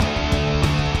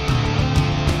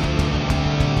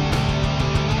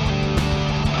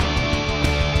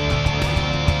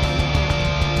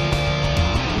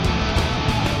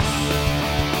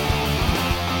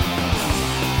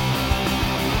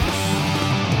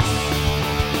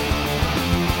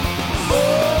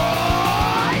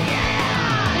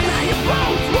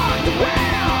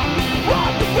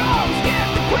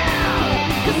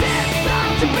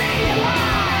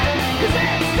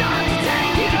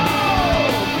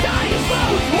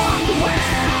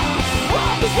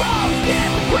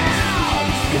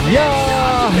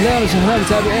يا أهلا وسهلا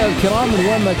متابعينا الكرام من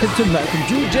وين ما كنتم. معكم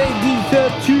جو جي دي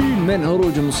 13 من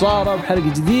هروج المصارى بحلقة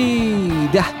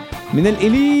جديدة من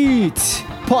الإليت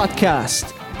بودكاست.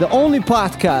 The only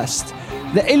podcast,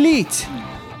 the elite,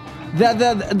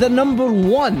 the number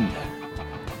one,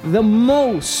 the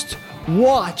most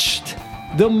watched,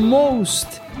 the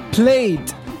most played,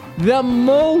 the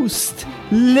most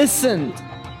listened,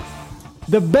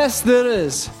 the best there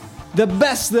is, the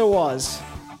best there was,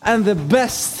 and the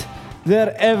best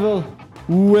there ever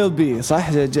will be. صح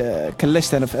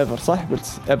كلشت أنا في ever صح قلت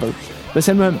ever بس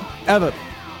المهم ever.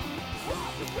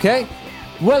 Okay,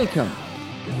 welcome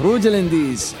هروج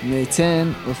الانديز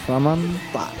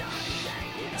 218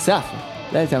 سافر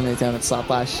ليتها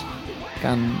 219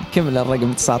 كان كمل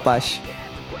الرقم 19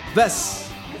 بس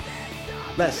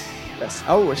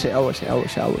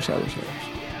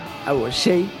أول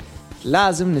شيء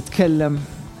لازم نتكلم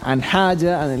عن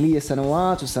حاجة أنا لي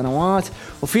سنوات وسنوات،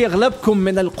 وفي أغلبكم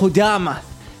من القدامى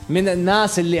من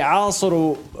الناس اللي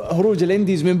عاصروا هروج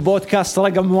الانديز من بودكاست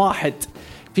رقم 1.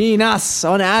 في ناس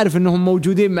وأنا عارف أنهم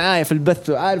موجودين معايا في البث،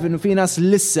 وعارف أنه في ناس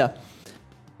لسه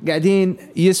قاعدين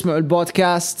يسمعوا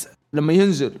البودكاست لما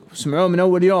ينزل وسمعوه من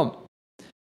أول يوم.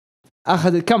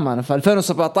 أخذ كم أنا في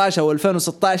 2017 أو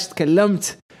 2016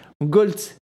 تكلمت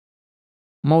وقلت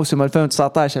موسم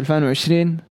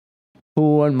 2019-2020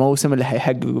 هو الموسم اللي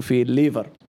حيحققوا فيه الليفر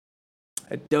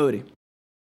الدوري.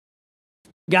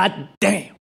 God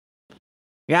damn.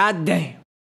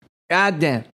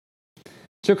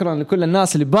 شكرا لكل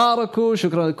الناس اللي باركوا،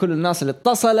 شكرا لكل الناس اللي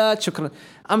اتصلت، شكرا.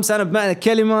 أمس أنا بمعنى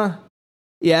كلمة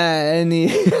يعني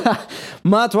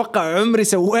ما أتوقع عمري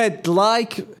سويت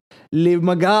لايك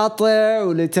لمقاطع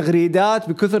ولتغريدات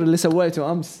بكثر اللي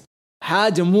سويته أمس.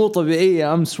 حاجة مو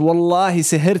طبيعية أمس والله.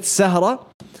 سهرت سهرة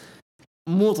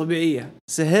مو طبيعية،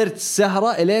 سهرت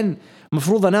السهرة إلين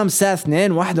مفروض أنام الساعة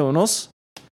 2:01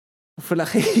 وفي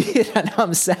الأخير أنام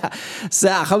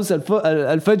الساعة 5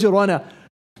 الفجر وأنا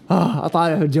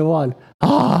أطالع في الجوال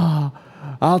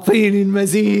أعطيني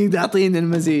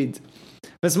المزيد.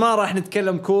 بس ما راح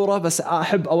نتكلم كورة، بس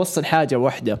أحب أوصل حاجة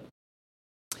واحدة،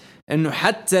 إنه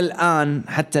حتى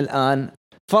الآن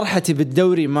فرحتي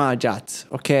بالدوري ما جات.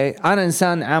 أوكي، أنا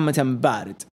إنسان عامة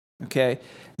بارد، أوكي،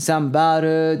 إنسان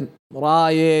بارد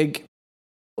رايق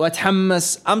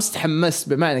وأتحمس. أمس تحمست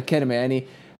بمعنى الكلمة، يعني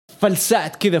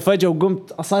فلسعت كذا فجأة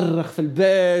وقمت أصرخ في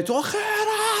البيت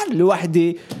وأخيرا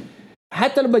لوحدي.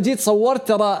 حتى لما جيت صورت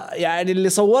ترى يعني اللي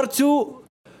صورته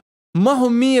ما هو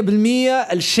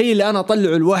 100% الشيء اللي أنا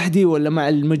أطلعه لوحدي ولا مع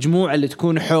المجموعة اللي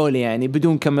تكون حولي، يعني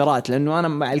بدون كاميرات، لأنه أنا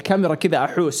مع الكاميرا كذا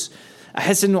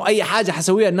أحس إنه أي حاجة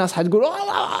حسويها الناس حتقول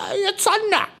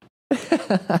يتصنع.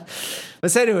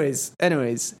 بس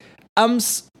anyways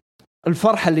أمس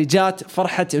الفرحة اللي جات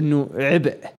فرحة إنه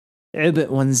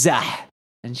عبء وانزاح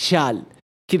انشال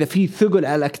كذا، في ثقل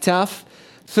على الأكتاف،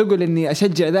 ثقل إني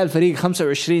أشجع ذا الفريق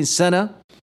 25 سنة.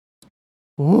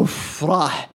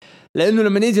 راح، لأنه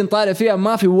لما نيجي نطالع فيها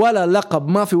ما في ولا لقب،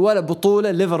 ما في ولا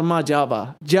بطولة ليفر ما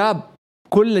جابها. جاب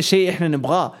كل شيء إحنا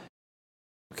نبغاه.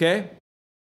 أوكي،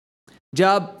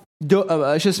 جاب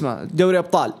دوري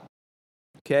أبطال،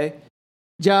 أوكي،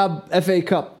 جاب FA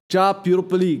كاب، جاب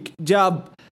يوروبا ليج، جاب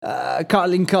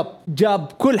كارلين كاب،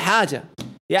 جاب كل حاجة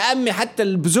يا عمي. حتى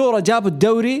البزورة جابوا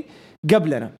الدوري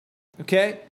قبلنا.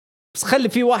 أوكي، بس خلي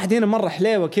في واحد هنا مرة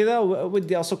حليوة كذا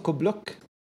ودي أصكه بلوك.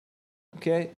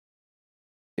 أوكي،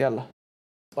 يلا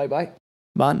باي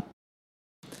بان.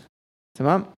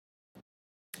 تمام.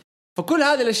 فكل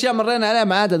هذه الأشياء مرينا عليها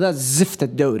ما عدا ذا زفت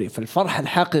الدوري. فالفرحة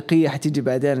الحقيقية حتيجي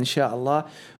بعدين إن شاء الله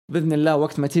بإذن الله.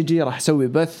 وقت ما تيجي راح أسوي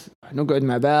بث، نقعد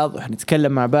مع بعض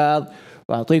ونتكلم مع بعض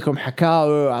وأعطيكم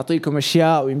حكاوي وأعطيكم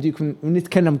أشياء ويمديكم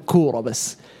نتكلم كورة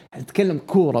بس. نتكلم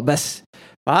كورة بس،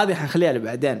 فهذه حنخليها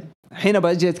لبعدين. الحين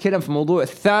بأجي أتكلم في موضوع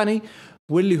الثاني،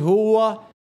 واللي هو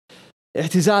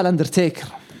اعتزال أندرتيكر.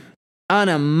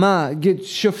 أنا ما قد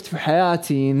شفت في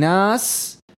حياتي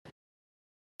ناس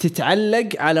تتعلق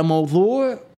على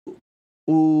موضوع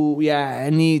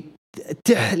ويعني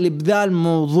تحلب ذا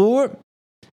الموضوع،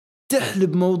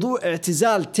 تحلب موضوع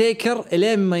اعتزال تيكر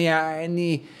إلين ما،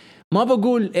 يعني ما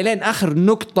بقول إلين آخر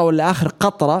نقطة ولا آخر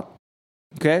قطرة.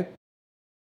 أوكي،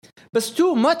 بس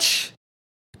too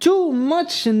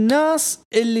much الناس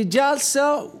اللي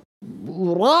جالسة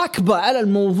وراكبة على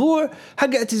الموضوع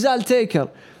حق اعتزال تيكر.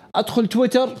 أدخل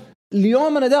تويتر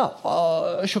اليوم أنا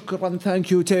دا شكرا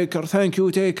ثانك يو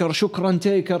تيكر شكرا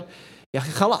تيكر. يا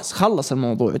أخي خلص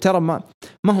الموضوع. ترى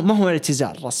ما هو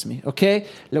اعتزال رسمي. أوكي،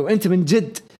 لو أنت من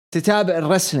جد تتابع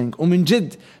الرسلينج ومن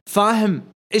جد فاهم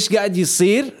إيش قاعد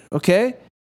يصير، أوكي،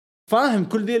 فاهم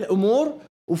كل ذي الأمور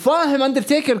وفاهم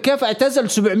أندرتيكر كيف اعتزل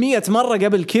 700 مرة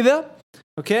قبل كذا،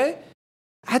 أوكي،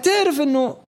 حتعرف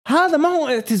انه هذا ما هو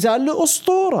اعتزال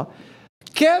لأسطورة.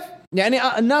 كيف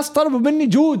يعني الناس طلبوا مني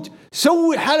جود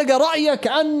سوي حلقة رأيك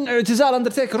عن اعتزال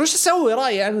أندرتيكر، وش اسوي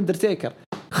رأيي عن أندرتيكر؟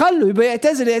 خلوا يبقى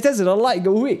يعتزل الله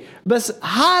يقويه. بس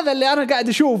هذا اللي أنا قاعد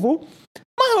أشوفه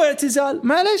ما هو اعتزال،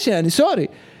 معلش يعني سوري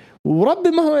وربي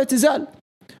ما هو اعتزال.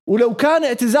 ولو كان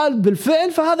اعتزال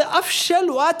بالفعل فهذا أفشل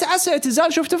وأتعس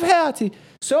اعتزال شفته في حياتي،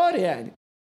 سوري يعني.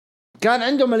 كان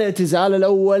عندهم الاعتزال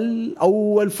الأول،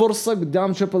 أول فرصة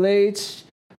قدام تريبل اتش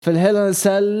في الهيل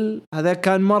سيل، هذا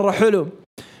كان مرة حلو.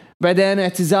 بعدين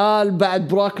اعتزال بعد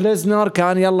بروك ليزنر،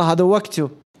 كان يلا هذا وقته.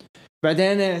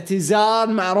 بعدين اعتزال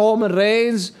مع رومان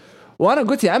رينز، وانا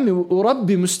قلت يا عمي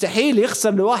وربي مستحيل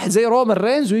يخسر لواحد زي رومان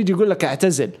رينز ويجي يقول لك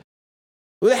اعتزل.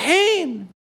 والحين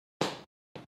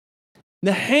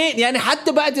يعني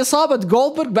حتى بعد إصابة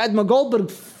جولدبرغ، بعد ما جولدبرغ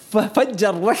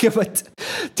فجر ركبة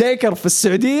تيكر في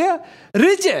السعودية،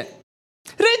 رجع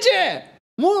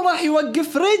مو راح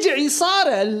يوقف، رجع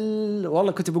يصارع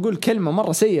والله كنت بقول كلمة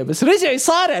مرة سيئة، بس رجع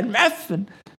يصارع المعفن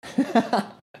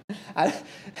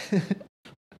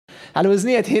على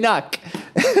وزنية هناك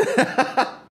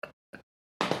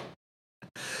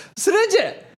بس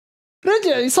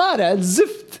رجع يصارع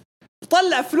الزفت،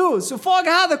 طلع فلوس. وفوق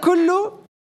هذا كله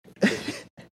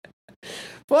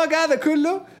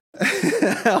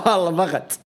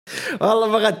والله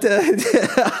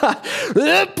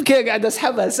بغت كي قاعد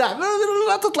اسحبها سحب،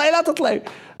 لا تطلعي.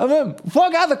 المهم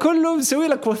فوق هذا كله مسوي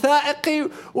لك وثائقي،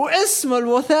 واسم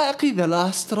الوثائقي The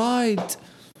Last Ride.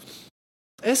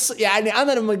 يعني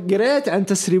انا لما قريت عن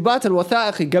تسريبات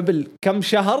الوثائقي قبل كم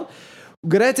شهر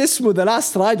وقريت اسمه The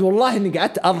Last Ride، والله اني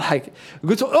قعدت اضحك،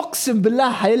 قلت اقسم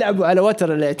بالله حيلعبوا على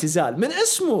وتر الاعتزال من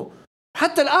اسمه.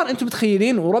 حتى الان انتم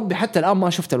متخيلين، وربي حتى الان ما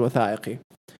شفت الوثائقي،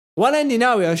 ولا اني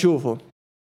ناوي اشوفه.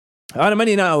 انا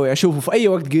ماني ناوي اشوفه في اي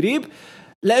وقت قريب،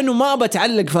 لانه ما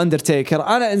بتعلق في أندرتيكر.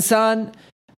 انا انسان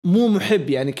مو محب،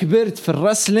 يعني كبرت في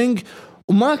الرسلينج،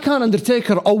 وما كان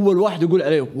أندرتيكر اول واحد يقول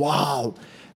عليه واو،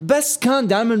 بس كان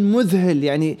دائما مذهل.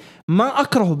 يعني ما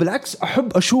اكرهه، بالعكس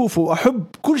احب اشوفه واحب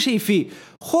كل شيء فيه.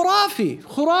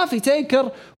 خرافي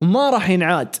تيكر، وما راح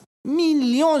ينعاد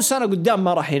 1,000,000 سنة قدام،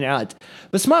 ما راح ينعاد.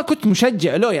 بس ما كنت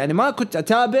مشجع له، يعني ما كنت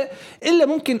أتابع إلا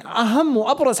ممكن أهم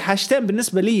وأبرز حاجتين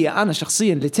بالنسبة لي أنا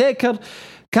شخصيا لتيكر،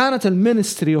 كانت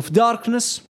المينستري اوف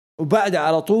داركنس، وبعد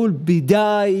على طول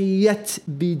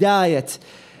بداية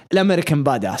الأمريكان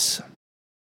باداس.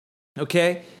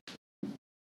 أوكي،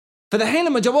 فالحين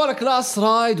لما جابوا لك لاست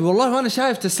رايد، والله وانا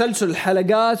شايف تسلسل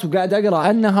الحلقات وقاعد اقرا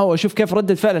عنها واشوف كيف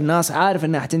ردة فعل الناس، عارف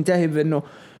انها حتنتهي بانه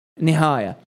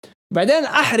نهاية. بعدين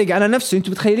احرق على نفسي،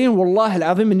 انتم متخيلين والله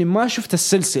العظيم اني ما شفت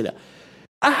السلسلة،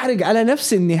 احرق على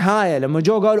نفسي النهاية لما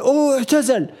جو قالوا اوه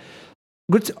اعتزل.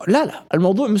 قلت لا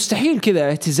الموضوع مستحيل كذا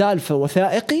اعتزال في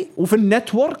وثائقي وفي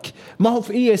النتورك، ما هو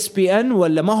في ESPN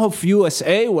ولا ما هو في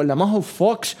USA ولا ما هو في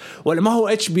فوكس ولا ما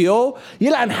هو HBO.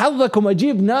 يلعن حظكم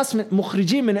اجيب ناس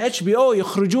مخرجين من HBO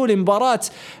يخرجوا لي مباراة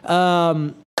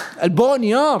البون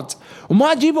يارد،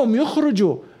 وما اجيبهم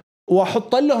يخرجوا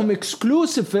واحط لهم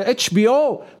اكسكلوسيف في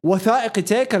HBO وثائقي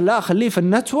تيكر، لا خليه في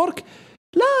النتورك.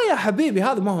 لا يا حبيبي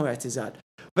هذا ما هو اعتزال.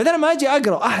 بعدين ما أجي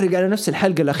أقرأ أحرق على نفس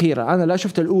الحلقة الأخيرة، أنا لا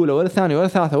شفت الأولى ولا الثانية ولا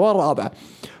الثالثة ولا الرابعة،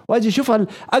 وأجي أشوف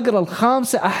أقرأ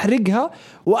الخامسة أحرقها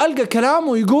وألقى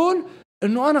كلامه يقول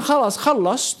إنه أنا خلاص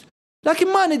خلصت،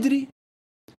 لكن ما ندري.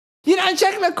 يلعن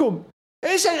شكلكم،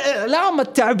 إيش الإعلام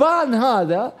التعبان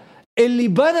هذا اللي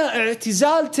بنى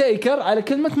اعتزال تيكر على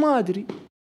كلمة ما أدري؟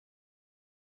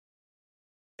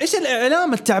 إيش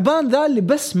الإعلام التعبان ذا اللي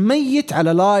بس ميت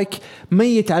على لايك،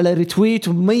 ميت على ريتويت،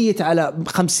 وميت على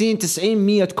 50 90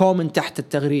 100 كومنت تحت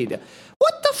التغريدة؟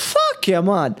 what the fuck يا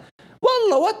مان،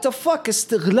 والله what the fuck،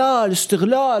 استغلال.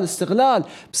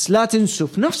 بس لا تنسوا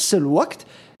في نفس الوقت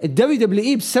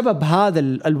WWE بسبب هذا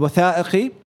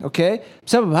الوثائقي، أوكي،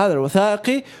 بسبب هذا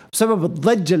الوثائقي، بسبب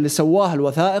الضجة اللي سواها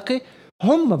الوثائقي،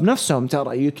 هم بنفسهم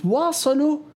ترى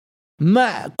يتواصلوا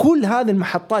مع كل هذه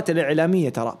المحطات الإعلامية،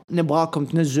 ترى نبغاكم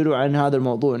تنزلوا عن هذا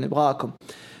الموضوع، نبغاكم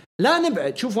لا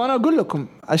نبعد. شوفوا أنا أقول لكم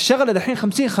الشغلة دحين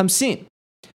 50-50،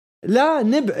 لا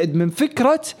نبعد من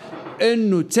فكرة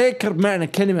إنه تيكر بمعنى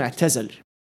كلمة اعتزل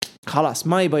خلاص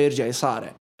ما يبغى يرجع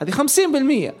يصارع، هذه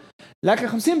 50%. لكن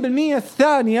 50%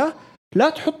 الثانية لا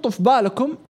تحطوا في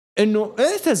بالكم إنه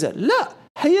اعتزل، لا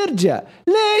هيرجع.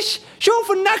 ليش؟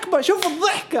 شوفوا النكبة، شوفوا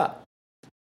الضحكة.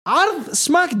 عرض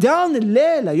سماك داون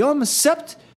الليلة يوم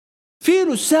السبت فيه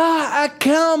له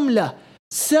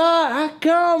ساعة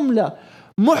كاملة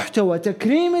محتوى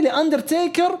تكريمي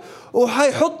لأندرتيكر،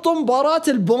 وحيحطوا مباراة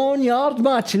البون يارد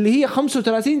ماتش اللي هي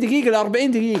 35 دقيقة ل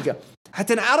 40 دقيقة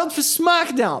حتنعرض في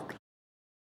سماك داون.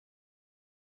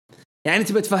 يعني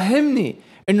تبى تفهمني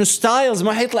إنه ستايلز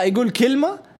ما حيطلع يقول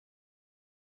كلمة؟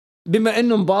 بما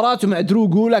انه مباراته مع درو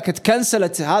جولاك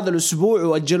اتكنسلت هذا الاسبوع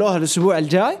واجلوها الاسبوع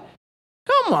الجاي.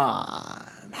 كمان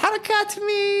حركات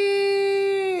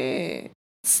مين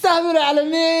تستهبل على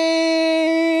مين؟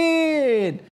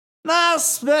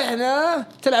 نصب احنا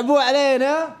تلعبوا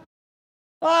علينا.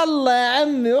 والله يا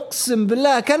عمي اقسم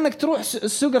بالله كأنك تروح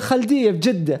السوق الخلدية في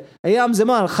جدة ايام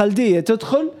زمان. الخلدية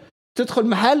تدخل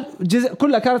محل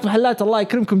كلها كانت محلات الله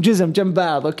يكرمكم جزم جنب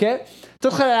بعض. اوكي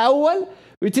تدخل الاول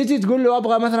وتجي تقول له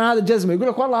ابغى مثلا هذا الجزمه، يقول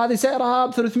لك والله هذه سعرها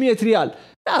ب 300 ريال.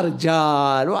 يا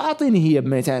رجال واعطيني هي ب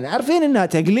 200. عارفين انها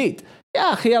تقليد يا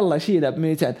اخي، يلا شيلها ب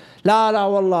 200. لا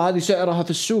والله هذه سعرها في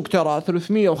السوق ترى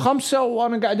 305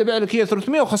 وانا قاعد ابيع لك هي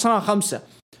 300 وخسران 5.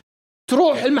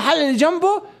 تروح المحل اللي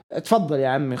جنبه تفضل يا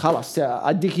عمي خلاص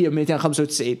اديك هي ب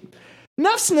 295.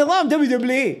 نفس نظام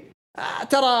دبليو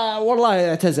ترى والله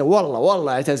اعتزل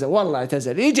والله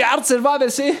اعتزل. يجي عرض سيرفايفر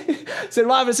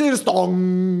سيريس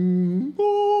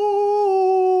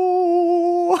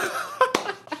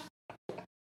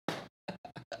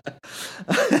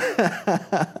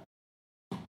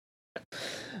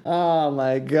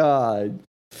ماي جاد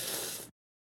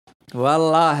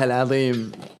والله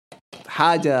العظيم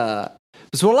حاجة.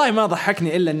 بس والله ما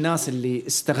ضحكني إلا الناس اللي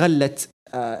استغلت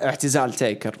اعتزال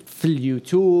تايكر في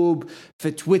اليوتيوب،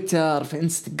 في تويتر، في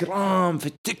انستغرام،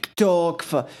 في تيك توك.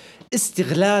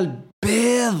 فاستغلال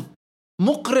بيض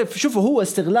مقرف. شوفوا هو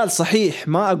استغلال صحيح،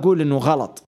 ما أقول إنه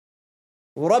غلط،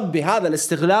 وربي هذا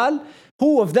الاستغلال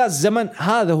هو في ذا الزمن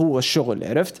هذا هو الشغل.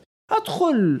 عرفت؟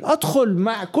 أدخل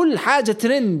مع كل حاجة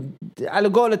ترند على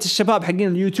قولة الشباب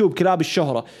حقين اليوتيوب كلاب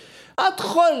الشهرة.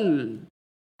 أدخل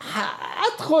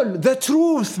the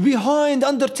truth behind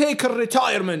Undertaker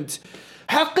retirement،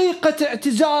 حقيقة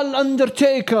اعتزال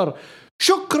أندرتيكر.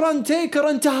 شكرا تيكر،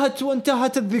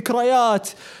 وانتهت الذكريات.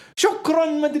 شكرا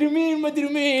مدري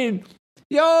مين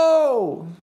يو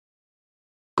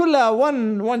كلها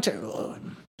one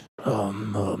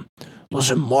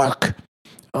listen Mark,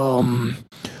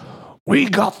 we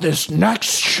got this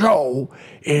next show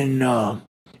in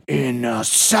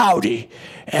Saudi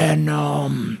and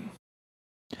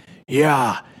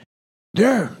yeah,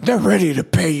 they're ready to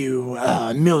pay you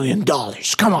 $1 million.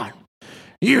 Come on,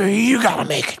 you gotta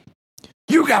make it.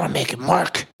 You gotta make it,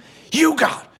 Mark. You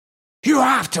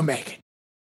have to make it.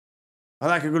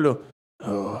 هذاك يقول له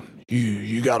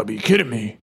you gotta be kidding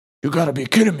me. You gotta be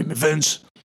kidding me, Vince.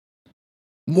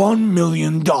 $1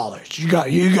 million.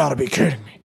 You gotta be kidding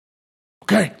me.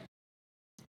 Okay.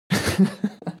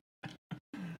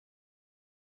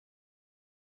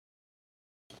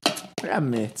 يا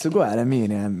عمي تسوقوا على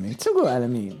مين؟ يا عمي تسوقوا على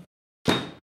مين؟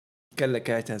 قال لك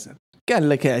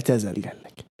اعتزل.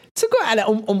 تسوقوا على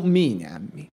مين يا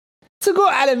عمي؟ تسوقوا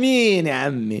على مين يا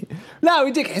عمي؟ لا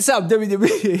ويجيك حساب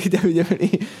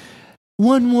WWE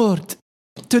one word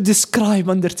to describe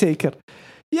Undertaker.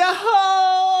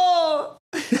 ياهو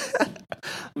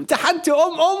امتحنت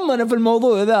أمنا في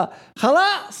الموضوع ذا.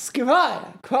 خلاص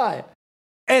كفاية.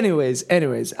 anyways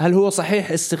هل هو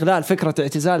صحيح استغلال فكرة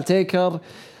اعتزال تيكر؟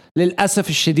 للأسف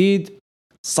الشديد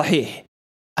صحيح.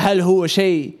 هل هو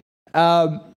شيء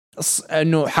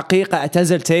أنه حقيقة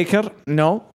اعتزل تيكر؟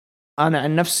 no. أنا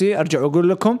عن نفسي أرجع أقول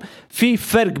لكم في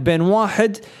فرق بين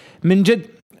واحد من جد.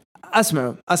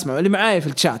 أسمعوا اللي معايا في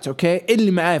الشات. أوكي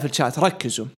اللي معايا في الشات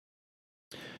ركزوا.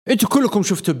 أنتوا كلكم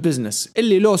شفتوا البزنس،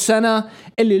 اللي له سنة،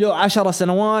 اللي له 10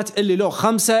 سنوات، اللي له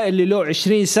 5، اللي له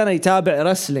 20 سنة يتابع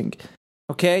رسلينج.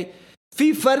 أوكي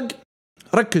في فرق،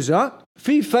 ركزوا.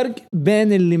 في فرق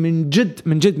بين اللي من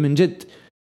جد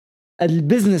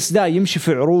البزنس ده يمشي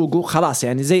في عروقه خلاص،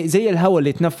 يعني زي الهواء اللي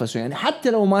يتنفسه، يعني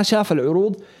حتى لو ما شاف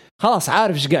العروض خلاص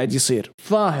عارف ايش قاعد يصير،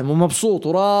 فاهم ومبسوط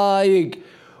ورايق.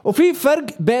 وفي فرق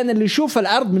بين اللي يشوف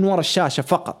العرض من وراء الشاشة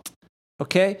فقط.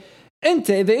 اوكي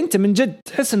إذا انت من جد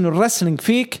تحس انه الرسلينج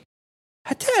فيك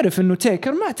هتعرف انه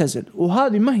تيكر ما اعتزل،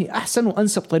 وهذه ما هي احسن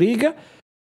وانسب طريقة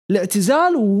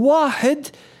لاعتزال واحد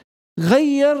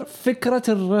غير فكرة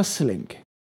الرسلينج.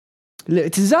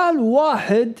 الاعتزال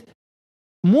واحد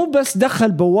مو بس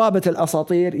دخل بوابة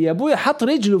الأساطير يا أبوي، حط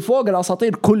رجله فوق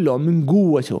الأساطير كلهم من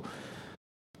قوته.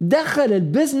 دخل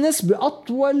البزنس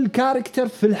بأطول كاركتر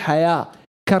في الحياة،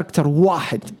 كاركتر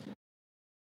واحد.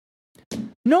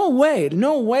 no way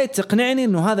تقنعني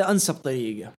إنه هذا أنسب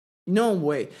طريقة. no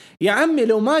way يا عمي.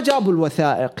 لو ما جابوا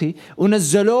الوثائقي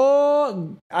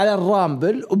ونزلوه على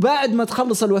الرامبل وبعد ما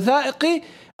تخلص الوثائقي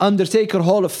أندرتيكر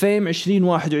هول اوف فيم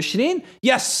 2021،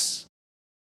 يس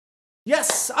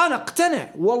أنا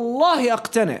أقتنع، والله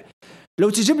أقتنع. لو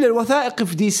تجيب لي الوثائقي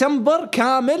في ديسمبر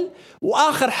كامل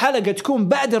وآخر حلقة تكون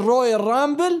بعد الرويال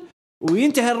رامبل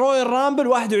وينتهي الرويال رامبل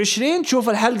 21، تشوف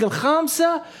الحلقة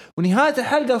الخامسة ونهاية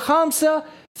الحلقة الخامسة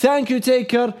ثانك يو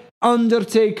تيكر،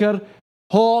 أندرتيكر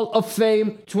Hall of Fame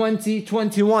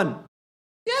 2021.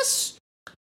 يس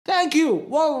ثانك يو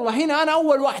والله، هنا أنا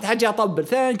أول واحد حاجة أطبل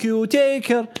ثانك يو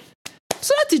تيكر.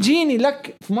 بس لا تجيني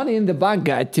لك في ماني إن ذا بانك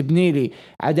قاعد تبني لي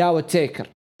عداوة تيكر،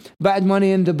 بعد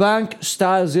ماني إن ذا بانك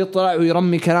ستايلز يطلع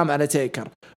ويرمي كلام على تيكر،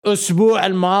 أسبوع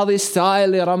الماضي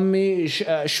ستايل يرمي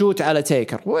شوت على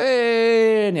تيكر.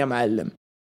 وين يا معلم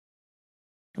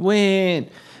وين؟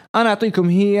 أنا أعطيكم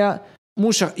هي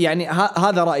مو يعني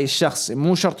هذا رأيي الشخصي،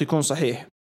 مو شرط يكون صحيح.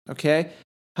 أوكي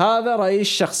هذا رأيي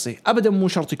الشخصي، أبدا مو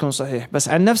شرط يكون صحيح، بس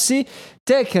عن نفسي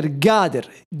تيكر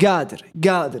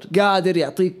قادر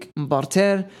يعطيك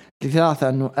مبارتين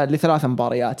لثلاث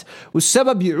مباريات.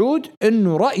 والسبب يعود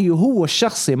إنه رأيه هو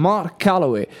الشخصي مارك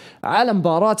كالوي على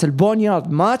مباراة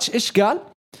البونيارد ماتش. إيش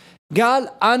قال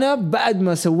أنا بعد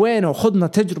ما سوينا وخذنا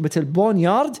تجربة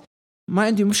البونيارد ما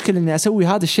عندي مشكلة إني أسوي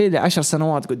هذا الشيء ل10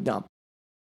 سنوات قدام.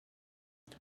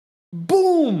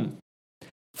 بوم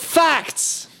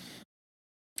فاكتس.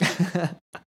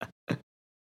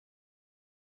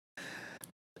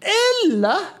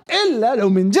 إلا لو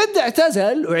من جد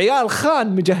اعتزل وعيال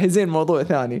خان مجهزين موضوع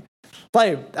ثاني.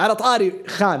 طيب على طاري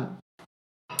خان،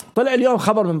 طلع اليوم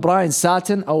خبر من براين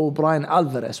ساتن أو براين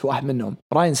ألفاريز، واحد منهم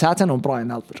براين ساتن أو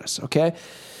براين ألفاريز.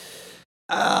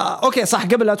 أوكي صح.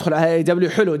 قبل لا أدخل على AEW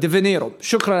حلو ديفينيرو،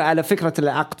 شكرا على فكرة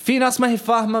العقد. في ناس ما هي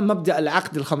فاهمة مبدأ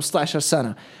العقد 15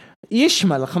 سنة.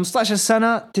 يشمل 15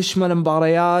 سنة، تشمل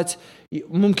مباريات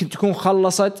ممكن تكون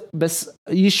خلصت، بس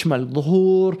يشمل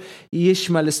ظهور،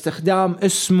 يشمل استخدام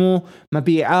اسمه،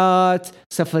 مبيعات،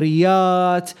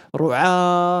 سفريات،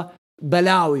 رعاة،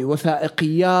 بلاوي،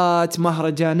 وثائقيات،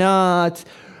 مهرجانات،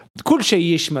 كل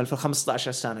شيء يشمل في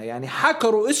 15 سنة. يعني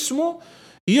حكروا اسمه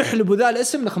يحلبوا ذا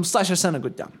الاسم ل15 سنة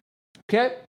قدام.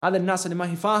 اوكي هذا الناس اللي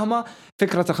ما هي فاهمة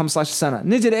فكرة 15 سنة.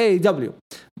 نجي AEW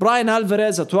براين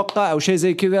ألفاريز أتوقع أو شيء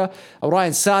زي كذا، أو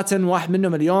راين ساتن، واحد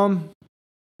منهم اليوم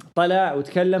طلع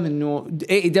وتكلم إنه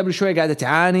AEW شوية قاعدة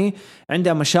تعاني،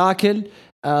 عندها مشاكل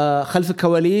خلف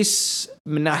الكواليس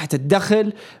من ناحية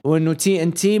الدخل، وإنه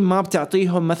TNT ما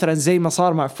بتعطيهم مثلا زي ما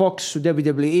صار مع فوكس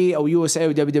WWE أو USA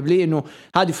و WWE، إنه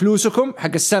هذه فلوسكم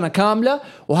حق السنة كاملة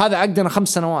وهذا عقدنا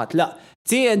 5 سنوات. لا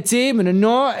TNT من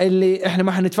النوع اللي إحنا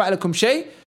ما حندفع لكم شيء،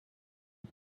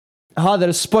 هذا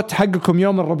السبوت حقكم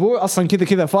يوم الربوع أصلا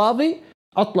كذا فاضي،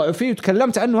 أطلعوا فيه.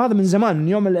 وتكلمت عنه هذا من زمان، من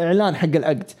يوم الإعلان حق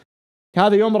العقد،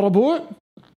 هذا يوم الربوع،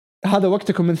 هذا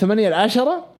وقتكم من 8 ل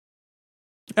 10،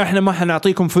 إحنا ما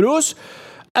حنعطيكم فلوس.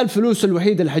 الفلوس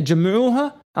الوحيدة اللي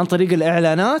حتجمعوها عن طريق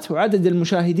الإعلانات وعدد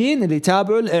المشاهدين اللي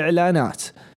يتابعوا الإعلانات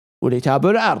واللي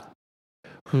يتابعوا العرض.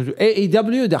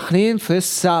 AEW داخلين في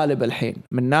السالب الحين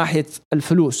من ناحية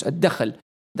الفلوس، الدخل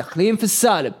داخلين في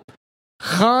السالب.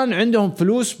 خان عندهم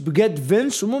فلوس بقد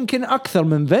فينس وممكن أكثر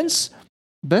من فينس،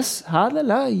 بس هذا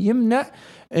لا يمنع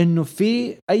إنه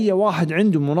في أي واحد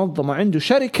عنده منظمة، عنده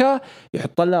شركة،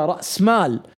 يحط لها رأس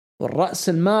مال. والرأس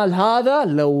المال هذا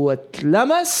لو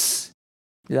اتلمس،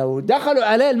 لو دخلوا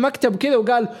عليه المكتب كذا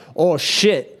وقال أوه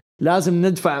شيت لازم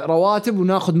ندفع رواتب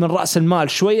وناخذ من رأس المال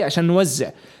شوية عشان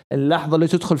نوزع، اللحظة اللي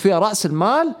تدخل فيها رأس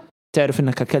المال تعرف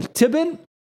إنك أكلت تبن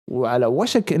وعلى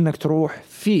وشك إنك تروح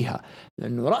فيها،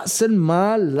 لأنه رأس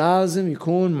المال لازم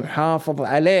يكون محافظ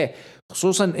عليه،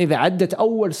 خصوصا إذا عدت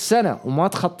أول سنة وما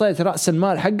تخطيت رأس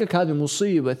المال حقك. هذه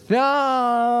مصيبة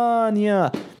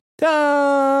ثانية.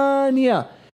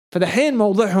 فدحين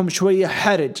موضوعهم شوية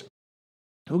حرج،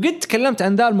 وقد تكلمت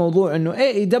عن ذا الموضوع إنه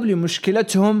AEW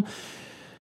مشكلتهم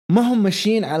ما هم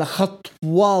ماشيين على خط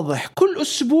واضح، كل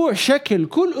أسبوع شكل،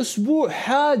 كل أسبوع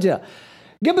حاجة.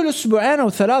 قبل أسبوعين أو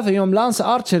 3 يوم لانس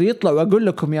آرشر يطلع وأقول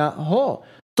لكم يا هو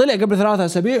طلع قبل 3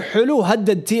 أسابيع حلو،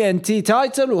 هدد TNT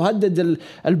تايتل وهدد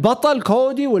البطل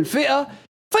كودي والفئة،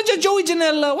 فجأة جوي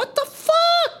جنيلا what the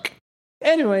fuck.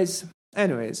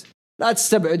 anyways لا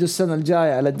تستبعدوا السنة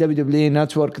الجاية على WWE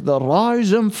Network The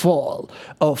Rise and Fall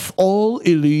of All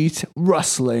Elite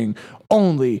Wrestling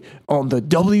only on the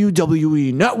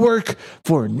WWE Network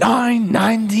for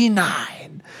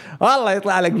 $9.99. والله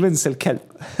يطلع لك بنس الكلب.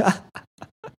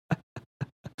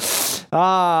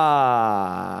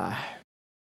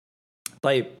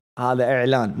 طيب هذا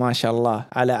إعلان ما شاء الله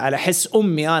على حس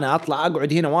أمي، أنا أطلع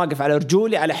أقعد هنا واقف على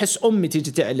رجولي على حس أمي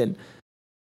تيجي تعلن،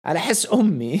 على حس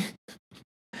أمي.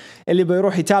 اللي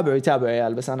بيروح يتابع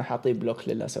عيال، بس أنا حاطيه بلوك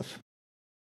للأسف،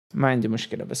 ما عندي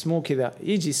مشكلة، بس مو كذا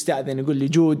يجي يستأذن يقول لي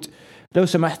جود لو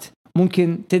سمحت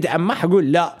ممكن تدعم، ما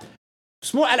حقول لا،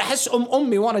 بس مو على حس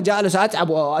أمي وأنا جالس أتعب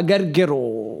وأقرقر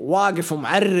وواقف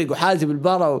ومعرق وحالتي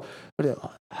بالبرة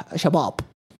شباب.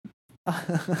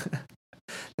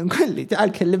 نقول لي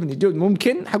تعال كلمني جود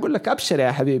ممكن، حقول لك أبشر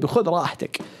يا حبيبي،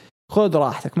 خذ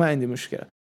راحتك ما عندي مشكلة.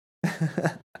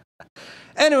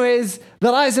 anyways the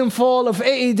rise and fall of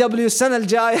AEW السنة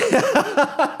الجاية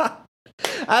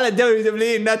على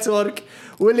WWE Network،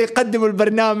 واللي يقدم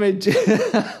البرنامج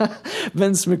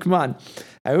فينس ماكمان.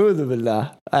 أعوذ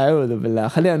بالله.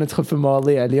 خلينا ندخل في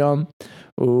المواضيع اليوم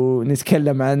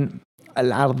ونتكلم عن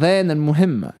العرضين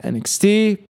المهمة NXT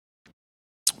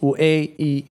و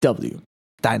AEW.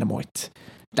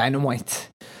 داينامويت.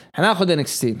 هناخد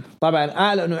NXT. طبعا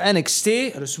أعلنوا NXT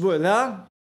الأسبوع ذا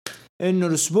إنه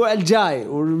الأسبوع الجاي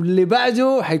واللي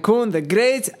بعده حيكون The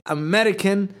Great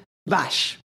American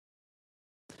Bash،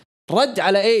 رد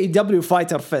على AEW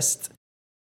Fighter Fest.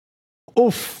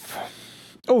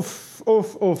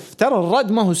 أوف ترى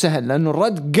الرد ما هو سهل، لأنه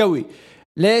الرد قوي.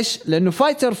 ليش؟ لأنه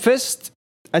Fighter Fest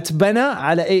اتبنى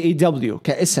على AEW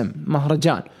كاسم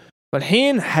مهرجان،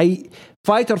 والحين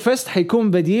Fighter Fest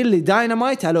حيكون بديل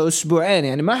لداينامايت على أسبوعين.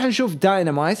 يعني ما حنشوف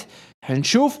داينامايت،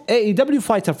 حنشوف AEW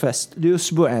Fighter Fest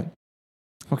لأسبوعين.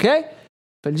 أوكي؟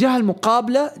 فالجهة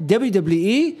المقابلة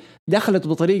WWE دخلت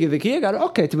بطريقة ذكية، قالوا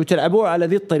أوكي تبوا تلعبوه على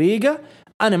ذي الطريقة،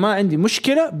 أنا ما عندي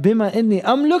مشكلة بما إني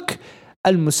أملك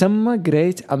المسمى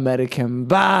Great American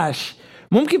Bash.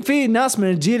 ممكن في ناس من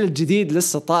الجيل الجديد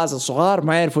لسه طازة صغار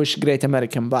ما يعرفوا إيش Great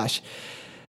American Bash.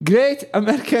 Great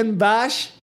American Bash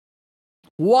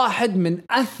واحد من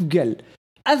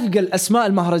أثقل أسماء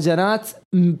المهرجانات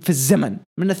في الزمن،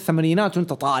 من الثمانينات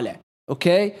وانت طالع.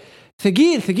 أوكي؟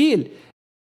 ثقيل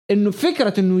إنه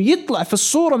فكرة إنه يطلع في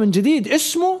الصورة من جديد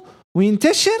اسمه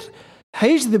وينتشر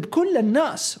هيجذب كل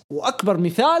الناس. وأكبر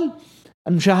مثال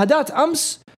المشاهدات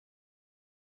أمس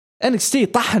NXT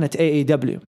طحنت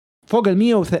AEW فوق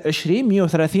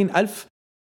 130 ألف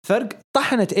فرق.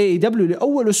 طحنت AEW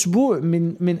لأول أسبوع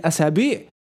من أسابيع،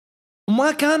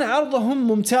 وما كان عرضهم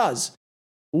ممتاز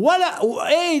ولا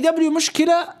AEW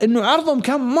مشكلة إنه عرضهم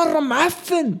كان مرة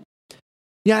معفن،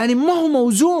 يعني ما هو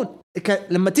موزون.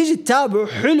 لما تيجي تتابعه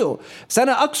حلو، بس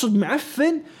أنا أقصد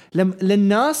معفن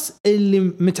للناس اللي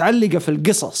متعلقة في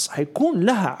القصص هيكون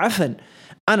لها عفن.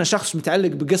 أنا شخص متعلق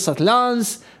بقصة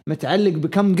لانس، متعلق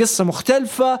بكم قصة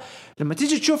مختلفة. لما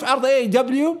تيجي تشوف عرض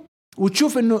AEW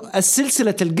وتشوف إنه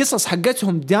السلسلة القصص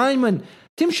حقتهم دايما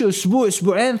تمشي أسبوع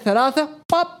أسبوعين ثلاثة،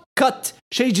 باب كت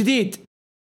شيء جديد.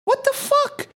 what the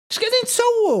fuck إيش قاعدين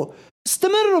تسووا؟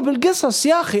 استمروا بالقصص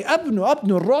يا أخي،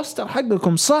 أبنوا الروستر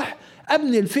حقكم صح،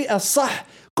 أبني الفئة الصح.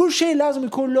 كل شيء لازم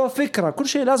يكون له فكرة، كل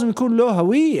شيء لازم يكون له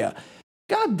هوية.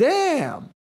 god damn.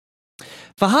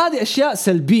 فهذه أشياء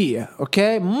سلبية،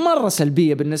 أوكي، مرة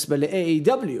سلبية بالنسبة ل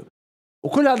AEW.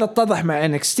 وكل هذا اتضح مع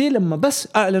NXT لما بس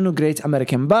أعلنوا Great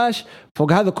American Bash.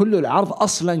 فوق هذا كله العرض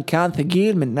أصلا كان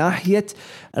ثقيل من ناحية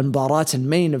المباراة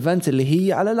المين إيفنت اللي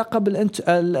هي على لقب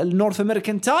النورث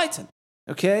أمريكان تايتل.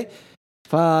 أوكي،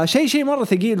 فشيء مرة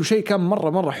ثقيل وشيء كان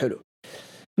مرة حلو.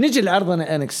 نيجي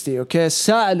لعرضنا NXT. أوكي،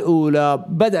 الساعة الأولى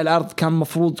بدأ العرض، كان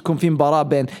مفروض تكون في مباراة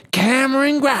بين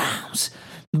كاميرون جرايمز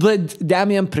ضد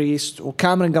داميان بريست،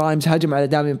 وكاميرون جرايمز هجم على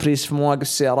داميان بريست في مواقف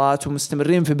السيارات،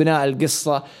 ومستمرين في بناء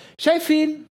القصة.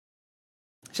 شايفين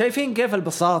كيف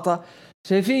البساطة،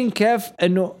 شايفين كيف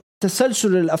انه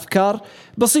تسلسل الافكار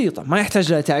بسيطة ما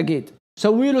يحتاج لها تعقيد.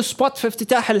 سوي له سبوت في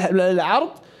افتتاح العرض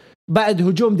بعد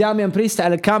هجوم داميان بريست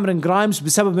على كاميرون جرايمز،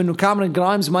 بسبب انه كاميرون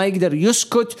جرايمز ما يقدر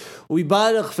يسكت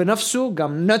ويبالغ في نفسه،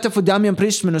 قام نتفوا داميان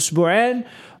بريست من اسبوعين،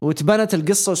 وتبنت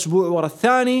القصة أسبوع ورا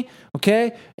الثاني.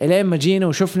 أوكي، إلين ما جينا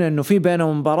وشفنا إنه في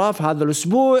بينهم مباراة في هذا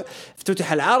الأسبوع.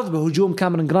 افتتح العرض بهجوم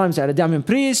كاميرون جرايمز على داميان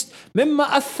بريست،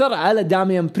 مما أثر على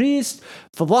داميان بريست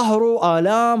في ظهره،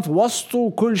 آلام في وسطه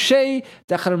وكل شيء.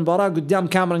 دخل المباراة قدام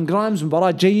كاميرون جرايمز،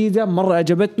 مباراة جيدة مرة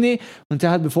عجبتني،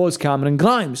 وانتهت بفوز كاميرون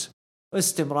جرايمز.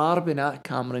 استمرار بناء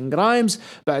كاميرون جرايمز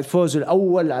بعد فوزه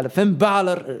الأول على فين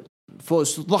بالر،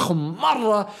 فوز ضخم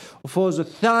مرة، وفوزه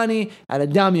الثاني على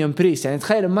داميان بريست. يعني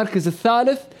تخيل المركز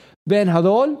الثالث بين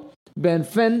هذول، بين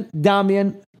فين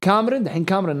داميان كاميرون. الحين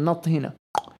كاميرون نط هنا،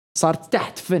 صار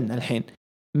تحت فين الحين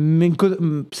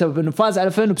بسبب انه فاز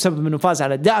على فين، وبسبب انه فاز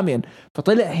على داميان،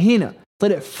 فطلع هنا،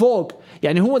 طلع فوق.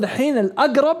 يعني هو دحين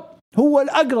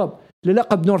الأقرب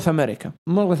للقب نورث أمريكا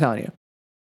مرة ثانية.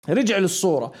 رجع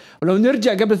للصورة. ولو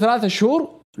نرجع قبل 3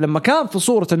 شهور لما كان في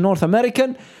صورة النورث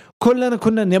أمريكان، كلنا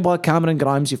كنا نبغى كاميرون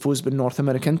جرايمز يفوز بالنورث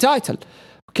أمريكان تايتل.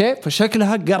 أوكي،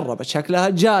 فشكلها قربت، شكلها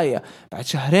جاية بعد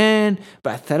 2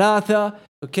 بعد 3.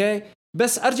 أوكي،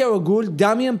 بس أرجع وأقول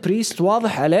داميان بريست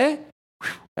واضح عليه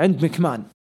عند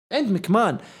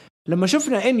مكمان. لما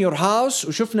شفنا in your house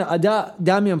وشفنا أداء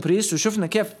داميان بريست، وشفنا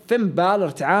كيف فين بالر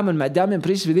تعامل مع داميان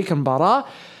بريست في ذيك المباراة،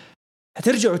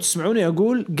 هترجعوا تسمعوني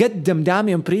أقول قدم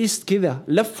داميان بريست كذا،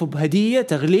 لفه بهدية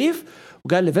تغليف،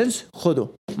 وقال لفينس خذه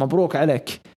مبروك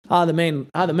عليك، هذا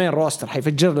مين روستر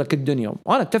حيفجر لك الدنيا.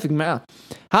 وانا اتفق معاه،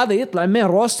 هذا يطلع مين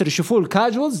روستر يشوفوه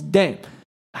الكاجوالز دايم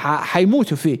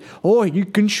حيموتوا فيه. oh you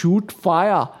can shoot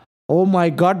fire, oh my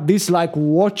god this like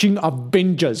watching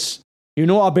Avengers, you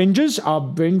know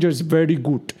Avengers very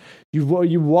good,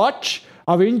 you watch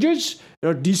Avengers,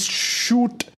 this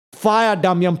shoot fire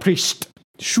Damian Priest,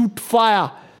 shoot fire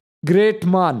great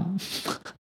man.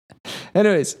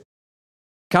 anyways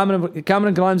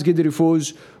كاميرون جرايمز قدر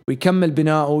يفوز ويكمل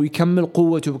بناءه ويكمل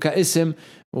قوته كاسم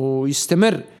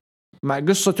ويستمر مع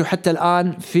قصته حتى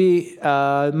الآن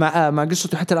مع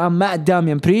قصته حتى الآن مع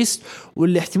داميان بريست،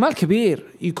 واللي احتمال كبير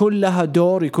يكون لها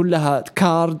دور، يكون لها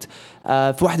كارد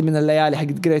في واحدة من الليالي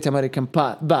حقت جريت أمريكان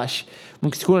باش.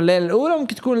 ممكن تكون الليلة الأولى،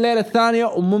 ممكن تكون الليلة الثانية،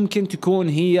 وممكن تكون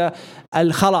هي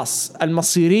الخلاص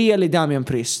المصيرية لداميان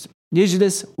بريست،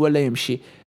 يجلس ولا يمشي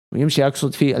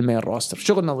أقصد في المين روستر.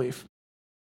 شغل نظيف.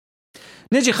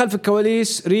 نجي خلف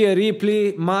الكواليس، ريا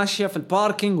ريبلي ماشية في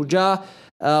الباركينج وجاء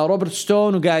روبرت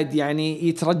ستون وقاعد يعني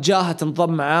يترجاها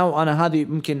تنضم معه، وأنا هذه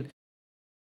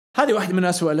واحدة من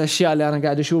أسوأ الأشياء اللي أنا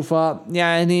قاعد أشوفها.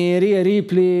 يعني ريا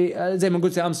ريبلي زي ما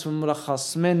قلت أمس في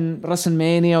الملخص من رسل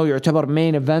مانيا، ويعتبر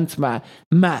مين إيفنت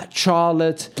مع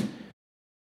شارلوت،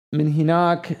 من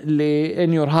هناك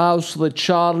لإن يور هاوس ضد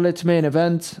شارلوت، مين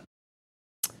إيفنت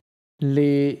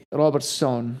لروبرت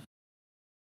ستون.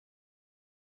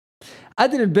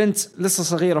 أدري البنت لسه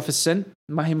صغيرة في السن،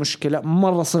 ما هي مشكلة،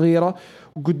 مرة صغيرة،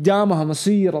 وقدامها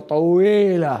مسيرة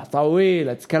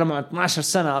طويلة تتكلم عن 12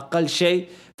 سنة أقل شيء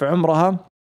في عمرها.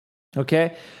 أوكي،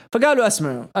 فقالوا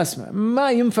اسمع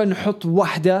ما ينفع نحط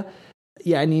واحدة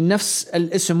يعني نفس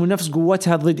الاسم ونفس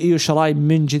قوتها ضد إيو شراي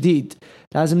من جديد،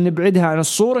 لازم نبعدها عن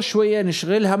الصورة شوية،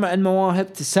 نشغلها مع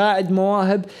المواهب، تساعد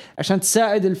مواهب عشان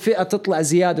تساعد الفئة تطلع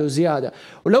زيادة وزيادة.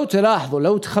 ولو تلاحظوا،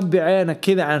 لو تخبي عينك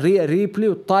كذا عن ريا ريبلي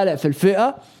وتطالع في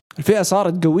الفئة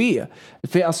صارت قوية.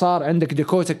 الفئة صار عندك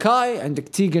داكوتا كاي، عندك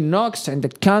تيغن نوكس،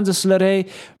 عندك كانديس لاري،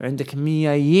 وعندك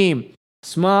ميا ييم،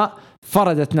 اسماء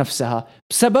فرضت نفسها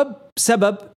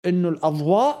بسبب انه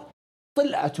الأضواء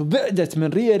طلعت وبعدت من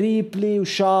ريا ريبلي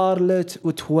وشارلوت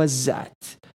وتوزعت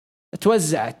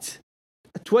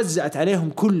عليهم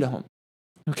كلهم.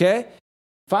 اوكي،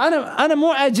 فانا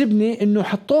مو عاجبني انه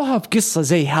حطوها في قصة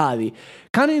زي هذه.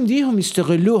 كانوا يمديهم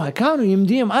يستغلوها، كانوا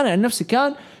يمديهم، انا عن نفسي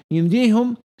كان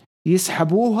يمديهم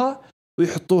يسحبوها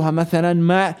ويحطوها مثلا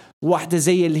مع واحدة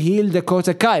زي الهيل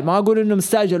داكوتا كاي. ما اقول انهم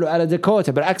استعجلوا على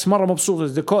داكوتا، بالعكس مرة مبسوط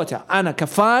لداكوتا، انا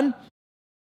كفان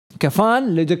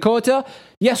لداكوتا.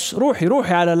 يس،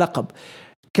 روحي على لقب.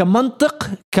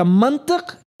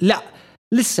 كمنطق لا،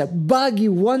 لسه باقي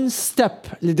 1 ستيب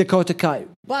لداكوتا كاي،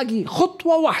 باقي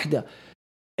خطوة واحدة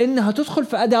انها تدخل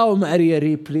في عداوة مع ريا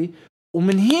ريبلي،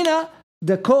 ومن هنا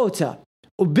داكوتا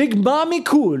وبيج مامي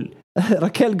كول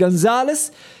راكيل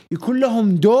غونزاليس يكون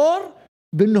لهم دور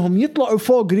بانهم يطلعوا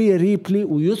فوق ريا ريبلي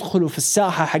ويدخلوا في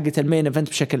الساحة حقة المين ايفنت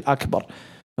بشكل اكبر.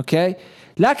 اوكي،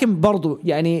 لكن برضو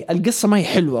يعني القصة ما هي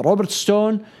حلوة. روبرت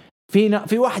ستون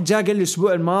في واحد جاء قال لي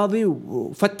الأسبوع الماضي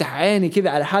وفتح عيني كذا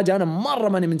على حاجة أنا مرة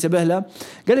ماني منتبه لها.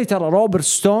 قال لي ترى روبرت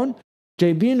ستون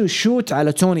جايبينه شوت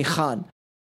على توني خان.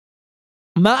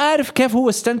 ما أعرف كيف هو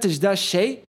استنتج ده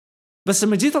الشيء، بس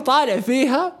لما جيت أطالع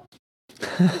فيها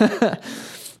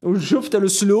وشفت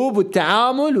الأسلوب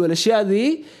والتعامل والأشياء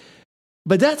ذي،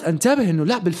 بدأت أنتبه إنه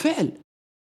لا، بالفعل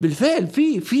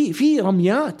في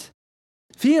رميات.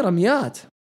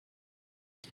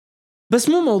 بس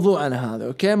مو موضوعنا هذا.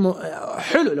 اوكي،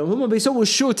 حلو لو هم بيسووا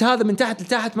الشوت هذا من تحت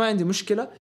لتحت، ما عندي مشكلة،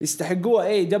 يستحقوها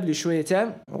اي دبليو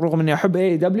شويتين، رغم اني احب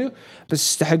اي دبليو، بس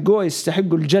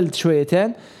يستحقوا الجلد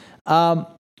شويتين.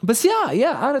 بس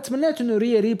يا انا تمنيت انه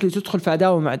ريا ريبلي تدخل في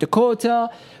عداوة مع داكوتا،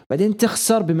 بعدين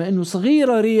تخسر بما انه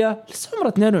صغيرة ريا، لسه عمرها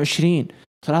 22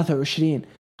 23،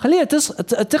 خليها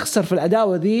تخسر في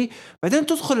العداوة ذي، بعدين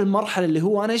تدخل المرحلة اللي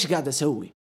هو انا ايش قاعد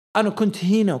اسوي. أنا كنت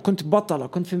هنا وكنت بطلة،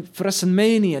 كنت في رسل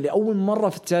مانيا لأول مرة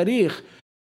في التاريخ،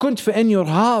 كنت في إن يور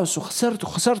هاوس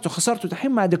وخسرت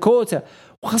ودحين مع داكوتا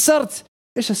وخسرت،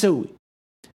 إيش أسوي؟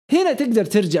 هنا تقدر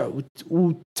ترجع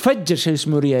وتفجر شيء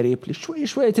اسمه ريا ريبلي،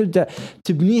 شوي تبدأ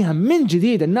تبنيها من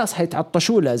جديد. الناس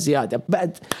حيتعطشوا لها زيادة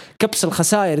بعد كبس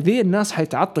الخسائر ذي، الناس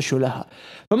حيتعطشوا لها.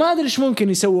 فما أدري إيش ممكن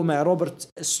يسوي مع روبرت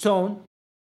ستون.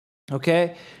 أوكي،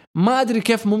 ما أدري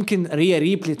كيف ممكن ريا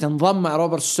ريبلي تنضم مع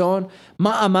روبرت ستون.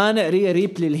 ما أمانع ريا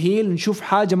ريبلي الهيل، نشوف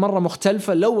حاجة مرة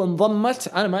مختلفة. لو انضمت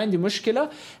أنا ما عندي مشكلة،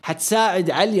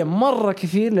 حتساعد عليا مرة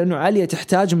كثير، لأنه عليا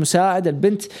تحتاج مساعدة.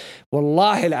 البنت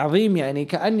والله العظيم يعني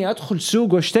كأني أدخل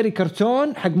سوق واشتري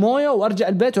كرتون حق موية وأرجع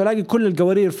البيت وألاقي كل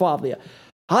القوارير فاضية.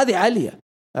 هذه عليا،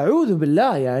 أعوذ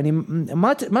بالله، يعني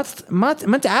ما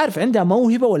أنت عارف عندها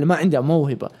موهبة ولا ما عندها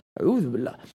موهبة، أعوذ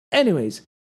بالله. anyways،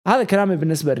 هذا كلامي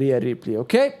بالنسبة لريا ريبلي.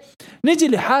 أوكي، نجي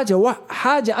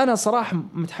لحاجة أنا صراحة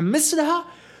متحمس لها،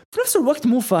 في نفس الوقت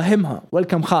مو فاهمها.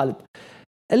 والكم خالد،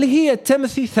 اللي هي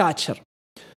تيموثي ثاتشر.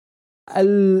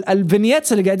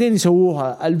 الفينيتس اللي قاعدين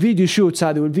يسووها، الفيديو شوتس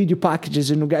هذه والفيديو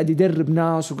باكجز، انه قاعد يدرب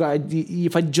ناس وقاعد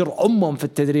يفجر امهم في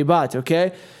التدريبات.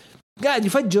 اوكي، قاعد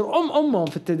يفجر امهم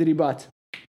في التدريبات،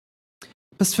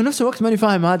 بس في نفس الوقت ماني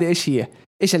فاهم هذه ايش هي،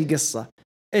 ايش القصه،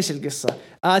 ايش القصه.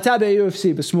 اتابع يو اف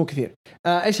سي بس مو كثير.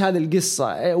 ايش هذه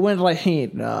القصه، وين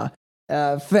رايحين،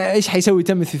 ايش حيسوي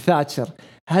تيموثي ثاتشر؟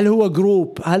 هل هو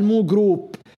جروب، هل مو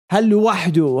جروب، هل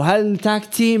لوحده، هل تاك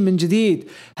تيم من جديد،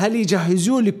 هل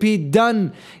يجهزوا لي بيت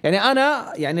دان؟ يعني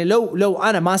انا يعني لو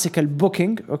انا ماسك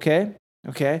البوكينج،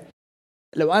 اوكي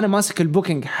لو انا ماسك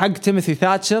البوكينج حق تيموثي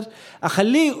ثاتشر،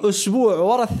 اخليه اسبوع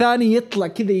ورا الثاني يطلع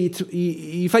كذا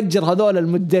يفجر هذول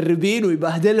المدربين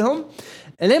ويبهدلهم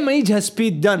لين ما يجهز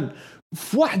بيت دان.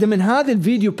 في واحدة من هذه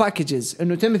الفيديو باكجز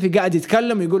انه تيموثي قاعد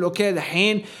يتكلم يقول اوكي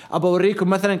الحين ابى اوريكم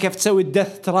مثلا كيف تسوي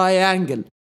الديث تراينجل.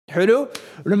 حلو،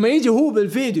 ولما يجي هو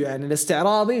بالفيديو يعني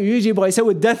الاستعراضي ويجي يبغى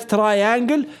يسوي الديث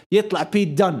تراينجل يطلع بيت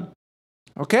دان.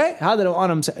 اوكي، هذا لو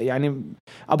انا يعني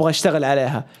ابغى اشتغل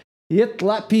عليها،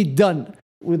 يطلع بيت دان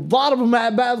ويتضاربوا مع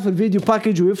بعض في الفيديو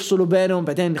باكج ويفصلوا بينهم،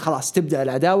 بعدين خلاص تبدأ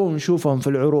العداوة ونشوفهم في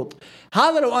العروض.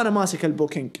 هذا لو انا ماسك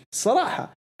البوكينج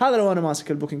صراحة، هذا لو انا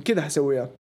ماسك البوكينج كذا حسويها،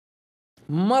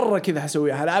 مرة كذا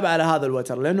حسويها، هلعب على هذا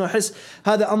الوتر لانه احس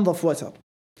هذا انظف وتر.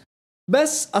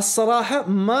 بس الصراحة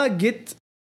ما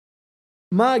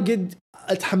قد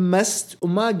اتحمست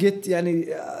وما قد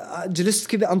يعني جلست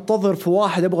كذا انتظر في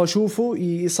واحد ابغى اشوفه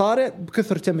يصارع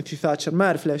بكثر تيموثي ثاتشر، ما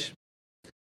اعرف ليش.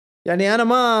 يعني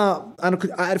انا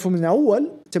كنت اعرفه من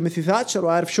اول تيموثي ثاتشر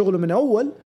واعرف شغله من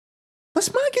اول، بس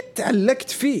ما قد تعلقت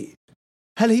فيه.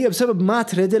 هل هي بسبب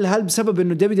مات ريدل؟ هل بسبب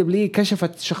انه دبليو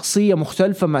كشفت شخصيه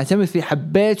مختلفه مع تيموثي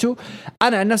حبيته؟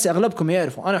 انا عن نفسي اغلبكم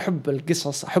يعرفوا انا احب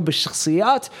القصص، احب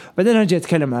الشخصيات، بعدين اجي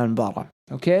اتكلم عن المباراه.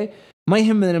 اوكي، ما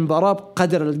يهمني المباراه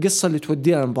بقدر القصه اللي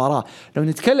توديها المباراه. لو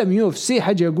نتكلم يو اف سي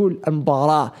حاجه اقول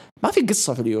المباراه، ما في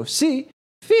قصه في اليو اف سي،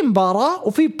 في مباراه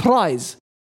وفي برايز.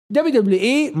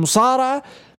 دبليو مصارعه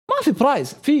ما في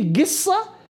برايز، في قصه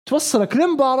توصلك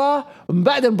للمباراه، ومن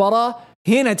بعد المباراه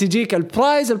هنا تجيك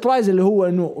البرايز اللي هو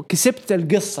انه كسبت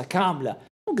القصه كامله،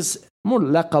 مو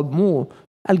اللقب، مو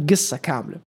القصه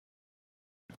كامله.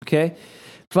 اوكي،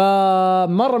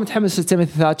 فمره متحمس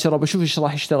لتيموثي ثاتشر وبشوف ايش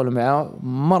راح يشتغلوا معاه،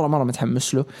 مره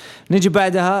متحمس له. نجي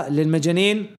بعدها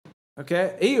للمجانين.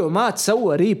 اوكي، ايوه ما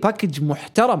تسوى ري باكج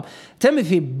محترم.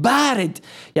 تيموثي بارد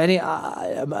يعني،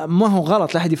 ما هو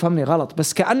غلط، لا احد يفهمني غلط،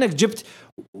 بس كأنك جبت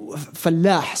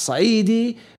فلاح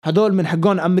صعيدي، هدول من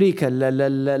حقون امريكا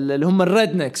اللي هم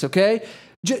الريدنكس. اوكي،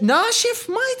 ناشف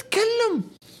ما يتكلم،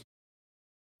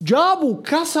 جابوا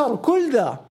كسر كل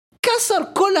ذا، كسر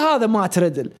كل هذا ما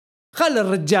تردل، خلى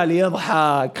الرجال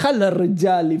يضحك، خلى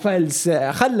الرجال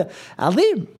يفلسع، خلى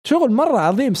عظيم، شغل مرة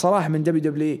عظيم صراحة من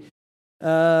دبليو.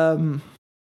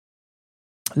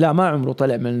 لا ما عمره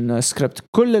طلع من سكريبت،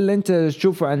 كل اللي انت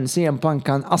تشوفه عن سي ام بانك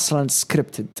كان اصلا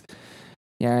سكريبتد،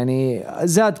 يعني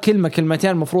زاد كلمة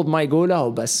كلمتين مفروض ما يقولها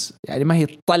وبس، يعني ما هي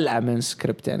طلعة من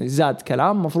سكريبت، يعني زاد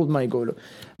كلام مفروض ما يقوله.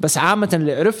 بس عامة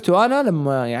اللي عرفته أنا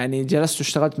لما يعني جلست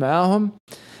واشتغلت معاهم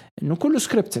إنه كله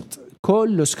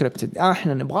سكريبتد.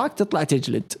 احنا نبغاك تطلع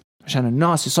تجلد عشان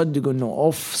الناس يصدقوا إنه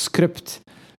أوف سكريبت.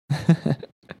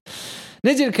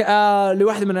 نجي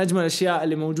لواحدة من أجمل الأشياء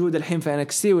اللي موجودة الحين في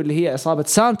NXT، واللي هي إصابة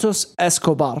سانتوس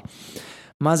اسكوبار.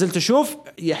 ما زلت أشوف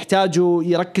يحتاجوا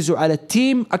يركزوا على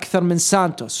التيم أكثر من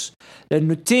سانتوس،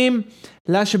 لأنه التيم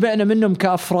لا شبعنا منهم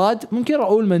كأفراد. ممكن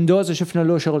راؤول مندوزا شفنا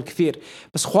له شغل كثير،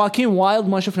 بس خواكين وايلد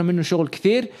ما شفنا منه شغل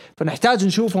كثير، فنحتاج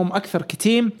نشوفهم أكثر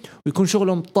كتيم ويكون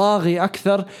شغلهم طاغي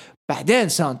أكثر. بعدين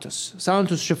سانتوس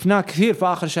شفناه كثير في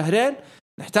آخر شهرين،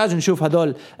 نحتاج نشوف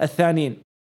هذول الثانيين.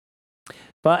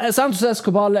 فسانتوس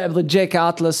اسكوبار لعب ضد جيك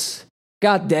أتلس،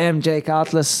 قاد دعم جيك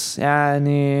أتلس،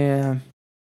 يعني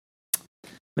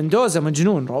مندوزا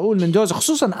مجنون. راؤول مندوزا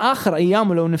خصوصا آخر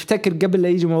أيامه، لو نفتكر قبل لا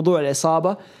يجي موضوع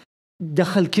الإصابة،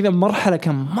 دخل كذا مرحلة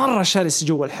كان مرة شرس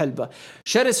جوا الحلبة.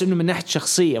 شرس إنه من ناحية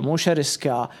شخصية، مو شرس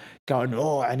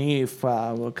كأنه عنيف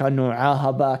كأنه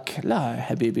عاهبك، لا يا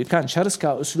حبيبي، كان شرس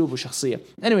كأسلوب وشخصية.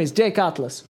 anyways جيك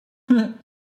أتلس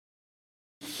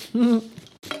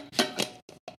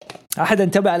أحد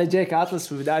انتبه على جيك أتلس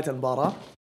في بداية المباراة؟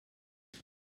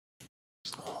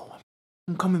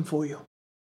 I'm coming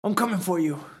for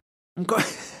you.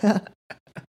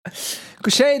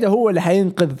 كوشيدا هو اللي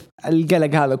حينقذ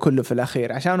القلق هذا كله في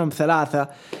الأخير عشانهم ثلاثة.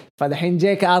 فدحين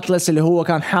جيك أتلس اللي هو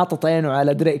كان حاطط عينه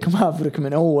على دريك مافريك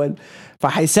من أول،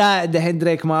 فحيساعد دحين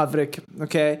دريك مافريك.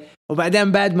 أوكي،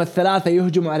 وبعدين بعد ما الثلاثة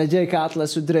يهجموا على جيك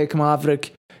أتلس ودريك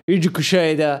مافريك، يجي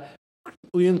كوشيدا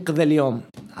وينقذ اليوم.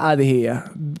 هذه هي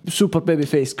سوبر بيبي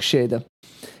فيس كوشيدا.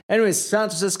 anyways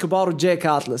سانتوس اسكوبار وجيك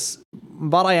اتلس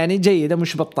مباراة يعني جيدة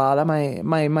مش بطالة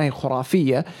ما هي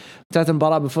خرافية. انتهت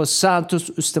المباراة بفوز سانتوس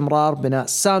واستمرار بناء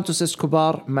سانتوس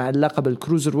اسكوبار مع اللقب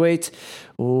الكروزر ويت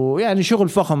ويعني شغل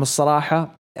فخم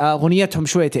الصراحة. أغنيتهم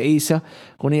شوية تعيسة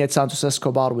أغنية سانتوس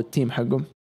اسكوبار والتيم حقهم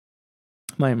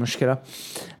ما هي مشكلة.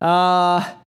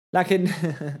 لكن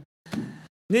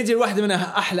نيجي لواحدة من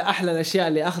أحلى الأشياء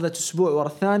اللي أخذت أسبوع ورا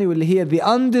الثاني واللي هي The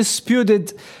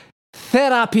Undisputed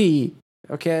Therapy.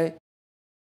 أوكي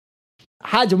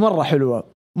حاجة مرة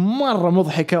حلوة مرة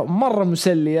مضحكة مرة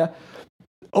مسلية.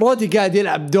 رودي قاعد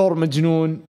يلعب دور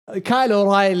مجنون.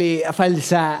 كايلو رايلي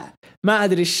فلسع ما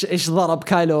أدري إيش ضرب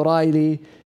كايلو رايلي.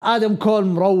 آدم كول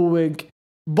مروق.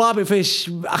 بابي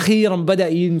فيش أخيرا بدأ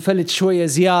ينفلت شوية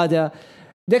زيادة.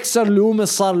 ديكستر لومس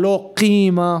صار له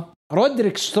قيمة.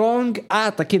 رودريك سترونج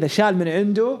أعطى كذا شال من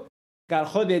عنده قال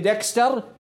خذ يا ديكستر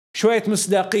شوية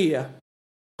مصداقية.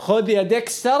 خذ يا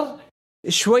ديكستر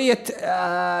شوية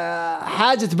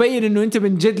حاجة تبين إنه أنت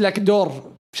من جد لك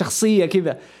دور شخصية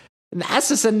كذا.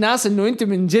 نحسس الناس إنه أنت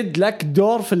من جد لك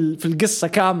دور في القصة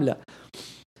كاملة.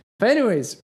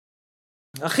 فانيويز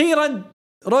أخيرا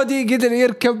رودي قدر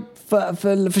يركب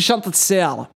في شنطة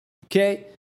السيارة. أوكي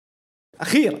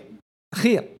أخيرا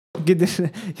قدر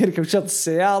يركب شنطة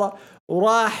السيارة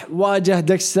وراح واجه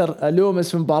ديكستر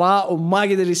لومس في مباراة وما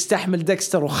قدر يستحمل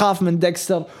ديكستر وخاف من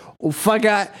ديكستر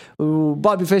وفقع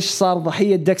وبابي فيش صار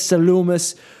ضحية ديكستر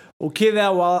لومس وكذا.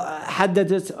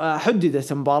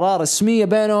 وحددت مباراة رسمية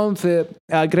بينهم في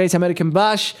جريت أمريكان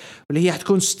باش واللي هي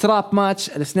حتكون ستراب ماتش.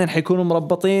 الاثنين حيكونوا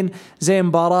مربطين زي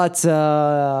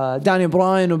مباراة داني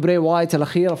براين وبري وايت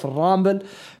الأخيرة في الرامبل.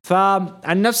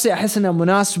 فعن نفسي أحس أنها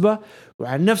مناسبة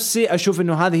وعن نفسي أشوف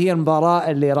أنه هذه هي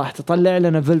المباراة اللي راح تطلع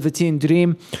لنا فيلفتين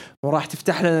دريم وراح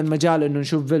تفتح لنا المجال أنه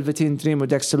نشوف فيلفتين دريم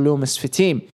وديكستر لومس في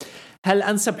تيم. هل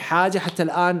أنسب حاجة حتى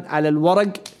الآن على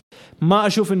الورق؟ ما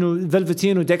أشوف أنه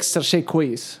فيلفتين وديكستر شيء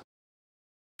كويس.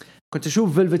 كنت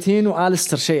أشوف فيلفتين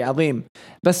وآلستر شيء عظيم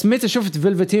بس متى شفت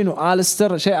فيلفتين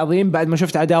وآلستر شيء عظيم؟ بعد ما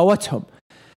شفت عداوتهم.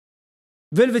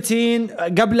 فيلفتين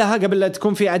قبل لا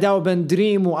تكون في عداوة بين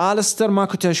دريم وآلستر ما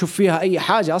كنت أشوف فيها أي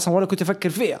حاجة أصلا ولا كنت أفكر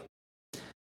فيها.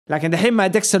 لكن دحين مع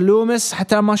ديكستر لومس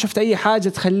حتى ما شفت أي حاجة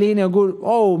تخليني أقول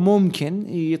أوه ممكن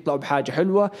يطلعوا بحاجة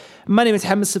حلوة. ماني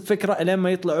متحمس بفكرة إلين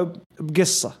ما يطلعوا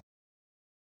بقصة.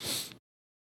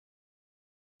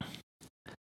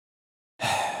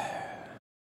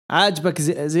 عاجبك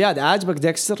زياد؟ عاجبك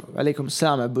ديكستر؟ عليكم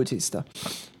السلام عبوتيستا.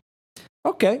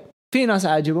 أوكي في ناس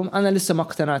عاجبهم. أنا لسه ما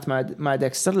اقتنعت مع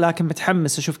ديكستر لكن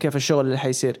متحمس أشوف كيف الشغل اللي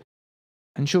حيصير.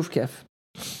 هنشوف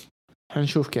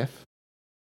كيف.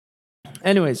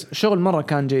 anyways الشغل مرة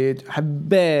كان جيد.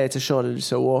 حبيت الشغل اللي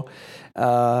سووه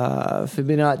في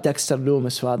بناء ديكستر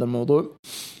لومس في هذا الموضوع.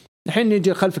 الحين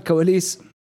نيجي خلف الكواليس.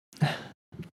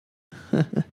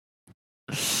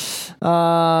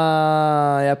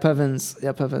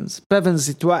 يا بيفنز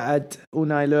يتوعد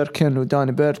وناي لوركن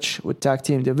وداني بيرتش والتاك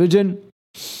تيم ديفيجن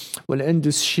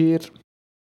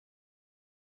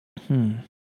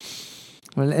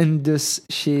والاندس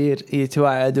شير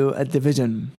يتوعدوا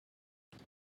الديفيجن.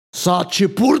 ساتشي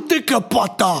بورتي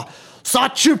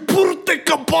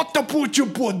كاباتا بوچو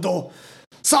بودو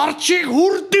ساتشي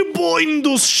هورتي بو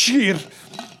اندس شير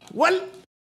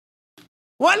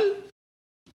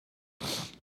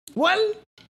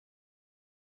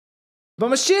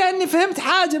بمشيها اني فهمت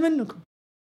حاجة منكم.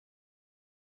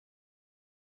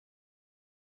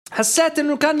 حسيت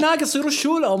انه كان ناقص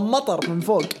يرشوا لهم مطر من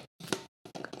فوق.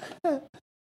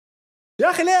 يا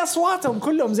اخي ليه اصواتهم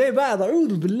كلهم زي بعض؟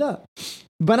 اعوذ بالله.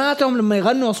 بناتهم لما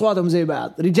يغنوا اصواتهم زي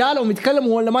بعض. رجالهم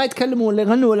يتكلموا ولا ما يتكلموا ولا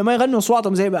يغنوا ولا ما يغنوا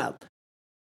اصواتهم زي بعض.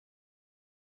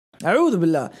 اعوذ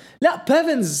بالله. لا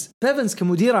بيفنز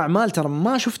كمدير اعمال ترى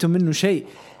ما شفته منه شيء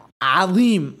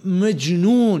عظيم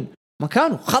مجنون.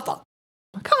 مكانه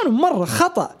مرة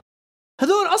خطأ.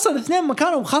 هذول أصلا اثنين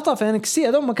مكانهم خطأ في NXT.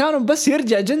 هذول مكانهم بس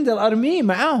يرجع جندر أرميه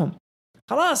معاهم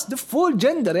خلاص. دفول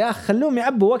جندر يا أخي خلوهم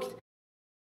يعبوا وقت.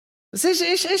 بس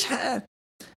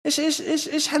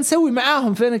إيش حنسوي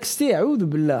معاهم في NXT؟ أعوذ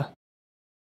بالله.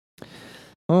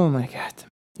 أوه ماي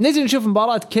جاد. نجي نشوف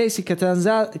مباراة كيسي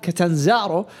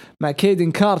كاتانزارو مع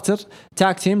كيدن كارتر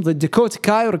تاك تيم ضد داكوتا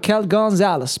كاي وريكيل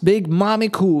غونزاليس بيج مامي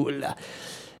كول.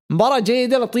 مباراة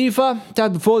جيدة لطيفة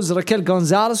انتهت بفوز ريكيل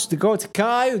غونزاليس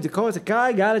وداكوتا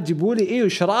كاي قالت جيبوا لي ايو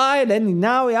شراي لاني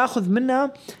ناوي اخذ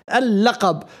منها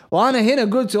اللقب. وانا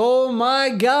هنا قلت اوه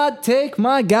ماي جاد تيك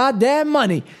ماي جاد دام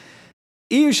ماني.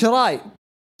 ايو شراي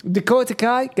داكوتا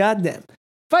كاي جاد دام.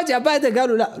 فجأة بعدها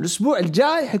قالوا لا الأسبوع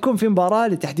الجاي حيكون في مباراة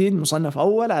لتحديد مصنف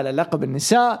أول على لقب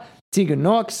النساء. تيغن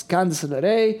نوكس كانديس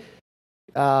لاري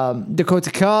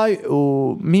داكوتا كاي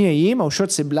وميا ييم أو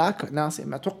شوتسي بلاك ناسي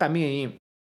ما أتوقع ميا ييم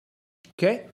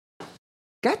اوكي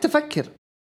قعدت افكر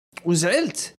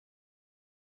وزعلت.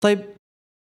 طيب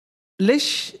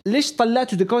ليش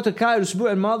طلعتوا داكوتا كاي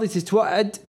الاسبوع الماضي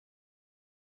تتوعد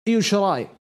ايو شراي،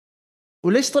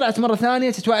 وليش طلعت مره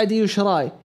ثانيه تتوعد ايو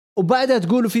شراي، وبعدها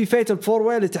تقولوا في فيتال فور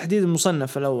واي لتحديد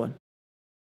المصنف الاول؟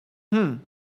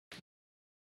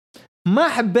 ما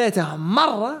حبيتها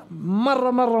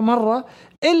مرة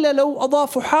إلا لو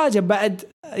أضافوا حاجة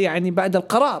بعد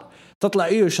القرار. تطلع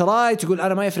إيو شراي تقول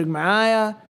أنا ما يفرق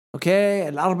معايا، أوكي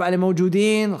 4 اللي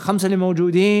موجودين 5 اللي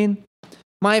موجودين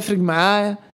ما يفرق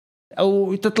معايا.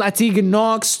 أو تطلع تيجي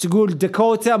نوكس تقول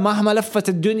داكوتا مهما لفت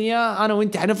الدنيا أنا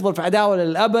وإنت حنفضل في عداوة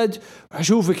للأبد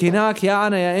وحشوفك هناك يا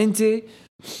أنا يا إنتي.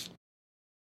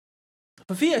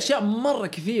 ففي أشياء مرة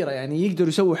كثيرة يعني يقدروا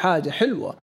يسووا حاجة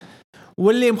حلوة.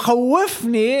 واللي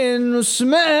مخوفني انه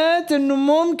سمعت انه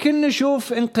ممكن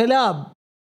نشوف انقلاب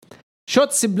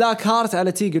شوتسي بلاك هارت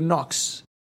على تيجن نوكس.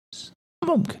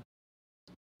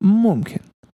 ممكن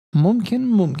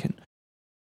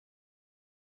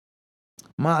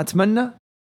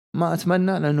ما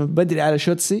اتمنى لانه بدري على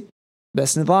شوتسي،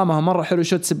 بس نظامها مرة حلو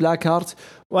شوتسي بلاك هارت.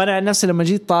 وانا عن نفسي لما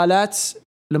جيت طالعت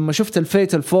لما شفت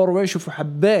الفيتال فور واي شوفوا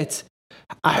حبيت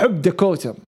احب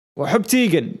داكوتا واحب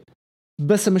تيجن،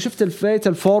 بس لما شفت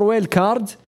الفيتال فور واي الكارد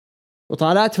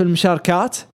وطالعت في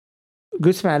المشاركات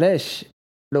قلت معليش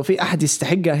لو في أحد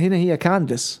يستحقها هنا هي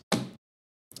كاندس.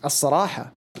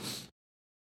 الصراحة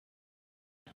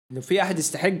لو في أحد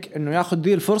يستحق إنه ياخذ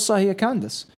دي الفرصة هي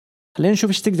كاندس. خلينا نشوف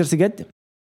إيش تقدر تقدم.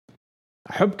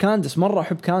 أحب كاندس مرة،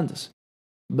 أحب كاندس،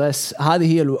 بس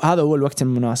هذا هو الوقت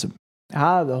المناسب.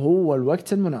 هذا هو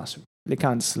الوقت المناسب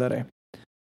لكاندس لاري.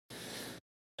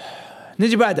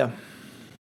 نجي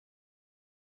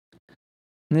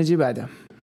بعده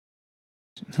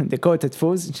داكوتا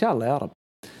تفوز إن شاء الله يا رب.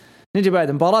 نجي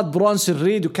بعد مباراة برونسون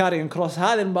ريد وكارين كروس.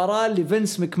 هذه المباراة اللي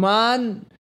فينس مكمان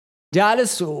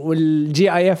جالس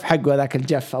والجي اي اف حقه ذاك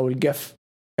الجف او القف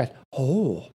قال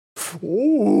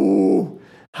اوه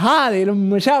هذه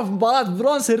لما شاف مباراة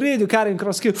برونسون ريد وكارين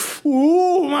كروس كيف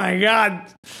اوه ماي جاد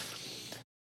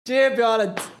جيب يا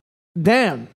ولد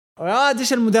دام يا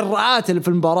ديش المدرعات اللي في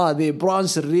المباراة ذي.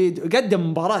 برونسون ريد قدم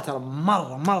مباراة ترى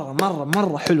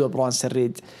مرة حلوة. برونسون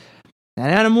ريد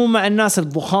يعني أنا مو مع الناس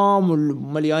الضخام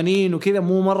والمليانين وكذا،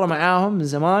 مو مرة معاهم من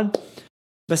زمان،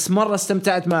 بس مرة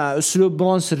استمتعت مع أسلوب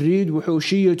برونسون ريد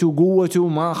وحوشيته وقوته.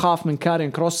 ما أخاف من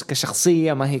كارين كروس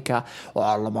كشخصية، ما هي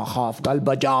والله ما أخاف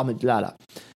قلبه جامد، لا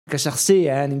كشخصية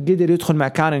يعني قدر يدخل مع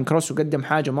كارين كروس وقدم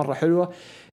حاجة مرة حلوة.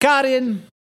 كارين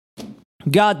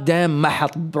قادم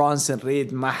محط برونسون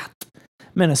ريد محط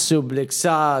من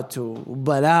السوبلكسات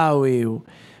وبلاوي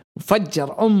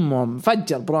وفجر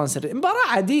فجر برونسون ريد. مباراة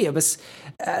عادية بس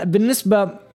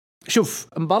بالنسبة شوف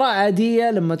مباراة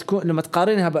عادية لما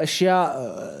تقارنها بأشياء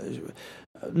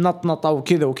نطنطة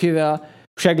وكذا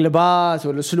وشقلبات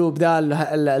والأسلوب ذا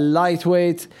اللايت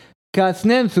ويت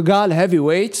كاثنين ثقال هيفي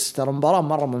ويتس، ترى مباراة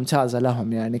مرة ممتازة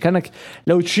لهم. يعني كانك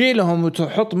لو تشيلهم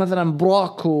وتحط مثلا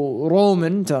بروك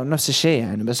ورومان نفس الشيء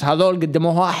يعني، بس هذول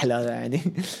قدموها أحلى يعني.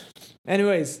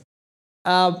 anyways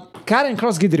كارين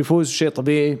كروس قدر يفوز شيء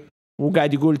طبيعي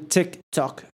وقاعد يقول تيك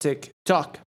توك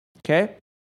اوكي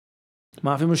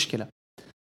ما في مشكلة.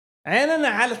 عيننا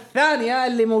على الثانية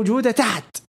اللي موجودة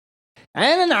تحت،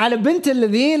 عيننا على بنت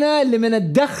الذين اللي من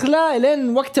الدخلة لين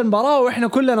وقت المباراة وإحنا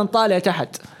كلنا نطالع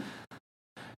تحت.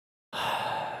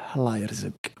 الله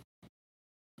يرزق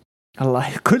الله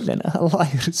يرزق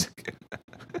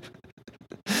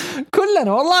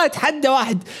كلنا والله. اتحدى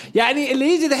واحد يعني اللي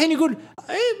يجي دحين يقول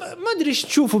ما أدري إيش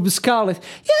تشوفه بسكارلت،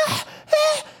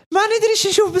 ما ندري إيش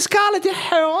نشوف بسكارلت يا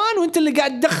حيوان، وانت اللي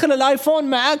قاعد تدخل الايفون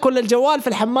معاك ولا الجوال في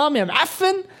الحمام يا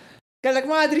معفن. قال لك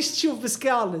ما ادري ايش تشوف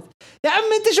بسكارلت. يا عم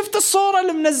انت شفت الصورة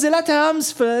اللي منزلتها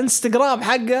امس في انستغرام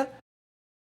حقه؟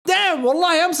 دام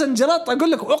والله امس انجلط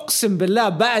اقول لك اقسم بالله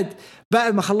بعد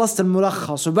ما خلصت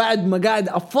الملخص وبعد ما قاعد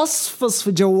افصفص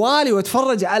في جوالي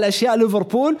واتفرج على اشياء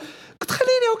ليفربول قلت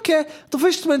خليني اوكي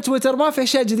طفشت من تويتر، ما في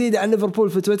اشياء جديدة عن ليفربول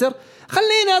في تويتر،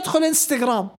 خليني ادخل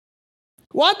انستغرام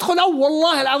وادخل.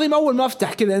 والله العظيم اول ما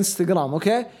افتح كذا انستغرام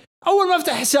اوكي اول ما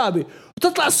افتح حسابي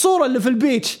وتطلع الصورة اللي في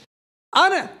البيتش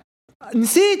انا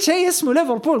نسيت شيء اسمه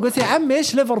ليفربول. قلت يا عم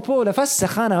ايش ليفربول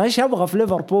افسخ انا ايش ابغى في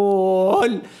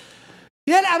ليفربول.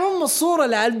 يلعن الصورة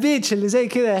اللي على البيتش اللي زي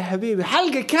كذا يا حبيبي.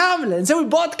 حلقة كاملة نسوي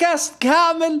بودكاست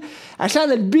كامل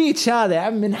عشان البيتش هذا يا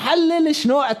عم. نحلل ايش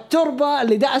نوع التربة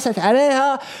اللي دعست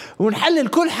عليها ونحلل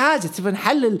كل حاجة. تبغى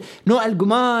نحلل نوع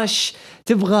القماش،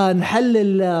 تبغى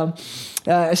نحلل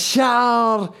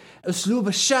الشعر، اسلوب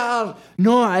الشعر،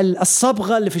 نوع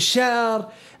الصبغة اللي في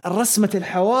الشعر، رسمة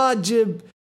الحواجب،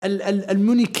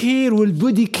 المونيكير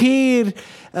والبوديكير،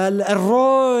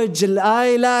 الروج،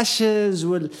 الايلاشز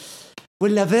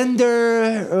واللافندر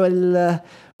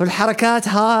والحركات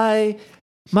هاي.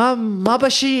 ما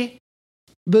بشي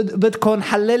بدكم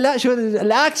حللها. شو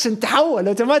الاكشن تحول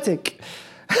اوتوماتيك.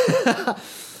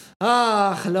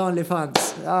 لونلي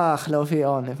فانز، لو في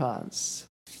اونلي فانز.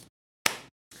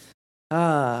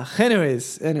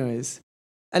 anyways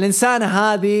الإنسانة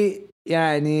هذه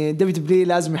يعني دبليو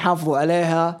لازم يحافظوا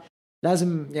عليها،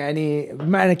 لازم يعني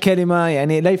بمعنى كلمة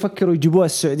يعني لا يفكروا يجيبوها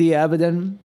السعودية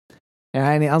أبدا.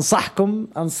 يعني أنصحكم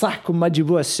ما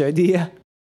تجيبوها السعودية.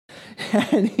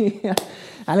 يعني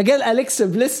على الأقل أليكسا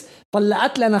بليس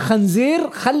طلعت لنا خنزير،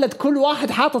 خلت كل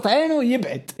واحد حاطط عينه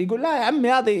يبعد، يقول لا يا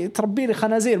عمي هذه تربي لي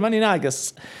خنازير ماني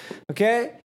ناقص. أوكي،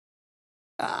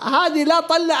 هذه لا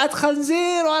طلعت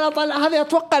خنزير ولا طلع. هذه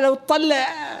أتوقع لو تطلع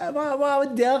ما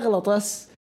ودي أغلط، بس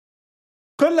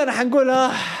كلنا حنقول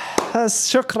بس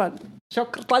شكرا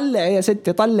طلع يا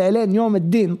ستي، طلع لين يوم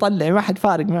الدين، طلع ما حد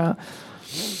فارق معه.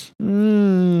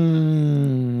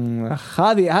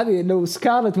 هذه لو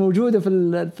سكارلت موجودة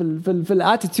في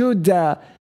الاتيتيود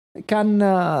كان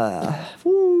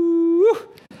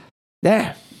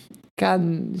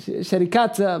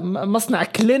شركات مصنع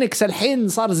كلينكس الحين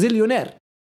صار زيليونير.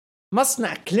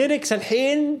 مصنع كلينكس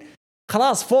الحين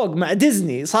خلاص فوق مع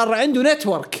ديزني، صار عنده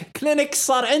نتورك. كلينكس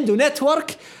صار عنده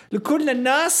نتورك لكل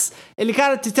الناس اللي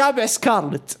كانت تتابع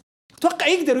سكارلت. اتوقع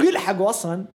يقدروا يلحقوا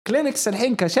اصلا. كلينكس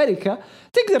الحين كشركة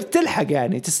تقدر تلحق،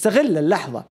 يعني تستغل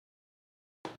اللحظة،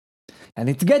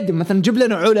 يعني تقدم مثلا جيب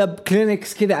لنا علب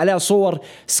كلينكس كذا عليها صور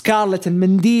سكارلت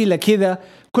المنديلة كذا.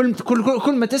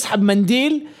 كل ما تسحب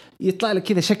منديل يطلع لك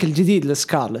كذا شكل جديد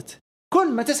لسكارلت.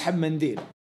 كل ما تسحب منديل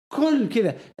كل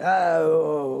كذا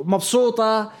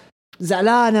مبسوطة،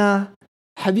 زعلانة،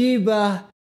 حبيبة،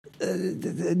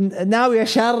 ناوية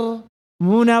شر،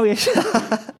 مو ناوية شر.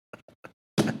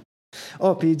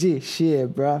 بي جي شي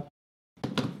برا،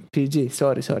 بي جي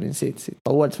سوري نسيت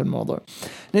طولت في الموضوع.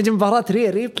 نجي مباراة ريا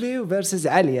ريبلي فيرسز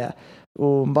عليا،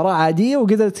 ومباراة عادية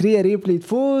وقدرت ريا ريبلي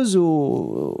تفوز،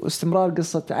 واستمرار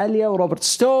قصة عليا وروبرت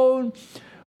ستون.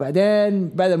 بعدين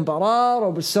بعد المباراة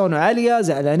روبرت ستون وعليا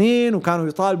زعلانين، وكانوا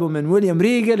يطالبوا من ويليام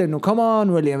ريجل انه كمان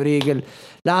ويليام ريجل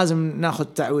لازم ناخذ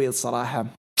تعويض صراحة،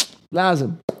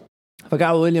 لازم.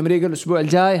 فقعوا ويليام ريجل الاسبوع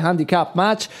الجاي هاندي كاب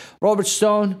ماتش روبرت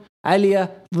ستون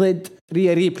عليا ضد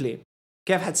ريا ريبلي.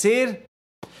 كيف حتصير؟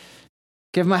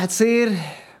 كيف ما حتصير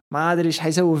ما ادري ايش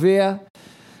حيسوي فيها،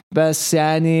 بس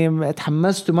يعني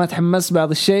تحمست وما تحمست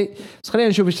بعض الشيء، بس خلينا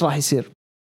نشوف ايش راح يصير.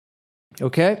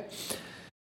 اوكي،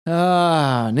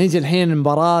 نيجي الحين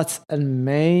مباراة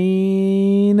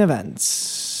المين ايفنتس.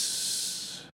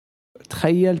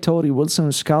 تخيل توري ويلسون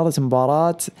وسكارلت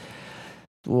مباراة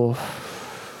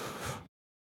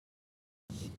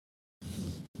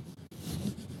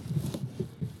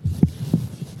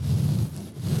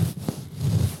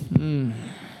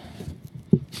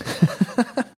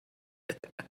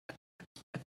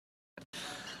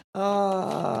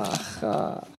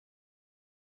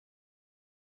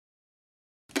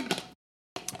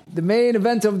The main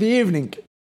event of the evening،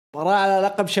 مباراة على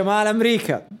لقب شمال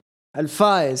أمريكا.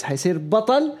 الفائز حيصير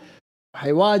بطل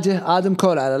وحيواجه آدم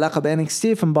كول على لقب NXT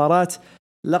في مباراة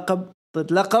لقب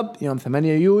ضد لقب يوم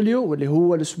 8 يوليو، واللي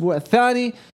هو الأسبوع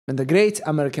الثاني من The Great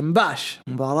American Bash.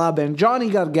 مباراة بين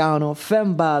جوني غارغانو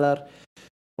فين بالر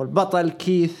والبطل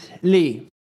كيث لي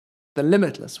The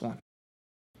Limitless One.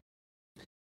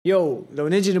 لو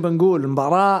نجي نقول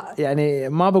المباراة، يعني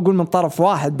ما بقول من طرف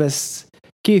واحد بس،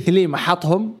 كيث لي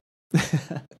محطهم.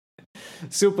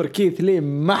 سوبر كيث لي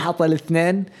محط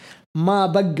الاثنين، ما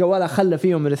بقى ولا خلى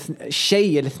فيهم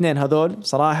الشيء الاثنين هذول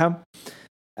صراحة.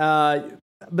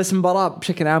 بس مباراة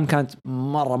بشكل عام كانت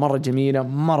مرة جميلة،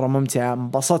 مرة ممتعة،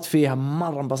 انبسطت فيها،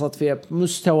 انبسطت فيها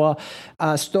بمستوى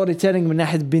ستوري تيلينج من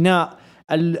ناحية بناء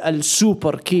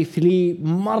السوبر كيث لي.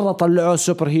 مرة طلعوه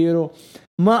سوبر هيرو،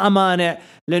 ما أمانع،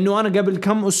 لأنه أنا قبل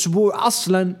كم أسبوع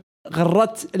أصلا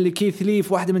غردت اللي كيث لي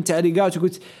في واحدة من تعليقات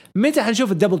وقلت متى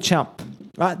حنشوف الدبل تشامب.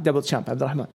 دبل تشامب عبد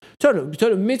الرحمن، قلت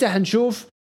له متى حنشوف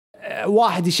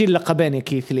واحد يشيل لقبين يا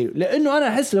كيث لي، لأنه أنا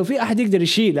أحس لو في أحد يقدر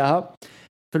يشيلها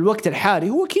في الوقت الحالي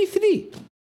هو كيث لي،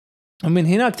 ومن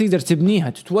هناك تقدر تبنيها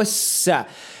تتوسع.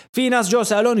 في ناس جو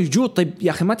سألوني طيب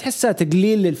يا أخي ما تحسها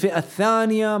تقليل للفئة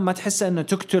الثانية؟ ما تحسها أنه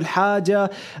تقتل حاجة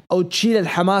أو تشيل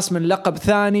الحماس من لقب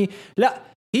ثاني؟ لا،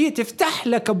 هي تفتح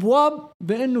لك أبواب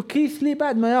بأنه كيث لي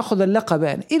بعد ما يأخذ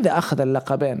اللقبين، إذا أخذ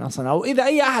اللقبين أصلا، أو إذا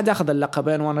أي أحد أخذ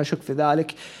اللقبين، وأنا أشك في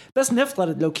ذلك، بس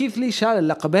نفترض لو كيث لي شال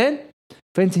اللقبين،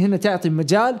 فأنت هنا تعطي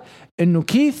مجال أنه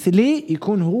كيث لي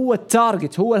يكون هو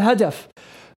التارجت، هو الهدف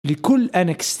لكل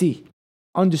NXT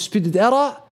Undisputed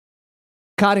Era،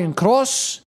 كارين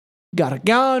كروس،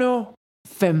 غارغانو،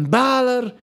 فين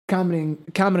بالر،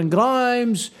 كاميرون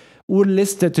جرايمز،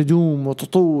 والليستة تدوم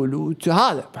وتطول.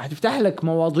 وهذا هتفتح لك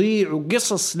مواضيع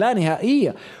وقصص لا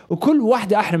نهائية، وكل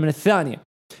واحدة أحلى من الثانية.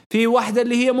 في واحدة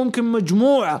اللي هي ممكن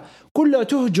مجموعة كلها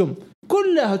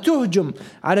تهجم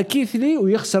على كيث لي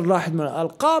ويخسر واحد من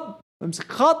الألقاب،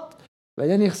 يمسك خط،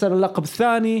 بعدين يخسر اللقب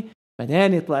الثاني،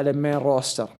 بعدين يطلع للمين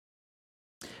روستر.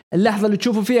 اللحظة اللي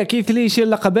تشوفوا فيها كيث لي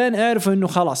يشيل لقبين، اعرفوا انه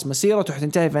خلاص مسيرته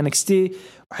حتنتهي في NXT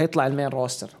وحيطلع المين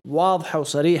روستر. واضحة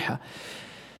وصريحة.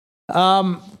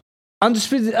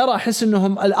 أندسبيد أرى أحس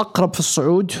إنهم الأقرب في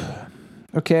الصعود.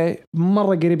 أوكي،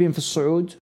 مرة قريبين في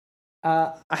الصعود.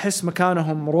 أحس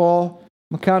مكانهم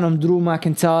مكانهم درو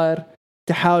ماكنتاير،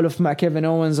 تحالف مع كيفن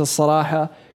أوينز. الصراحة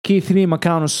كيث لي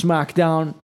مكانه سماك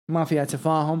داون، ما فيها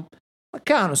تفاهم.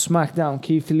 مكانه سماك داون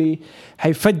كيث لي،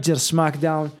 حيفجر سماك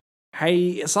داون.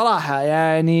 صراحة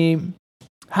يعني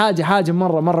حاجة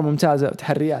مرة ممتازة.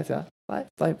 تحرياتها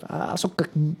طيب أصكك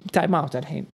تايم اوت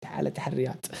الحين على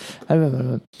تحريات.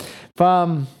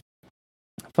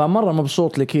 فمرة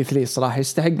مبسوط لكيث لي صراحة،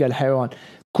 يستحق الحيوان.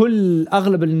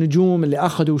 أغلب النجوم اللي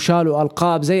أخذوا وشالوا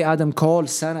ألقاب زي آدم كول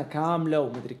سنة كاملة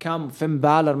ومدري كم، فين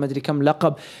بالر مدري كم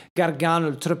لقب، غارغانو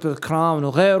التريبل كراون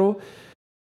وغيره،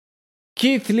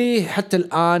 كيث لي حتى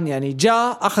الآن يعني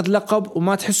جاء أخذ لقب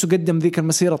وما تحسه قدم ذيك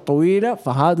المسيرة الطويلة.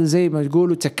 فهذا زي ما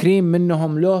يقولوا تكريم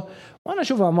منهم له، وأنا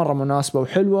أشوفها مرة مناسبة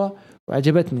وحلوة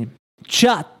وعجبتني.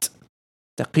 شات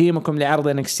تقييمكم لعرض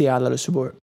NXT هذا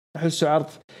الأسبوع؟ أحسه عرض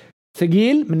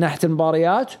ثقيل من ناحية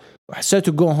المباريات،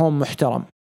 وحسيته جو هوم محترم.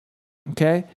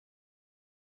 أوكي،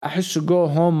 أحسه جو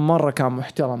هوم مرة كان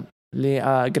محترم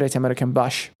لجريت أمريكان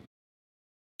باش.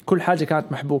 كل حاجة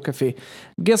كانت محبوكة فيه.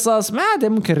 قصص ما عاد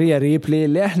ممكن ريبلي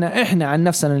اللي إحنا عن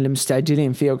نفسنا اللي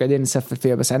مستعجلين فيها وقاعدين نسفل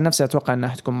فيها، بس عن نفسي أتوقع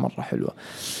أنها تكون مرة حلوة.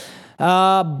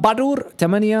 بادور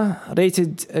 8،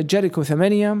 ريتد جيريكو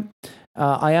 8،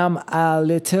 أيام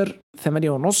آليتر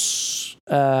 8.5،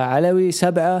 علوي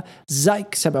 7،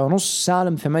 زايك 7.5،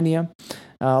 سالم 8،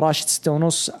 راشد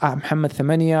 6.5، محمد 8،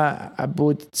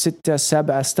 عبود 6،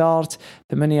 7 ستارت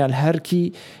 8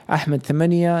 الهركي، أحمد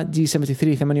 8، دي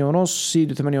 73 8.5،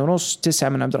 سيدو 8.5، 9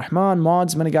 من عبد الرحمن،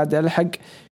 مادز ماني قاعد ألحق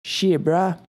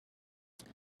شيبرا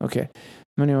أوكي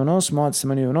 8.5، مادز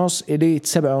 8.5، إليت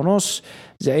 7.5،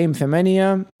 زعيم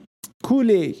 8،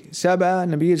 كولي 7،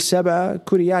 نبيل 7،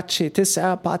 كورياتشي 9،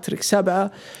 باتريك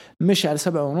 7، مشعل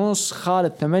 7.5،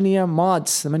 خالد 8،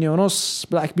 مادز 8.5،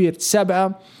 بلاك بيرد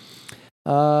 7،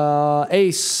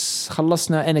 ايس.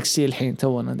 خلصنا NXT الحين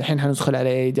تونا الحين حندخل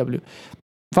على AEW.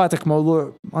 فاتك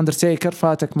موضوع أندرتيكر،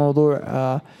 فاتك موضوع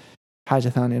حاجة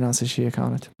ثانية ناس الشيء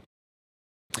كانت.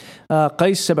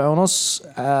 قيس 7.5،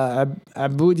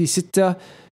 عبودي 6،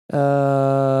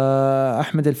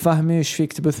 أحمد الفهمي ايش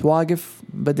فيك تبث واقف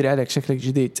بدري عليك شكلك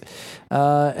جديد.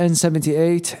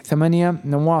 N78 8،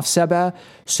 نواف 7،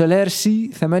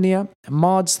 سوليرسي 8،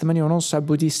 مادز 8.5،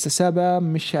 عبوديستا 7،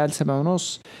 مشعل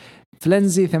 7.5،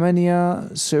 فلنزي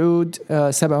 8، سعود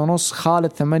 7.5،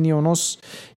 خالد 8.5،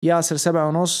 ياسر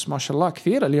 7.5. ما شاء الله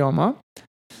كثير اليوم ما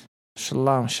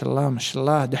شاء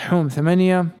الله. دحوم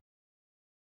 8،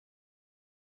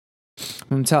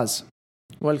 ممتاز.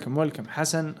 ويلكم.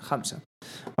 حسن 5،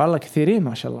 والله كثيرين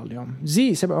ما شاء الله اليوم.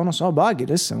 زي 7.5، باقي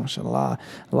لسه ما شاء الله.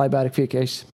 الله يبارك فيك.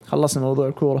 ايش خلصنا موضوع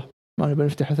الكورة، ما نبي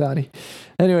نفتحه ثاني.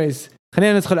 anyways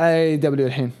خلينا ندخل على AEW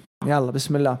الحين، يلا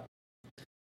بسم الله.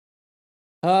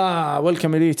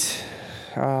 ويلكم إليت.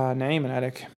 نعيما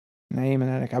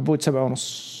عليك عبود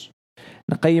 7.5.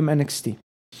 نقيم NXT،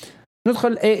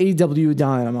 ندخل AEW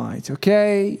Dynamite.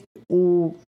 اوكي،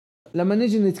 ولما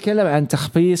نجي نتكلم عن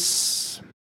تخبيص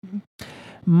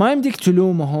ما يمديك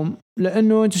تلومهم،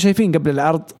 لأنه أنتوا شايفين قبل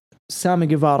العرض سامي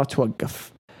جيفارا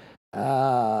توقف،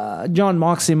 جون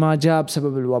ماكسي ما جاء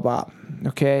بسبب الوباء.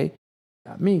 أوكي،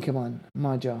 مين كمان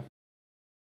ما جاء؟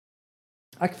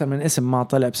 أكثر من اسم ما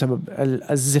طلع بسبب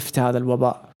الزفت هذا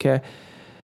الوباء. أوكي،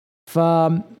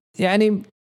 يعني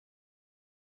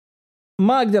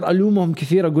ما أقدر ألومهم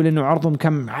كثير، أقول إنه عرضهم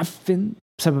كم معفن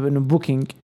بسبب إنه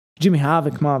بوكينج. جيمي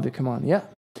هافك ما في كمان،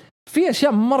 في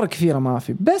أشياء مرة كثيرة ما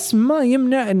في، بس ما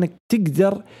يمنع إنك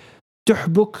تقدر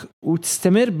تحبك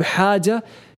وتستمر بحاجة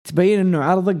تبين إنه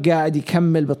عرضك قاعد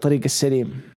يكمل بالطريقة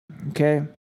السليم. أوكي،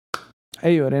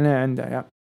 أيوة رينا عنده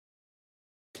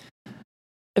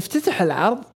افتتح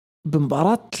العرض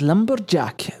بمباراة لمبر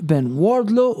جاك بين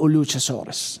ووردلو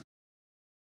ولوتشاسورس.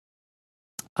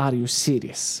 Are you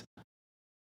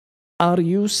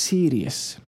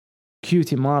serious?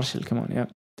 كيوتي مارشل كمان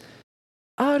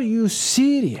Are you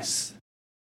serious?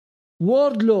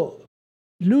 ووردلو،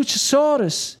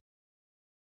 لوتشاسورس،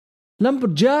 لمبر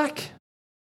جاك،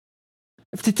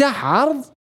 افتتاح عرض.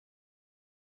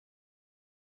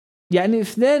 يعني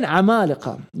اثنين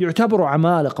عمالقة يعتبروا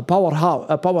عمالقة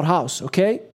باور هاوس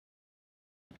أوكي،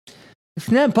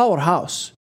 اثنين باور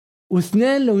هاوس،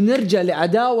 واثنين لو نرجع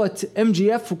لعداوة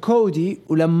MJF وكودي،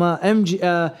 ولما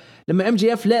لما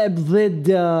MJF لعب ضد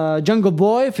جنجل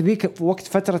بوي في ذيك وقت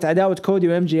فترة عداوة كودي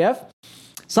وMJF،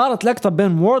 صارت لقطة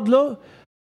بين ووردلو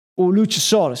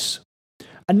ولوتشيسورس.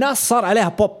 الناس صار عليها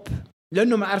بوب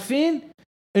لأنهم عارفين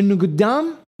إنه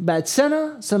قدام بعد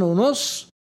سنة ونص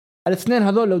الاثنين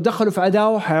هذول لو دخلوا في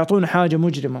عداوة حيعطون حاجة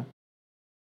مجرمة.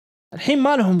 الحين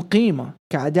ما لهم قيمة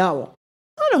كعداوة،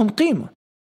 ما لهم قيمة.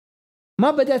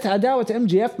 ما بدأت عداوة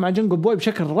MJF مع جنجل بوي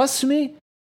بشكل رسمي،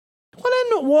 ولا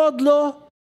إنه ووردلو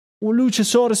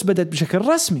ولوتشيسورس بدأت بشكل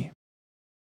رسمي.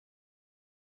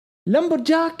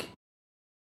 لمبرجاك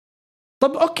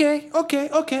طب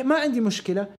أوكي ما عندي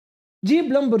مشكلة، جيب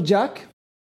لمبرجاك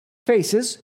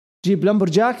فيسز، جيب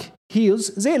لمبرجاك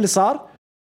هيلز زي اللي صار،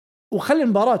 وخلي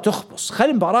المباراة تخبص،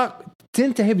 خلي المباراة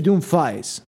تنتهي بدون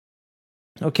فايز.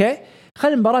 أوكي،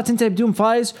 خلي المباراة تنتهي بدون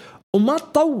فايز وما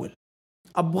تطول.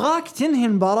 أبغاك تنهي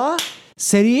المباراة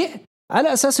سريع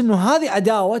على أساس إنه هذه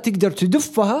عداوة تقدر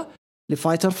تدفها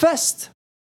لفايتر فيست.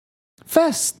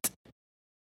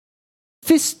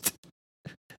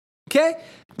 أوكي،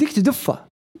 ديك تدفها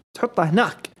تحطها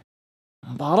هناك.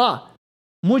 مباراة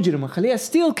مجرمة خليها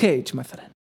ستيل كيج مثلا،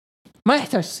 ما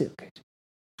يحتاج ستيل كيج،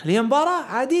 خليها مباراة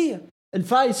عادية.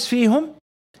 الفايز فيهم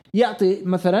يعطي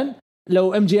مثلا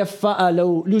لو MJF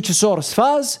لو لوتشيسورس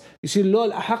فاز يصير له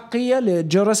الأحقية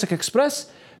لجوراسيك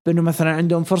إكسبرس بأنه مثلا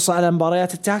عندهم فرصة على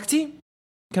مباريات التاك تيم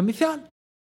كمثال،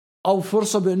 أو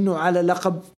فرصة بأنه على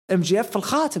لقب MJF في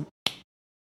الخاتم.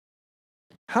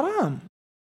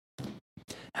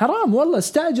 حرام والله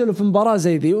استعجلوا في مباراة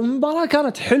زي ذي، والمباراة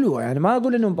كانت حلوة. يعني ما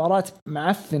أقول إنه مباراة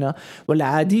معفنة ولا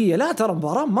عادية، لا ترى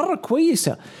مباراة مرة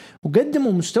كويسة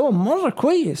وقدموا مستوى مرة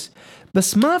كويس،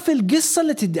 بس ما في القصة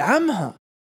اللي تدعمها،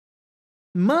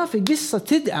 ما في قصة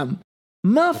تدعم،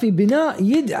 ما في بناء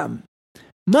يدعم،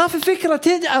 ما في فكرة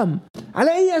تدعم.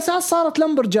 على أي أساس صارت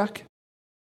لمبرجاك؟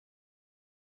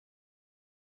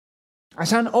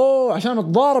 عشان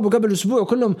تضاربوا قبل أسبوع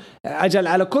كلهم أجل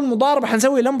على كل مضاربة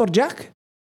حنسوي لمبرجاك؟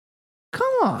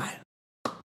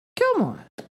 كمان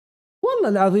والله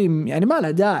العظيم يعني ما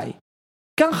له داعي.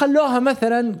 كان خلوها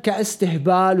مثلا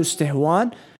كاستهبال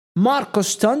واستهوان. ماركو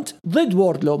ستانت ضد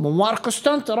ووردلو، ماركو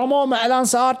ستانت رموه مع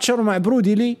لانس آرشر ومع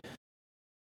برودي لي،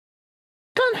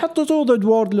 كان حطوه ضد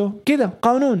ووردلو كذا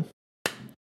قانون.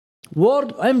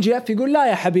 MJF يقول لا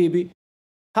يا حبيبي،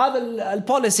 هذا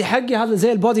البوليسي حقي، هذا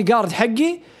زي البودي جارد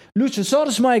حقي،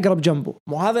 لوتشيسورس ما يقرب جنبه.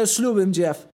 مو هذا اسلوب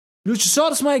MJF،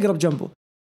 لوتشيسورس ما يقرب جنبه.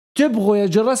 تبغوا يا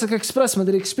جوراسيك اكسبرس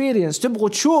مدري اكسبيرينس تبغوا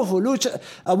تشوفوا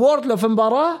ووردلو في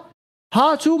مباراة،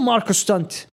 هاتوا ماركو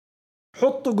ستانت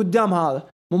حطوا قدام هذا.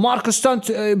 ماركو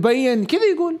ستانت بين كذا،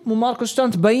 يقول ماركو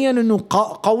ستانت بين انه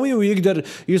قوي ويقدر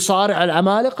يصارع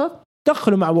العمالقة،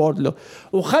 دخلوا مع ووردلو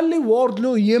وخلي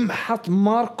ووردلو يمحط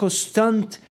ماركو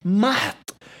ستانت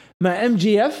محط مع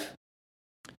MJF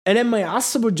لما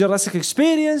يعصبوا الجوراسيك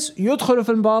اكسبيرينس، يدخلوا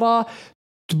في المباراة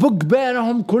تبق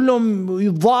بينهم كلهم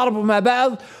يتضاربوا مع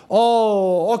بعض.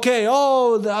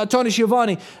 توني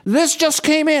شيفاني this just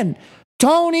came in.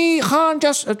 Tony Khan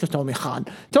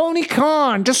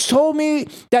just told me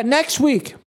that next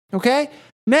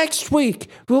week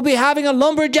we'll be having a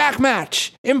lumberjack match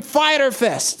in Fighter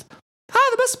Fest.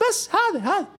 هذا بس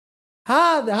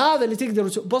هذا اللي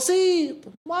تقدروا بسيط،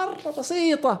 مرة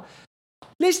بسيطة.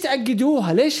 ليش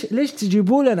تعقدوها؟ ليش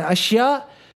تجيبوا لنا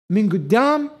أشياء من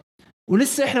قدام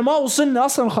ولسه إحنا ما وصلنا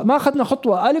أصلا، ما أخذنا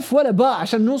خطوة ألف ولا باء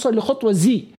عشان نوصل لخطوة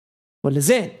زي ولا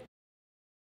زين.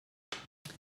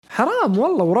 حرام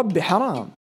والله وربي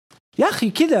حرام يا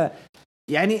أخي كذا.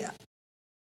 يعني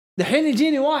دحين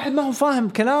يجيني واحد ما هو فاهم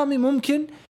كلامي، ممكن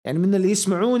يعني من اللي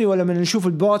يسمعوني ولا من اللي يشوف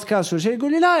البودكاست ولا شيء،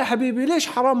 يقول لي لا يا حبيبي ليش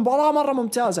حرام، مباراة مرة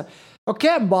ممتازة.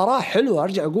 أوكي مباراة حلوة،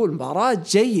 أرجع أقول مباراة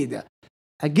جيدة.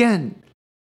 again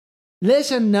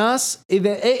ليش الناس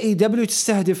إذا AEW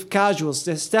تستهدف كاجوالز،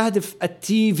 تستهدف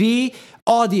الTV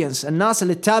audience، الناس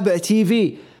اللي تتابع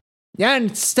TV، يعني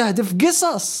تستهدف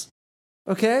قصص.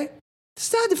 أوكي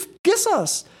تستهدف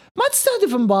قصص، ما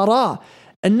تستهدف مباراة.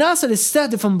 الناس اللي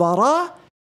تستهدف مباراة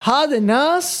هذا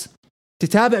الناس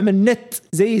تتابع من النت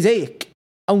زيك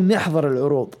أو نحضر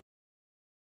العروض.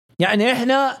 يعني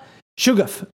إحنا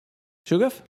شقف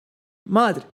ما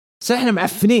أدري، بس إحنا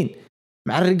معفنين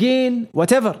معرقين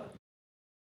whatever،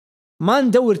 ما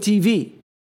ندور TV.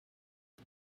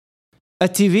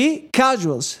 الTV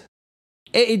كاجوالز.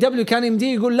 AEW كان يمدي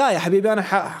يقول لا يا حبيبي أنا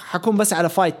حكون بس على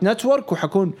فايت نتورك،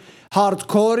 وحكون هارد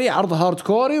كوري، عرض هارد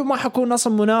كوري، وما حكون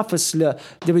أصلا منافس ل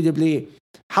WWE.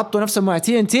 حطوا نفسهم مع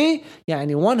TNT،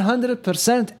 يعني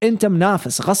 100% انت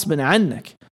منافس غصبا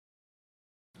عنك.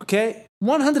 اوكي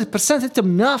 100% انت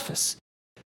منافس.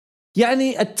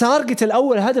 يعني التارجت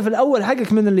الاول، الهدف الاول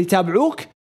حقك من اللي يتابعوك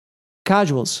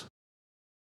كاجوالز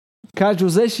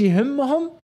ايش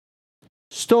يهمهم؟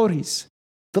 ستوريز،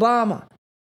 دراما،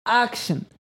 اكشن،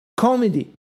 كوميدي.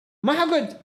 ما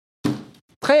حقعد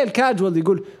تخيل كاجوال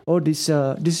يقول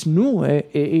this new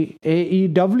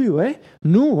AEW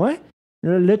new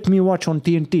let me watch on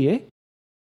TNT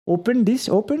open this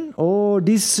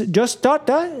just start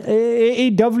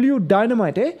AEW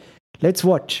Dynamite let's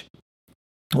watch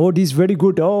this very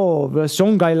good the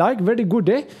song I like very good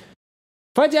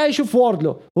فجأة يشوف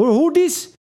واردلو who this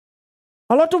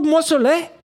a lot of muscle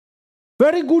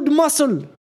very good muscle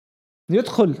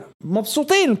يدخل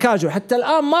مبسوطين كاجو حتى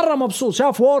الآن مرة مبسوط،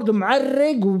 شاف وورد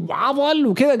معرق وعضل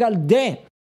وكذا قال دين.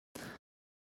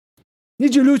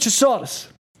 يجي لوتشاسورس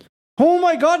oh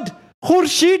my god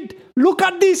خورشيد look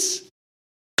at this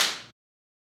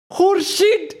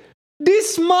خورشيد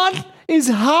this man is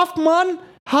half man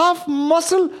half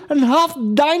muscle and half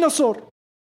dinosaur.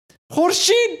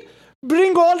 خورشيد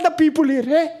bring all the people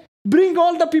here bring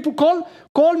all the people call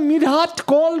Midhat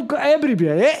call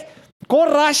everybody call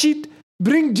Rashid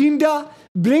bring Jinda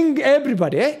bring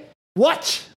everybody watch.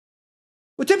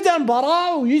 وتبدأ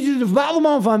المباراة ويجي في بعض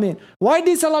ما هم فاهمين why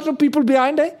there's a lot of people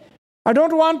behind I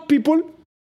don't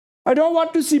want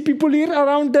to see people here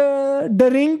around the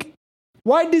ring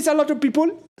why there's a lot of people.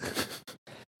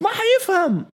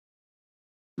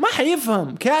 ما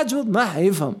حيفهم كاجود، ما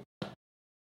حيفهم.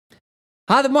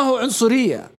 هذا ما هو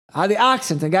عنصرية، هذه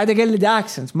اكسنت. انا قاعد اقلد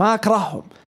اكسنت، ما اكرههم.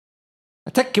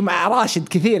 اتكي مع راشد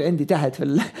كثير عندي تحت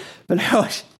في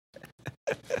الحوش.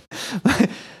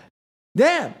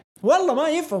 دام والله ما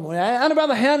يفهموا. يعني انا بعض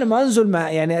الاحيان ما انزل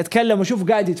مع يعني اتكلم واشوف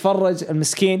قاعد يتفرج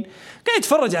المسكين قاعد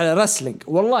يتفرج على رسلينج،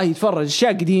 والله يتفرج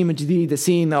اشياء قديمه جديده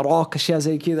سينا روك اشياء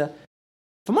زي كذا،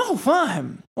 فما هو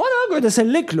فاهم. وانا اقعد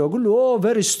اسلك له اقول له اوه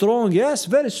فيري سترونج يس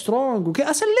فيري سترونج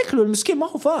وكذا، اسلك له المسكين ما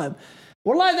هو فاهم.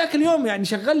 والله ذاك اليوم يعني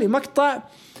شغل لي مقطع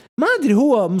ما ادري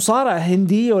هو مصارع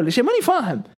هنديه ولا شيء ماني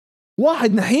فاهم،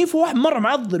 واحد نحيف وواحد مره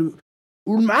معضل،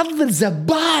 والمعضل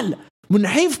زبال،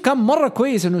 والنحيف كان مره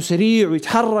كويس انه سريع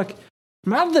ويتحرك،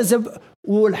 معضل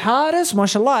والحارس ما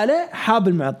شاء الله عليه حاب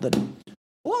المعضل.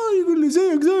 يقول لي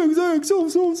زيك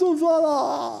سوف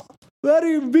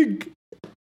very big.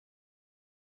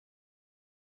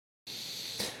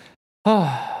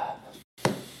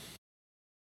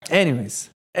 anyways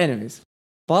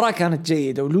مباراة كانت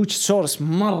جيدة ولوتشاسورس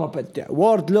مرة بدع.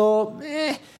 ووردلو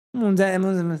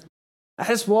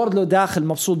أحس ووردلو داخل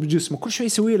مبسوط بجسمه، كل شوي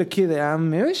يسوي لك كذا يا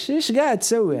عمي. إيش قاعد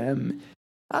تسوي يا عمي؟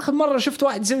 آخر مرة شفت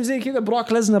واحد يسوي زي كذا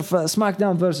بروك ليزنر في سماك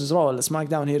داون فيرسز رو ولا سماك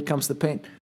داون هير كامز ذا بين.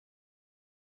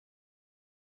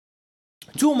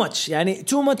 too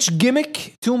much gimmick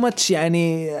too much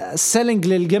يعني selling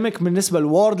للجيميك بالنسبة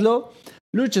لووردلو.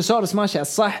 لوتشاسورس ماشي على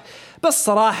الصح، بس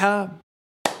صراحة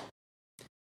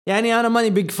يعني أنا ماني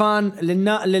بيج فان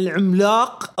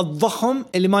للعملاق الضخم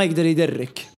اللي ما يقدر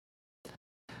يدرك.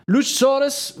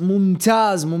 لوتشاسورس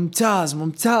ممتاز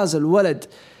الولد،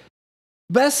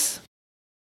 بس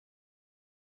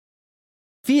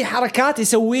في حركات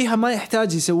يسويها ما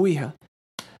يحتاج يسويها.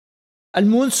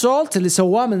 المون سولت اللي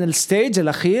سواه من الستيج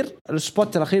الأخير،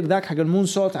 السبوت الأخير ذاك حق المون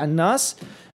سولت على الناس،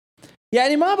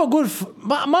 يعني ما بقول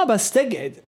ما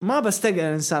بستقعد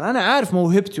الإنسان. أنا عارف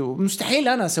موهبته، مستحيل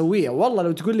أنا أسويها. والله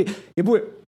لو تقول لي يا أبوي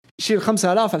شيل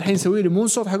 5000 الحين سوي لي مون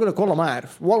سولت، حقول لك والله ما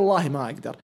أعرف، والله ما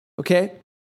أقدر. أوكي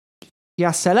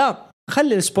يا سلام،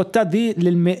 خلي السبوتات دي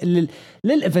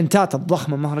للإيفنتات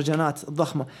الضخمة، مهرجانات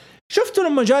الضخمة. شفتوا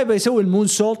لما جايبه يسوي المون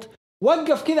سولت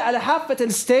وقف كذا على حافة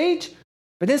الستيج،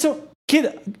 بعدين سوي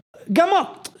كذا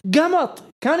قمط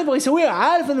كان يبغى يسويها،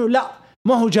 عارف إنه لا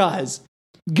ما هو جاهز،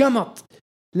 قمط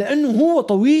لأنه هو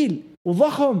طويل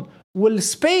وضخم،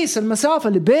 والسبيس المسافة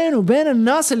اللي بينه وبين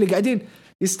الناس اللي قاعدين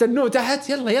يستنوه تحت،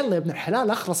 يلا يا ابن الحلال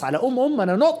أخلص على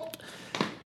أنا نط.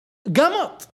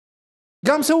 قمط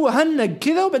قام سوى هنق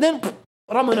كذا وبعدين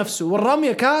رمى نفسه،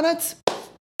 والرمية كانت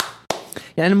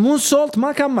يعني مون سولت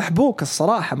ما كان محبوك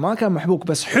الصراحة، ما كان محبوك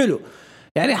بس حلو.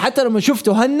 يعني حتى لما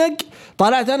شفته هنق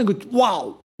طلعت أنا قلت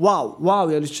واو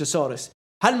يا لوتشاسورس،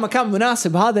 هل مكان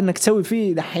مناسب هذا انك تسوي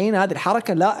فيه دحين هذه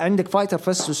الحركة؟ لا، عندك فايتر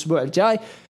فيست الاسبوع الجاي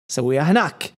سويها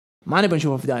هناك، ما نبي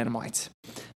نشوفها في داينامايت.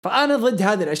 فانا ضد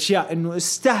هذه الاشياء، انه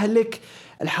استهلك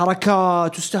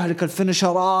الحركات واستهلك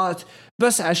الفينشرات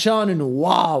بس عشان انه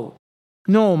واو.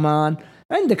 نو مان،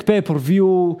 عندك بيبر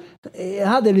فيو،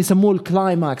 هذا اللي يسموه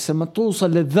الكلايماكس، لما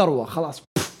توصل للذروة خلاص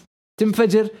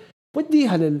تنفجر،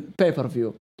 وديها للبيبر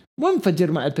فيو.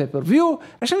 منفجر مع البيبر فيو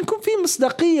عشان يكون في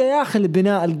مصداقية يا أخي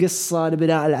لبناء القصة،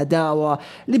 لبناء العداوة،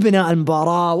 لبناء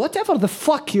المباراة. whatever the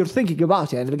fuck you're thinking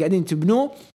about، يعني اللي قاعدين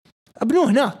تبنوه ابنوه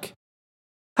هناك.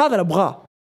 هذا اللي أبغاه.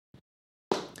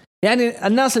 يعني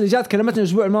الناس اللي جات كلمتنا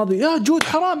الأسبوع الماضي يا جود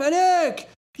حرام عليك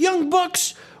يونج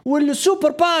بوكس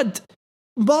والسوبر باد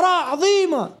مباراة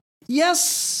عظيمة،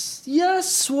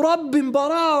 يس وربي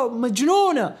مباراة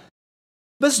مجنونة،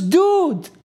 بس دود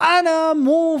أنا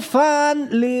مو فان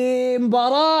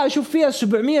لمباراة أشوف فيها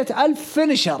 700,000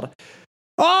 فينيشر.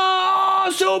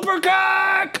 سوبر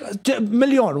كاك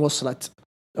 1,000,000 وصلت.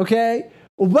 أوكي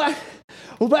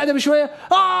وبعدها بشوية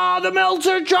the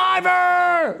Meltzer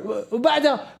driver،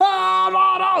 وبعدها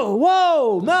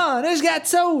واو مان ايش قاعد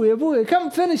تسوي يا ابوي؟ كم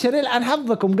فينيشر يلعن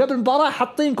حظكم قبل المباراة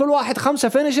حاطين كل واحد 5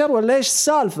 فينيشر ولا ايش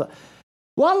السالفة؟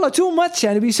 والله تو ماتش،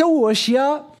 يعني بيسووا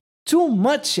اشياء تو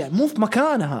ماتش يعني مو في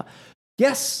مكانها.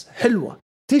 يس حلوة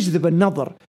تجذب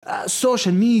النظر،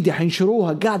 السوشيال ميديا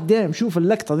حينشروها قاعد دايم شوف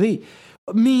اللقطة ذي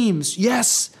ميمز.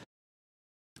 يس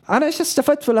أنا إيش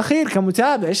استفدت في الأخير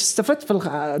كمتابع؟ إيش استفدت في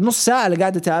نص ساعة اللي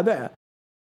قاعد أتابعها؟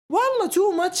 والله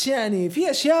تو ماتش يعني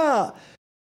في أشياء.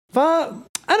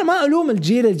 فأنا ما ألوم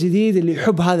الجيل الجديد اللي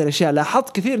يحب هذه الأشياء.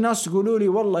 لاحظت كثير ناس يقولوا لي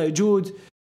والله يجود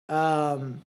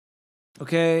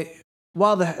أوكي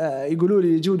واضح يقولوا لي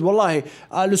يجود والله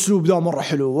الأسلوب ده مرة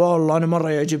حلو، والله أنا مرة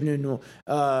يعجبني إنه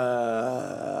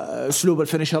أسلوب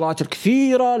الفينيشرات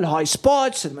الكثيرة الهاي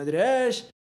سبوتس المدري إيش.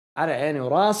 على عيني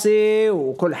وراسي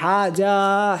وكل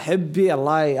حاجة حبي،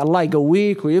 الله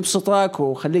يقويك ويبسطك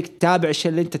وخليك تتابع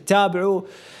الشيء اللي انت تتابعه.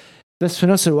 بس في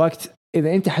نفس الوقت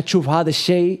إذا انت حتشوف هذا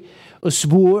الشيء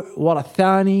أسبوع ورا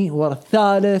الثاني ورا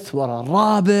الثالث ورا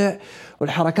الرابع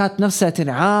والحركات نفسها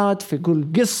تنعاد في كل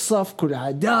قصة في كل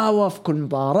عداوة في كل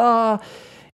مباراة،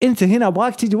 انت هنا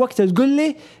أبغاك تيجي وقت تقول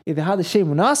لي إذا هذا الشيء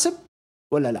مناسب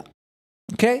ولا لا.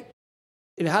 اوكي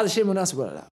إذا هذا الشيء مناسب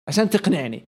ولا لا عشان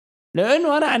تقنعني.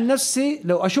 لأنه أنا عن نفسي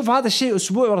لو أشوف هذا الشيء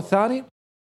أسبوع ورا الثاني،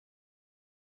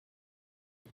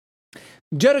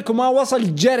 جيريكو ما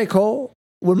وصل جيريكو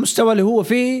والمستوى اللي هو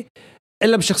فيه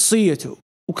إلا بشخصيته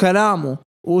وكلامه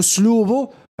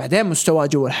وأسلوبه. بعدين مستوى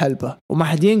جوا الحلبة وما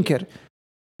حد ينكر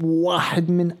واحد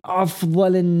من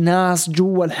أفضل الناس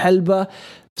جوا الحلبة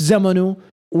في زمنه،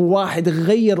 وواحد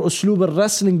غير أسلوب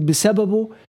الرسلينج بسببه.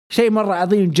 شيء مرة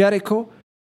عظيم جيريكو،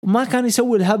 وما كان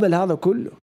يسوي الهبل هذا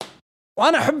كله.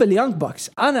 وأنا أحب اليانج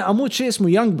باكس، أنا أموت شيء اسمه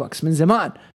يانج باكس من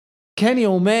زمان، كيني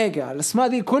أوميجا الأسماء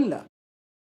دي كلها،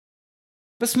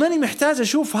 بس ماني محتاج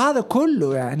أشوف هذا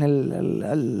كله يعني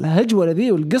الهجوة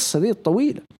ذي والقصة ذي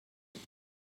الطويلة.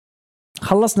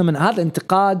 خلصنا من هذا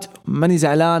الانتقاد، ماني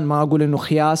زعلان، ما أقول إنه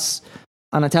خياس.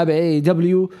 أنا تابع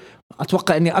AEW،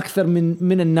 أتوقع إني أكثر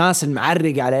من الناس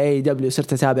المعرق على AEW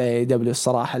صرت أتابع AEW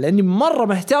الصراحة، لأني مرة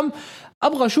مهتم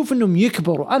أبغى أشوف إنهم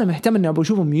يكبروا. أنا مهتم إني أبغى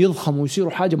أشوفهم يضخموا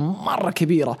ويصيروا حاجة مرة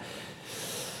كبيرة.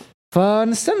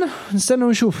 فنستنى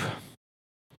ونشوف.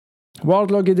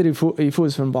 واردلو قدر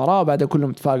يفوز في المباراة بعد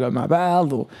كلهم تفاقوا مع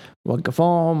بعض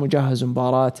ووقفوهم وجهزوا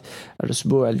مباراة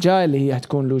الأسبوع الجاي اللي هي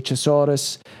هتكون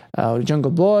لوتشاسورس والجنجل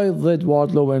بوي ضد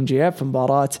واردلو وMJF في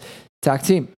مباراة تاك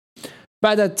تيم.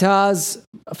 بعد التاز،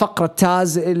 فقرة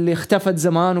تاز اللي اختفت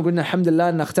زمان وقلنا الحمد لله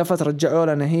انها اختفت، رجعوا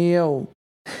لنا هي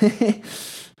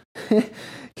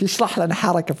يشرح لنا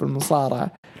حركة في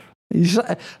المصارعة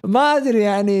ما أدري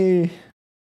يعني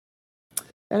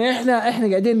احنا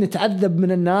قاعدين نتعذب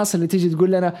من الناس اللي تيجي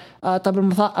تقول لنا طب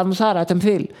المصارعة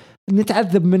تمثيل،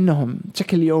 نتعذب منهم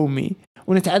بشكل يومي.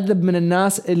 ونتعذب من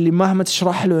الناس اللي مهما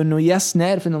تشرح له انه يس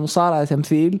نعرف ان المصارعة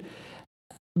تمثيل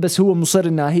بس هو مصر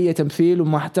انها هي تمثيل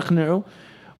وما حتقنعه.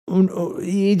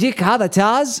 يجيك هذا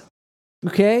تاز،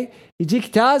 اوكي يجيك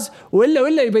تاز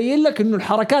ولا يبين لك انه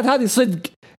الحركات هذه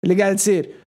صدق اللي قاعد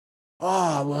تصير.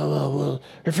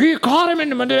 في قارم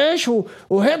انه ما ادري ايش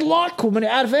وهيد لوك ومن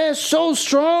عارف ايه سو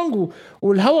سترونج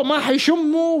والهواء ما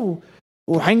حيشمه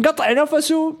وحينقطع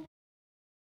نفسه.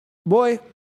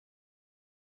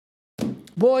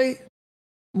 بوي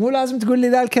مو لازم تقول لي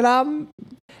ذا الكلام.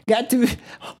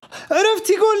 عرفت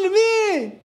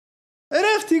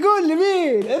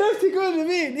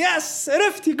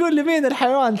يقول لي مين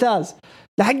الحيوان تاز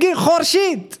لحقين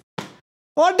خورشيد.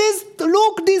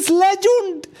 Look this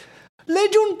legend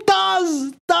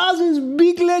Taz is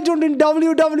big legend in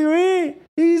WWE.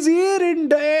 He's here in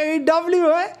the AEW.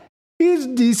 He's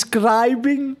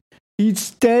describing, he's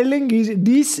telling,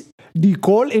 they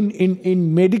call in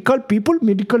medical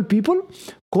people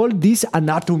call this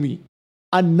anatomy.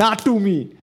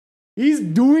 He's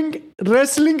doing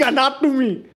wrestling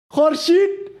anatomy.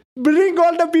 Khurshid, bring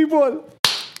all the people.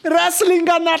 Wrestling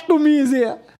anatomy is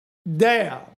here.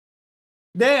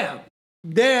 Damn.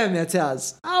 دايم يا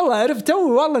تاز الله عرفت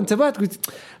توي والله انتبهت قلت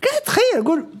قاعد اتخيل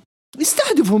اقول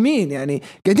يستهدفوا مين يعني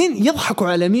قاعدين يضحكوا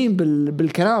على مين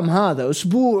بالكلام هذا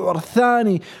اسبوع ورا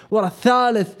الثاني ورا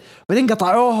الثالث بعدين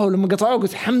قطعوها ولما قطعوها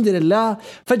قلت الحمد لله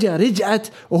فجأة رجعت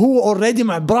وهو اوريدي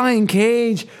مع براين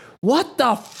كيج وات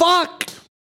ذا فاك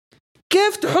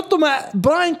كيف تحطه مع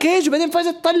براين كيج وبعدين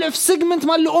فجأة تطلع في سيجمنت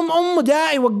مال له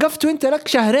داعي وقفته انت لك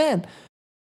شهرين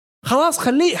خلاص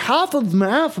خليه حافظ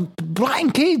معاه في براين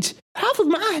كيج حافظ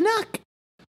معاه هناك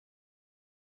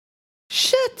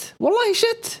شت والله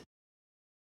شت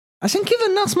عشان كذا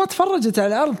الناس ما تفرجت على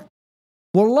الأرض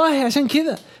والله عشان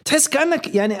كذا تحس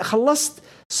كأنك يعني خلصت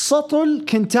سطل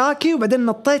كنتاكي وبعدين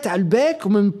نطيت على البيك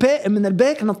ومن من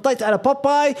البيك نطيت على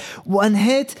باباي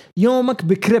وأنهيت يومك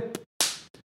بكريب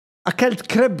أكلت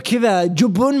كريب كذا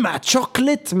جبن مع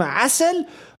شوكليت مع عسل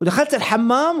ودخلت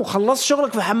الحمام وخلصت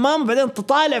شغلك في الحمام وبعدين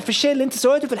تطالع في الشيء اللي انت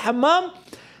سويته في الحمام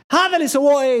هذا اللي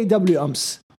سووه AEW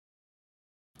أمس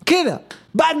كذا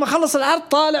بعد ما خلص العرض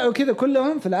طالعوا كذا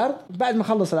كلهم في العرض بعد ما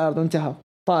خلص العرض وانتهى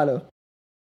طالعوا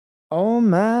oh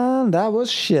man that was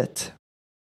shit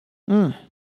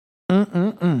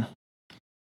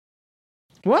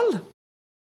والله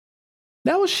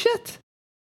that was shit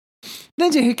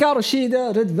نجي هيكارو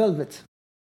شيدا ريد فيلفت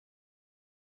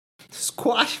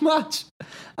سكواش ماتش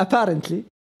apparently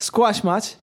سكواش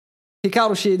ماتش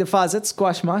هيكارو شيدا فازت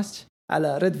سكواش ماتش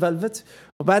على ريد فيلفت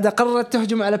وبعدها قررت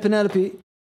تهجم على بينالبي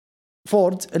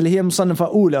فورد اللي هي مصنفة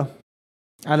أولى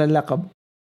على اللقب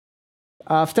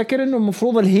أفتكر إنه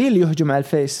المفروض الهيل يهجم على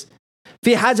الفيس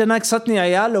في حاجة ناقصتني يا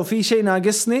عيال لو في شيء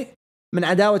ناقصني من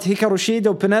عداوة هيكارو شيدا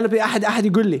وبينالبي أحد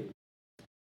يقول لي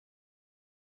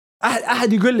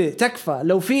أحد يقول لي تكفى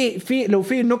لو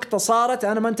في نقطة صارت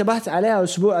أنا ما انتبهت عليها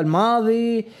الأسبوع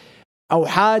الماضي أو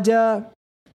حاجة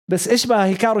بس إيش بقى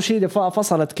هيكارو شيدا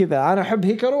فصلت كذا أنا أحب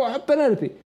هيكارو وأحب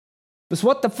بينالبي بس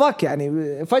what the fuck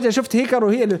يعني فجأة شفت هيكارو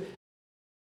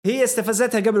هي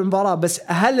استفزتها قبل المباراة بس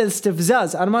هل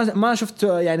الاستفزاز أنا ما شفت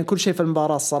يعني كل شيء في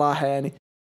المباراة الصراحة يعني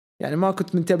ما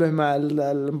كنت منتبه مع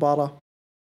المباراة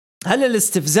هل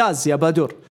الاستفزاز يا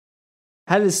بدر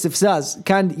هل الاستفزاز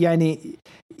كان يعني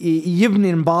يبني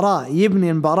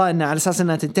المباراة إنه على أساس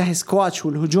إنها تنتهي سكواتش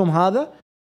والهجوم هذا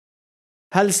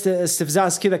هل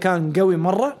استفزاز كذا كان قوي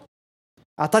مرة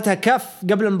أعطتها كف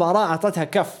قبل المباراة أعطتها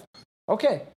كف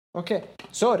أوكي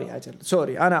سوري أجل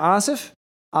سوري أنا آسف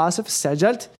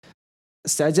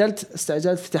استعجلت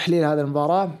في تحليل هذه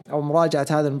المباراة أو مراجعة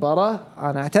هذه المباراة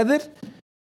أنا أعتذر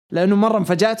لأنه مرة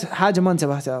مفاجأت حاجة ما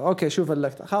انتبهتها أوكي شوف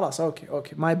اللقطة خلاص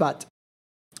أوكي my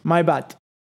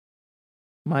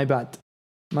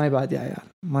bad يا عيال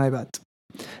my bad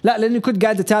لا لأني كنت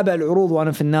قاعد أتابع العروض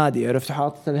وأنا في النادي عرفت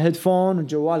حاطط الهيدفون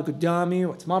والجوال قدامي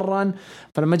وأتمرن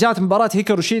فلما جات مباراة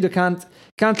هيكارو شيدا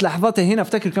كانت لحظتها هنا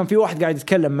أفتكر كان في واحد قاعد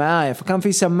يتكلم معايا فكان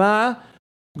في سماعة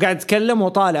وقاعد أتكلم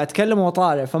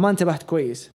وطالع فما انتبهت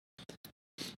كويس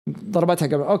ضربتها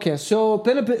قبل أوكي سو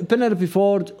بينالبي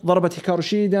فورد ضربت هيكارو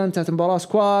شيدا انتهت المباراة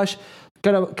سكواش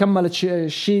كملت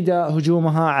شيدا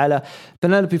هجومها على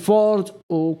بينالبي فورد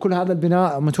وكل هذا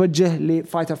البناء متوجه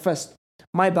لفايتر فيست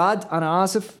ماي باد أنا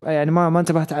آسف يعني ما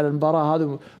انتبهت على المباراة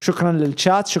هذه شكرا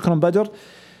للشات شكرا بدر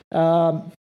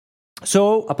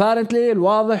apparently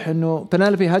الواضح إنه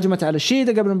بينالبي هجمت على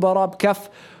شيدا قبل المباراة بكف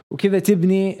وكذا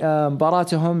تبني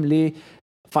مباراتهم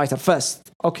لفايتر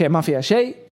فيست أوكي ما فيها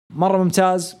شيء مرة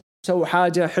ممتاز سووا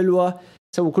حاجة حلوة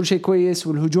سووا كل شيء كويس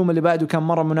والهجوم اللي بعده كان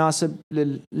مرة مناسب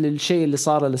للشيء اللي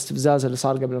صار الاستفزاز اللي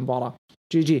صار قبل المباراة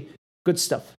جي good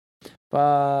stuff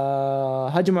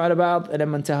فهجموا على بعض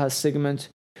لما انتهى السيجمنت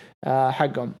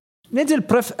حقهم نجي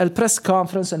البريس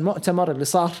كونفرنس المؤتمر اللي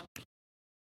صار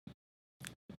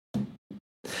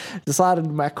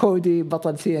مع كودي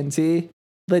بطل TNT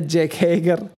ضد جيك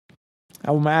هيجر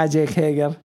أو معاه جيك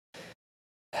هيجر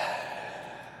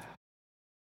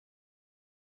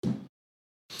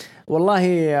والله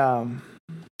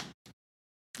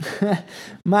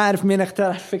ما أعرف مين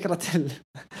اقترح فكرة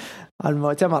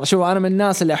المؤتمر شوف أنا من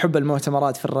الناس اللي أحب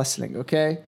المؤتمرات في الرسلينج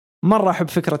أوكي مرة أحب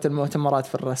فكرة المؤتمرات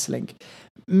في الرسلينج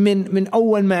من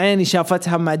أول ما عيني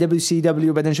شافتها مع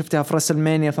WCW بعدين شفتها في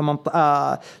رسلمانيا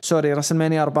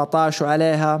رسلمانيا 14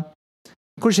 وعليها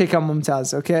كل شيء كان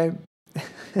ممتاز أوكي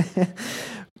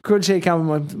كل شيء كان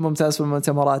ممتاز في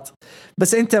المؤتمرات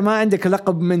بس أنت ما عندك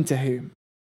لقب منتهي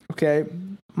أوكي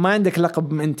ما عندك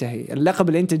لقب منتهي اللقب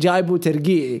اللي أنت جايبه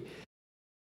ترقيعي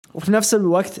وفي نفس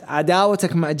الوقت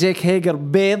عداوتك مع جيك هيجر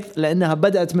بيض لأنها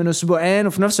بدأت من أسبوعين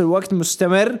وفي نفس الوقت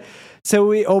مستمر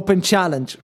تسوي open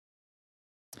challenge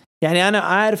يعني أنا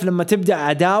عارف لما تبدأ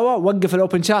عداوة وقف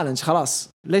الopen challenge خلاص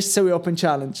ليش تسوي open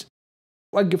challenge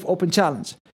وقف open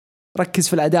challenge ركز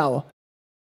في العداوة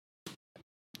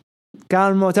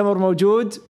كان المؤتمر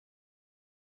موجود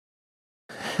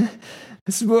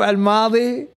الأسبوع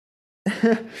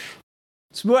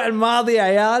الماضي يا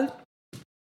عيال،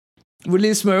 واللي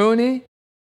يسمعوني،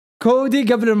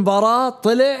 كودي قبل المباراة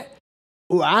طلع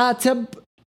وعاتب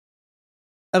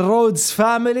الرودز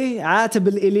فاميلي، عاتب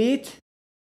الإليت،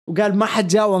 وقال ما حد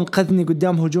جاء وانقذني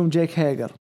قدام هجوم جيك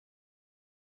هيجر.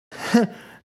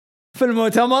 في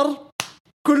المؤتمر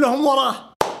كلهم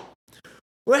وراه،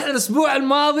 واحنا الاسبوع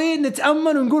الماضي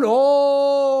نتأمل ونقول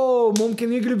اوه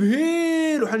ممكن يقلب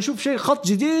هيل وحنشوف شيء خط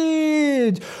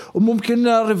جديد وممكن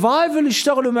ريفايفل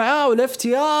يشتغلوا معاه والاف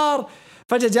تي ار.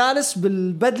 فجأة جالس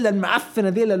بالبدلة المعفنة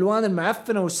ذي، الالوان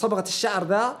المعفنة وصبغة الشعر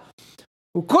ذا،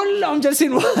 وكلهم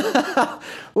جالسين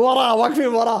وراه، واقفين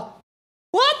وراه.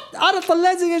 وات انا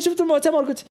طلعت زي شفت المؤتمر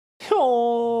قلت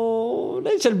اوه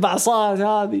ليش البعصات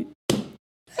هذه،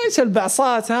 ايش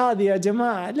البعصات هذه يا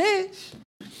جماعة، ليش؟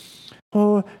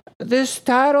 Oh, this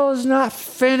title is not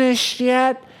finished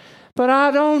yet, but I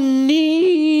don't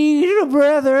need a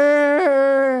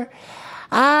brother.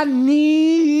 I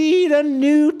need a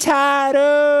new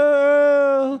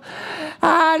title.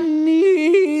 I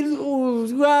need.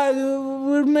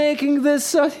 We're making this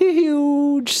a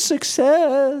huge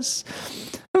success.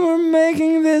 We're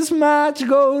making this match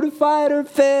go to Fighter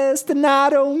Fest, and I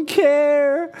don't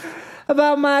care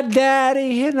about my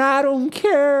daddy, and I don't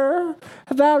care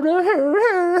about her.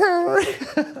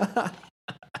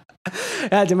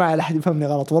 يا جماعة لا أحد يفهمني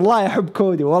غلط، والله أحب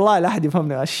كودي، والله لا أحد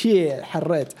يفهمني الشيء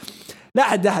حريت. لا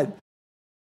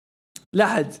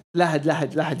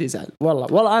أحد يزعل،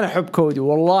 والله أنا أحب كودي،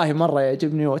 والله مرة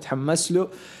يعجبني وأتحمس له.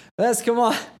 بس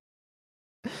كمان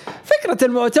فكرة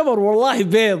المؤتمر والله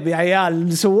بيض يا عيال،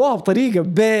 اللي سووها بطريقة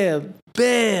بيض.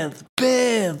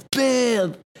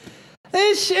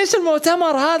 ايش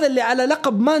المؤتمر هذا اللي على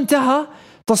لقب ما انتهى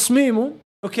تصميمه،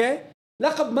 اوكي،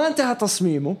 لقب ما انتهى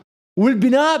تصميمه،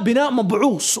 والبناء بناء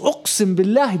مبعوث، اقسم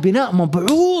بالله بناء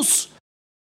مبعوث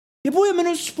يا ابوي.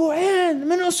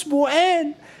 من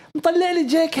اسبوعين مطلع لي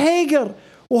جيك هيجر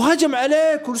وهجم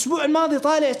عليك، والاسبوع الماضي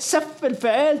طالع تسفل في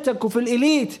عيلتك وفي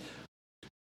الإليت،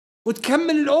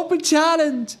 وتكمل الأوبن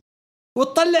تشالنج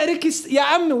وتطلع ريكي يا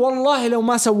عمي. والله لو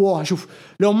ما سووها، شوف،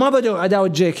 لو ما بدأوا عداوة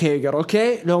جيك هيجر،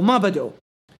 اوكي، لو ما بدأوا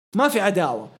ما في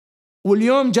عداوة،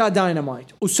 واليوم جاء داينامايت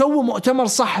وسووا مؤتمر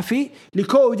صحفي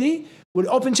لكودي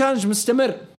والأوبن تشالنج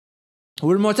مستمر،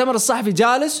 والمؤتمر الصحفي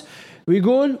جالس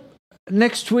ويقول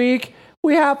next week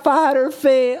we have Fighter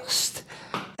Fest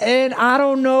and I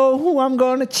don't know who I'm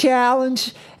going to challenge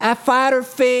at Fighter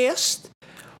Fest,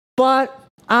 but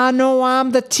I know I'm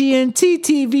the TNT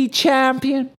TV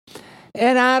champion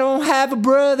and I don't have a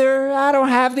brother, I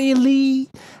don't have the elite,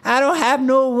 I don't have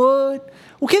no wood.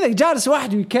 وكذا جالس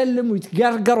واحد ويكلم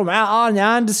ويتقرقر معاه آرني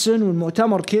أندرسون،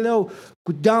 والمؤتمر كذا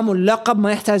وقدامه اللقب،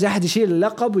 ما يحتاج أحد يشيل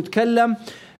اللقب، ويتكلم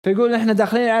فيقول إحنا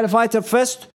داخلين على فايتر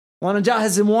فيست وأنا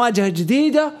جاهز لمواجهة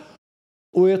جديدة،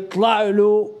 ويطلع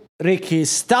له ريكي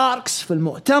ستاركس في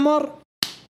المؤتمر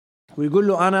ويقول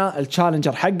له أنا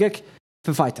التشالنجر حقك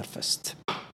في فايتر فيست.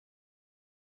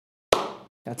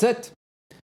 That's it.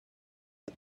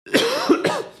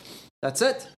 That's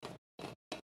it.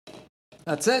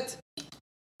 That's it.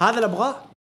 هذا اللي أبغاه.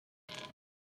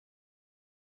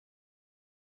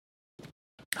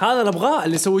 هذا اللي أبغاه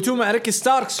اللي سويتوه مع ريكي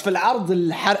ستاركس في العرض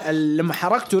لما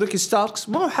حركتوا ريكي ستاركس،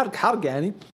 ما هو حرق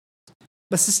يعني،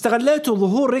 بس استغليتوا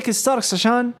ظهور ريكي ستاركس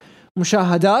عشان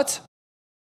مشاهدات،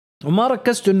 وما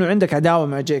ركزتوا إنه عندك عداوة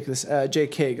مع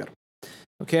جيك هيجر.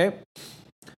 أوكي.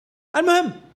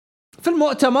 المهم في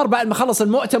المؤتمر بعد ما خلص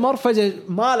المؤتمر فجأة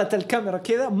مالت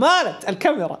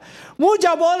الكاميرا، مو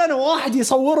جابوا لنا واحد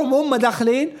يصورهم هم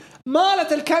داخلين،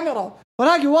 مالت الكاميرا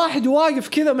ولاقي واحد واقف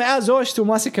كذا معاه زوجته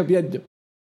وماسكها بيده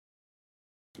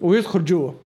ويدخل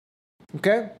جوا.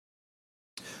 اوكي.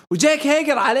 وجيك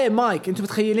هيجر عليه مايك، انتم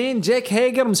متخيلين جيك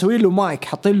هيجر مسوين له مايك،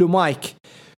 حاطين له مايك،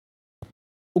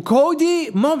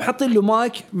 وكودي ما هم حاطين له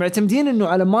مايك، معتمدين انه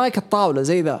على مايك الطاولة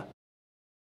زي ذا.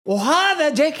 وهذا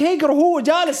جيك هيجر وهو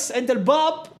جالس عند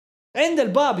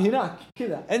الباب هناك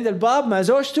كذا، عند الباب مع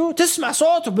زوجته، تسمع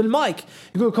صوته بالمايك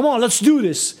يقول come on let's do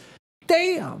this.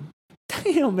 damn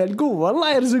القوة،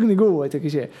 الله يرزقني قوتك يا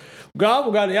شيخ. قام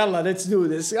وقال يلا let's do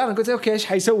this. أنا قلت أوكي إيش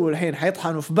حيسووا الحين؟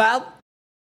 حيطحنوا في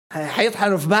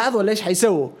بعض ولا إيش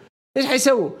حيسووا؟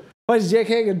 فجأة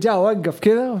جيك هيجر جاء وقف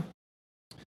كذا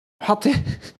وحط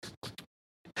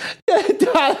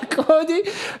على كودي،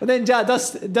 وبعدين جاء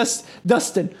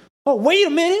داستن. Oh wait a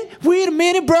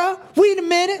minute bro, wait a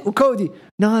minute. وكودي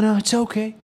no it's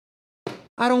okay,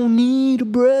 I don't need a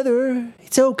brother,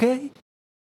 it's okay.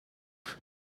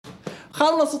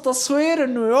 خلص التصوير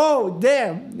انه يو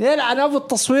دام يلعن ابو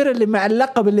التصوير اللي مع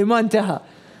اللقب اللي ما انتهى.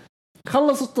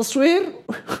 خلص التصوير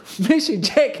مشي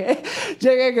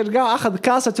جاك رجع أخذ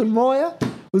كاسة الموية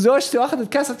وزوجته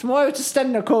أخذت كاسة موية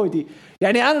وتستنى كودي.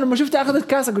 يعني أنا لما شفت أخذت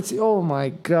كاسة قلت أوه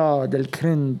ماي جاد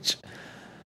الكرنج،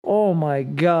 أوه ماي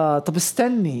جاد. طب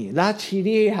استني لا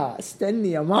تشيليها،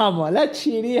 استني يا ماما لا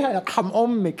تشيليها يرحم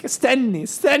أمك،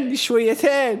 استني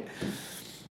شويتين.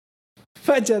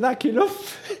 فجأة ذاك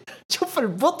يلف شوف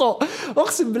البطء،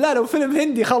 أقسم بالله لو فيلم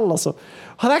هندي خلصه.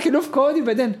 هذاك يلف كودي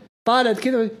بعدين طالت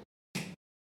كذا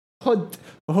خد،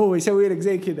 وهو يسوي لك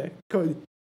زي كذا كودي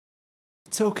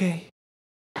It's okay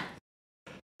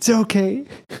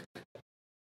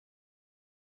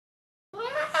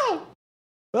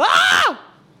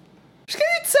ايش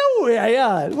قاعد تسوي يا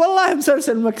عيال؟ والله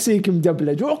مسلسل مكسيكي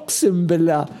مدبلج اقسم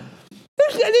بالله.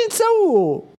 ايش قاعدين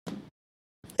تسووا؟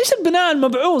 ايش البناء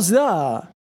المبعوث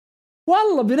ذا؟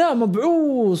 والله بناء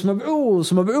مبعوث.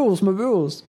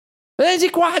 بعدين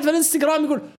يجيك واحد في الانستغرام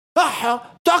يقول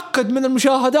احا تأكد من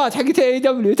المشاهدات حقت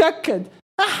AEW، تأكد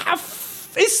احا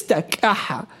استك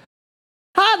احا،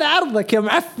 هذا عرضك يا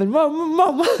معفن ما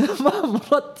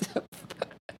مرتب.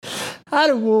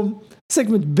 هذا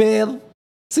سيجمنت بيض،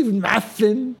 سيجمنت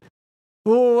معفن.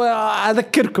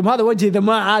 وأذكركم هذا وجه إذا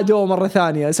ما عادوا مرة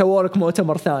ثانية سووا لك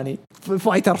مؤتمر ثاني في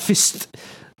فايتر فيست.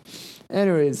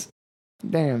 anyways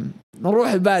damn نروح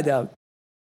البعدها.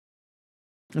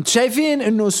 انتوا شايفين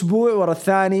انه اسبوع ورا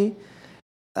الثاني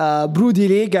برودي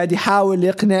لي قاعد يحاول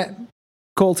يقنع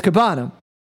كولت كابانا.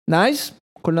 نايس،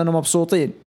 كلنا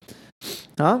مبسوطين.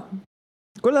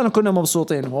 كلنا كنا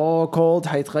مبسوطين. كولت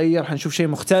حيتغير، حنشوف شيء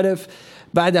مختلف.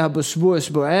 بعدها بأسبوع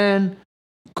أسبوعين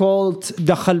كولت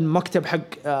دخل مكتب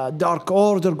حق دارك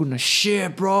أوردر، قلنا شي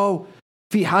برو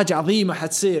في حاجة عظيمة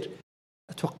حتصير.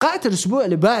 توقعت الأسبوع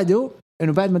اللي بعده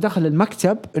إنه بعد ما دخل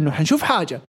المكتب إنه حنشوف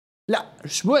حاجة، لا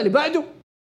الأسبوع اللي بعده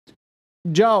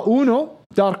جاء أونو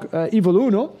دارك إيفل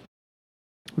أونو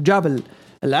وجاب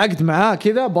العقد معاه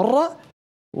كذا برا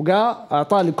وقال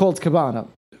أعطاه لكولت كابانا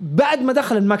بعد ما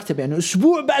دخل المكتب. يعني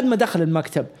أسبوع بعد ما دخل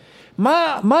المكتب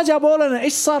ما جابوا لنا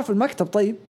إيش صار في المكتب.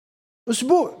 طيب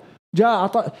أسبوع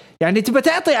جاء يعني تبى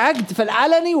تعطي عقد في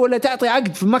العلني ولا تعطي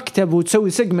عقد في مكتب وتسوي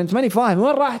سيجمنت؟ ماني فاهم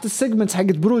وين راحت السيجمنت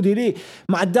حقت برودي لي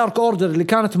مع الدارك أوردر اللي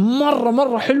كانت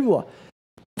مرة حلوة؟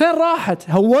 فين راحت؟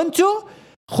 هونتوا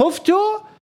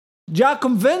خفتوا؟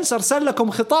 جاكم فينس أرسل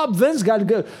لكم خطاب، فينس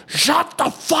قال shut the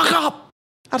fuck up،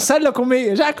 أرسل لكم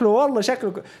هي شكله والله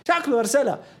شكله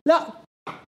أرسلها. لا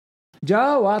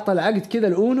جاء وعطى العقد كذا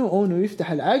الأونو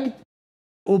يفتح العقد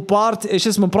وبارت ايش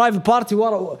اسمه برايفت بارتي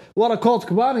ورا كولت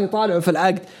كابانا يطالعوا في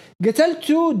العقد.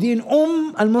 قتلتوا دين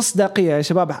المصداقية يا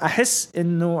شباب. أحس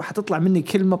إنه حتطلع مني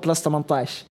كلمة بلس 18،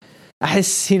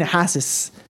 أحس هنا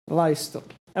حاسس الله يستر.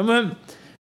 المهم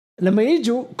لما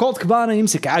يجوا كولت كابانا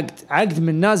يمسك عقد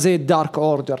من ناس زي الدارك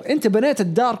أوردر. أنت بنيت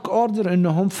الدارك أوردر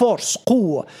إنهم فورس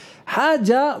قوة،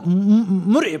 حاجة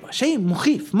مرعبة، شيء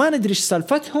مخيف، ما ندري إيش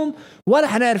سالفتهم ولا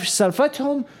حنعرف إيش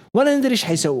سالفتهم ولا ندري إيش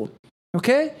حيسووا.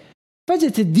 أوكي فجأة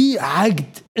تدي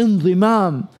عقد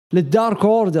انضمام للدارك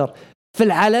أوردر في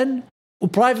العلن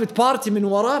وبرايفت بارتي من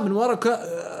ورا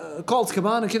كولت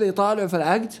كابانا كذا يطالعوا في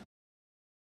العقد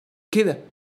كذا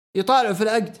يطالعوا في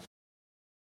العقد.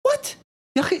 وات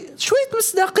يا أخي شوية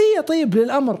مصداقية طيب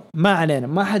للأمر. ما علينا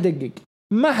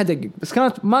ما حدقق بس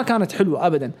ما كانت حلوة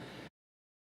أبدا.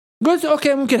 قلت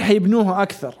أوكي ممكن حيبنوها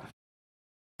أكثر،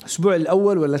 الأسبوع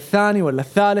الأول ولا الثاني ولا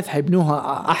الثالث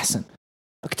حيبنوها أحسن.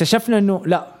 اكتشفنا إنه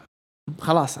لا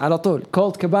خلاص على طول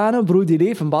كولت كابانا برودي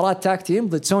لي في مباراة تاك تيم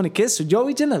ضد سوني كيس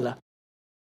وجوي جنلا.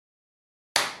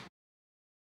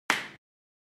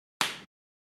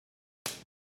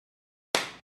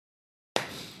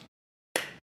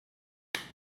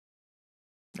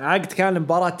 عقد كان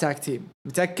لمباراة تاك تيم،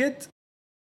 متأكد؟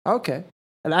 أوكي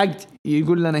العقد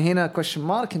يقول لنا هنا كويشن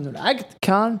مارك إنه العقد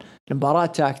كان لمباراة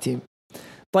تاك تيم.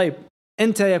 طيب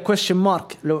أنت يا كويشن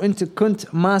مارك لو أنت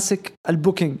كنت ماسك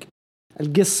البوكينج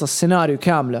القصة السيناريو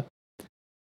كاملة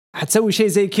حتسوي شيء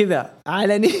زي كذا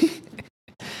علني؟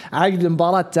 عقد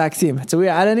المباراة تاك تيم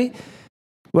حتسويه علني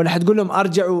ولا حتقول لهم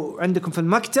أرجعوا عندكم في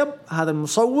المكتب هذا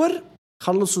المصور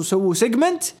خلصوا سووا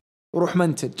سيجمنت وروح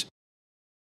منتج؟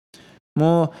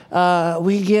 مو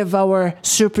we give our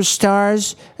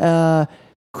superstars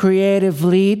creative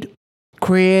lead.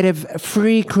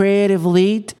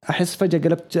 أحس فجأة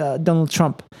قلبت دونالد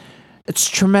ترامب. It's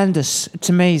tremendous, it's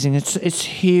amazing, it's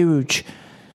huge.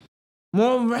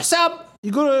 مو حساب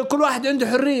يقول كل واحد عنده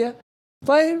حرية.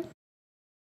 طيب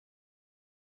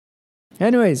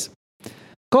anyways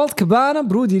كولت كابانا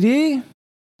برودي لي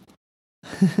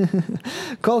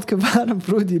كولت كابانا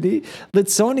برودي لي ضد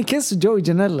سوني كيس وجوي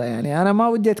جانيلا. يعني أنا ما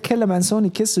ودي أتكلم عن سوني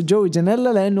كيس وجوي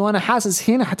جانيلا لأنه أنا حاسس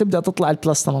هنا حتبدأ تطلع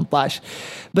البلس 18.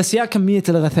 بس يا كمية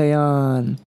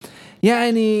الغثيان،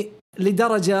 يعني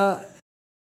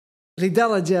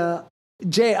لدرجة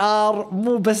جي آر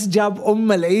مو بس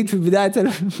جاب العيد في بداية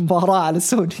المباراة على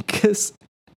سوني كيس،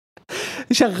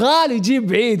 شغال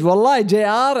يجيب عيد والله. جي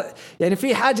آر يعني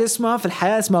في حاجة اسمها في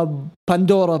الحياة اسمها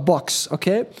باندورا بوكس.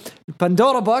 أوكي،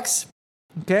 باندورا بوكس.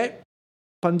 أوكي،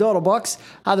 باندورا بوكس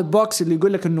هذا البوكس اللي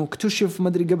يقول لك إنه اكتشف ما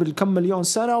أدري قبل كم مليون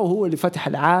سنة وهو اللي فتح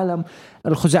العالم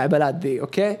الخزعبلات دي.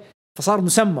 أوكي، فصار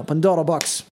مسمى باندورا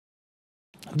بوكس.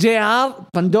 جي آر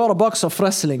باندورا بوكس اوف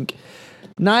رسلينج.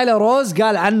 نايلا روز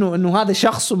قال عنه إنه هذا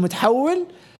شخص متحول.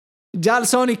 جال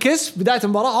سوني كيس بداية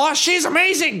المباراة she's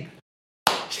amazing.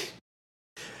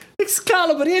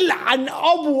 اكسكالبر يلعن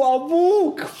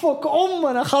ابوك فك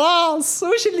امنا خلاص.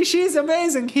 وش اللي شيز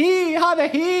اميزنج؟ هذا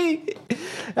هي.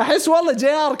 احس والله جي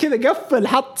ار كذا قفل،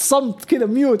 حط صمت كذا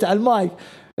ميوت على المايك.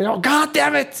 God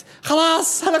damn it،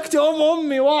 خلاص هلكت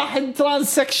امي. واحد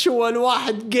ترانسكشوال،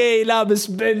 واحد جاي لابس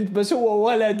بنت بس هو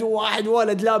ولد، وواحد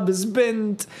ولد لابس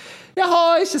بنت. يا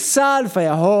هو ايش السالفة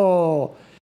يا هو؟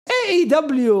 اي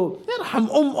دبليو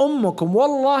يرحم امكم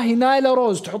والله. نايلا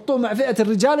روز تحطوه مع فئة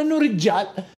الرجال انه رجال.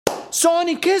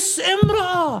 سوني كيس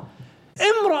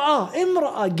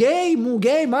امرأة جاي مو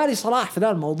جاي، مالي صلاح في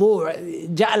ذا الموضوع،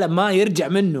 جعل ما يرجع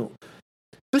منه،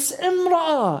 بس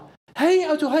امرأة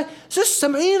هيئته هي.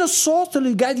 سمعين الصوت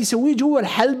اللي قاعد يسويه جوا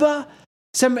الحلبة؟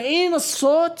 سمعين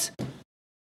الصوت؟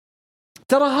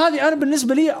 ترى هذه أنا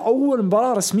بالنسبة لي أول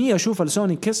مباراة رسمية أشوفها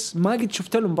لسوني كيس. ما قد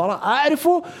شفت له مباراة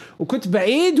أعرفه وكنت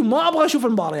بعيد وما أبغى أشوف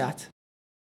المباريات.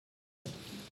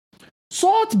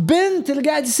 صوت بنت اللي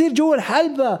قاعد يصير جوا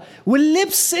الحلبة،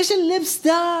 واللبس إيش اللبس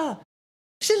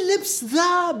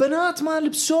ذا بنات ما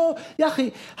لبسوه يا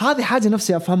أخي. هذه حاجة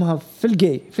نفسي أفهمها في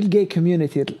الجاي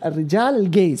كوميونيتي، الرجال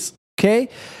الجيز. أوكي،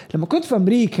 لما كنت في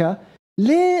أمريكا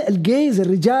ليه الجيز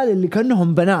الرجال اللي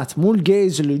كأنهم بنات، مو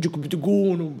الجيز اللي يجوك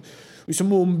بتقون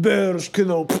ويسموهم بيرش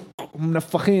كذا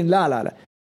ومنفخين، لا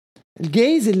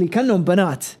الجيز اللي كأنهم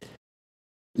بنات.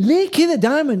 ليه كذا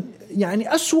دائما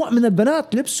يعني أسوأ من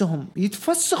البنات لبسهم؟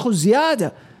 يتفسخوا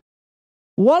زيادة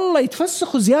والله،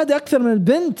 يتفسخوا زيادة أكثر من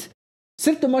البنت.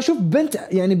 صرت ما أشوف بنت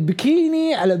يعني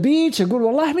بكيني على بيتش أقول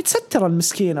والله متسترة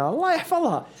المسكينة الله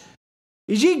يحفظها.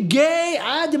 يجيك جاي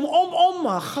عادم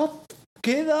أمه خط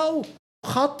كذا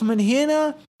وخط من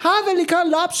هنا. هذا اللي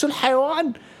كان لابسه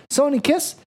الحيوان سوني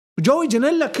كيس. وجوي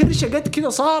جانيلا كرشة قد كذا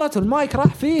صارت والمايك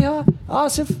راح فيها،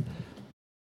 آسف.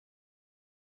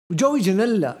 وجوي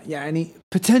جانيلا يعني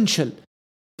potential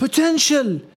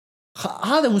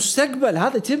هذا مستقبل،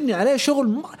 هذا تبني عليه شغل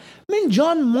من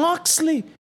جون ماكسلي.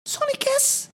 سوني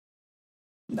كيس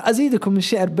أزيدكم من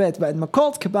شعر بيت، بعد ما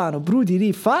كولت كابانا وبرودي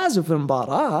لي فازوا في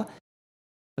المباراة.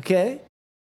 أوكي،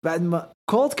 بعد ما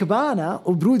كولت كابانا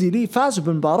وبرودي لي فازوا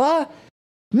بالمباراة،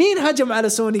 مين هجم على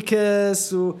سوني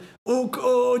كيس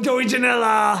وجوي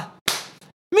جانيلا؟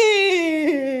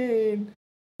 مين؟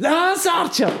 لانس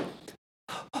آرشر.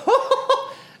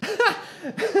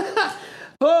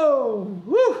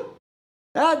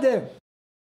 آدم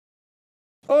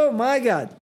أوه ماي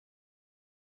جاد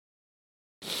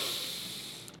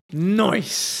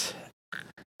نويس.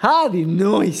 هذه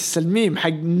نويس، الميم حق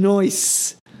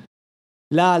نويس.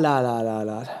 لا لا لا لا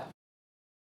لا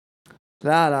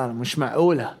لا لا مش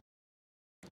معقولة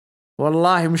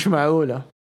والله، مش معقولة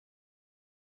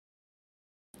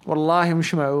والله،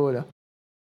 مش معقولة.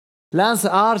 لانس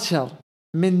آرشر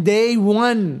من day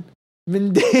one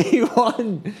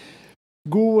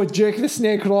قوة جيك ذا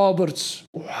سنيك روبرتس،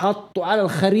 وحطوا على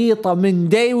الخريطة من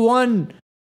day one.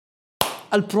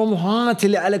 البروموهات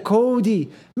اللي على كودي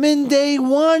من day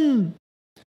one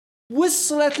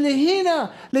وصلت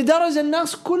لهنا، لدرجة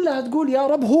الناس كلها تقول يا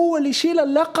رب هو اللي يشيل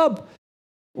اللقب.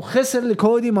 وخسر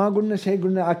لكودي، ما قلنا شيء،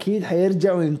 قلنا أكيد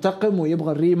حيرجع وينتقم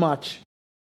ويبغى الريماتش.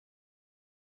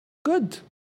 good،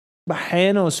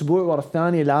 بحينا أسبوع ورا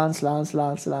الثاني لانس لانس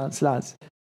لانس لانس لانس.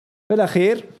 في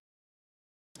الأخير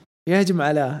يهجم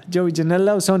على جوي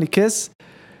جانيلا وسوني كيس.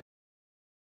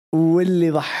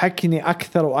 واللي ضحكني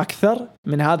أكثر وأكثر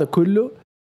من هذا كله،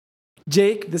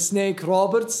 جيك ذا سنيك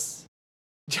روبرتس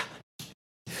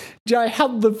جاي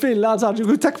يحضن فيه لانس آرشر،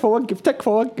 يقول تكفى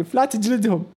وقف لا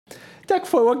تجلدهم،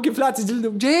 تكفى وقف لا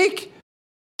تجلدهم. جيك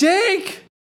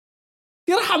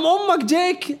يرحم أمك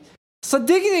جيك،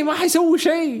 صدقني ما حيسوي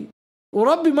شيء،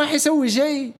 وربي ما حيسوي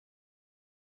شيء.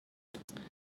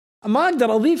 ما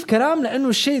أقدر أضيف كلام لأنه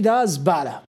الشيء ذا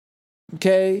زبالة.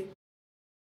 أوكي،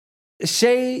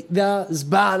 الشيء ذا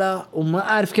زبالة وما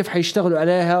أعرف كيف حيشتغلوا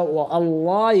عليها،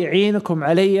 والله يعينكم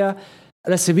عليا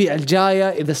الأسابيع الجاية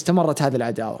إذا استمرت هذه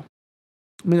العداوة.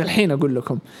 من الحين أقول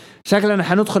لكم شكلنا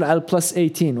حندخل على البلس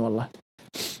 18 والله.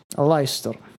 الله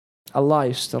يستر الله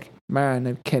يستر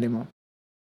معنا بكلمة.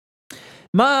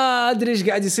 ما أدري إيش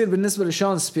قاعد يصير بالنسبة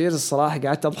لشون سبيرز الصراحة.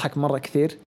 قاعدت أضحك مرة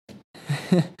كثير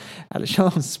على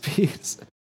شون سبيرز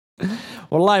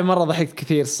والله مرة ضحكت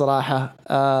كثير الصراحة.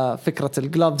 فكرة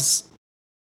الجلوفز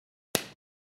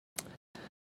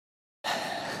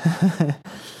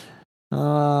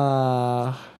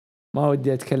ما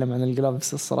ودي أتكلم عن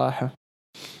الجلوفز الصراحة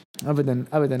أبدا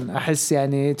أبدا. أحس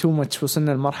يعني too much،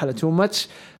 وصلنا لمرحلة too much.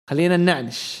 خلينا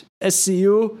ننعنش.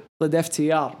 SCU ضد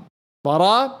FTR،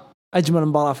 مباراة أجمل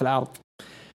مباراة في العرض.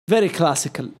 very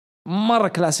classical، مرة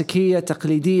كلاسيكية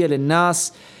تقليدية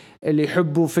للناس اللي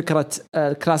يحبوا فكرة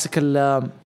الكلاسيكال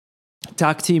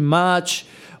تاك تيم ماتش،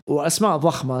 وأسماء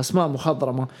ضخمة أسماء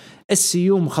مخضرمة.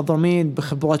 SCU مخضرمين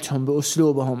بخبرتهم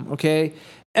بأسلوبهم، أوكي.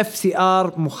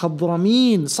 FTR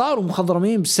مخضرمين، صاروا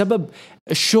مخضرمين بسبب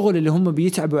الشغل اللي هم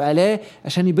بيتعبوا عليه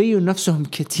عشان يبينوا نفسهم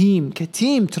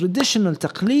كتيم تراديشنال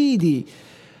تقليدي.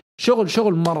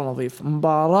 شغل مرة نظيف.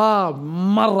 مباراة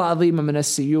مرة عظيمة من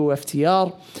SCU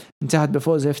FTR، انتهت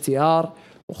بفوز FTR.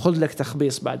 وخذ لك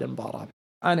تخبيص بعد المباراة.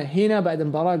 أنا هنا بعد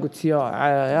المباراة قلت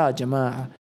يا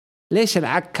جماعة ليش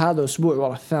العك هذا أسبوع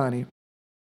ورا الثاني؟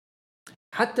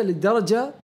 حتى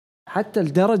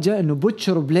لدرجة إنه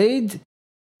بوتشر وبليد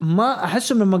ما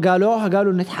أحسهم لما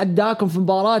قالوا نتحداكم في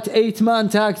مباراة 8 مان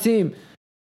تاك تيم،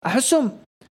 أحسهم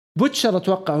بوتشر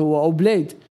أتوقع هو أو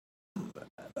بليد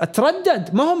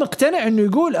أتردد، ما هو مقتنع إنه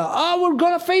يقول we're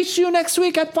gonna face you next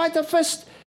week at Fighter Fest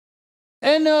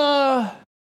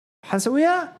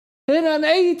حنسويها هنا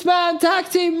 8 مان تاك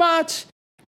تيم ماتش.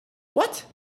 what؟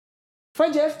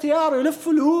 فجأة FTR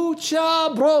يلفوا لوتشا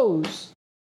بروز.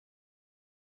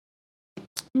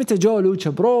 متى جو لوتشا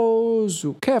بروز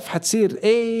وكيف حتصير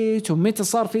 8؟ ومتى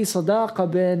صار في صداقة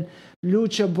بين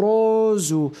لوتشا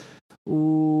بروز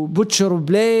وبوتشر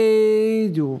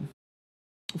وبليد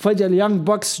وفجأة اليانج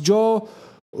بوكس جو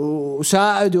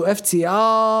وساعدوا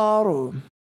FTR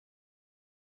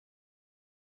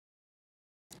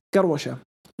كروشة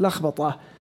لخبطة.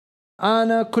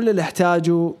 أنا كل اللي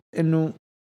أحتاجه إنه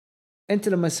أنت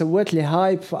لما سويت لي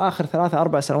هايب في آخر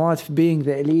 3-4 سنوات في Being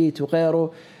the Elite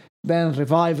وغيره بين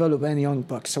ريفايفل وبين يونج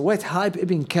بوك، سويت هايب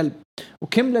ابن كلب.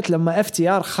 وكملت لما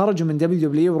FTR خرجوا من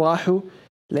WWE وراحوا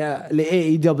ل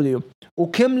AEW،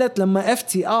 وكملت لما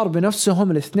FTR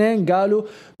بنفسهم الاثنين قالوا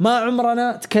ما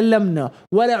عمرنا تكلمنا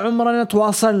ولا عمرنا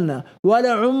تواصلنا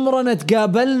ولا عمرنا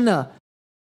تقابلنا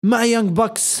مع يونج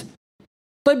بوكس.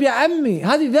 طيب يا عمي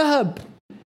هذه ذهب،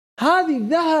 هذه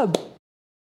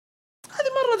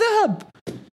مرة ذهب.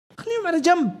 خليهم على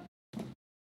جنب،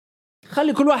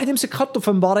 خلي كل واحد يمسك خطه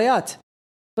في مباريات،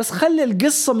 بس خلي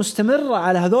القصة مستمرة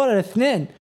على هذول الاثنين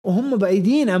وهم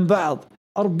بعيدين عن بعض.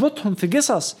 أربطهم في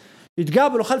قصص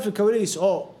يتقابلوا خلف الكواليس.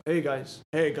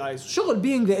 hey guys شغل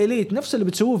Being the Elite نفس اللي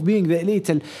بتسووه في Being the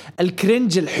Elite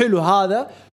الكرنج الحلو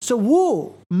هذا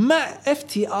سووه مع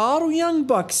FTR ويانج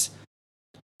بوكس.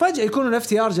 فجأة يكونوا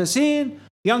FTR جالسين،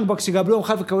 يانج بوكس يقابلوهم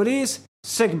خلف الكواليس.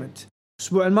 سيجمنت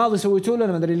الأسبوع الماضي سويتوا لنا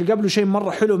ما أدري اللي قبله شيء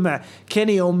مرة حلو مع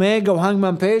كيني أوميجا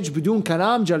وهانجمان بيج بدون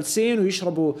كلام، جالسين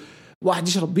ويشربوا، واحد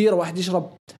يشرب بيرة واحد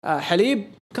يشرب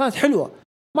حليب، كانت حلوة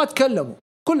ما تكلموا،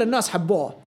 كل الناس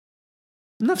حبوها.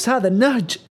 نفس هذا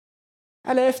النهج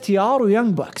على FTR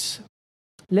ويانج بوكس.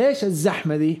 ليش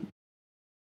الزحمة دي؟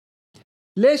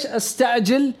 ليش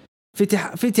استعجل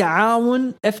في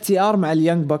تعاون FTR مع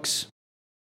اليانج بوكس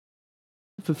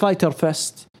في فايتر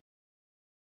فيست؟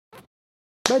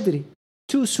 بدري.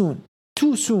 too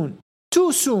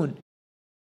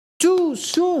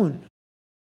soon.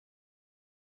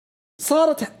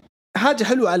 صارت حاجة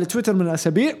حلوة على تويتر من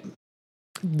أسابيع.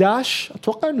 داش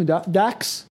أتوقع إنه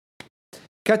داكس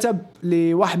كتب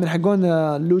لواحد من حقون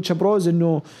لوتشا بروز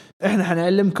إنه إحنا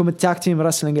حنعلمكم التاك تيم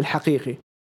رسلينج الحقيقي.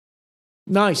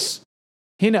 نايس،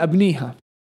 هنا أبنيها.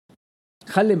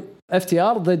 خلي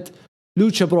FTR ضد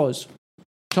لوتشا بروز.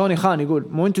 توني خان يقول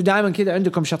مو أنتوا دائما كذا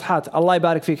عندكم شطحات. الله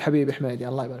يبارك فيك حبيبي حميدي،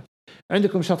 الله يبارك.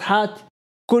 عندكم شطحات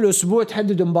كل أسبوع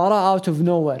تحددوا مباراة out of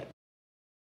nowhere.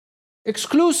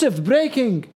 exclusive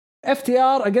breaking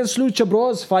FTR against Lucha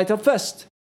Bros Fighter Fest.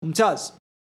 ممتاز،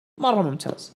 مرة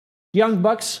ممتاز. يانج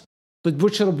بوكس ضد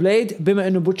بوتشر بليد، بما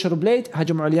انه بوتشر بليد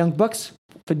هجموا على اليانج بوكس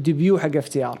في الديبيو حق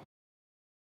FTR.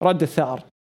 رد الثأر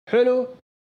حلو.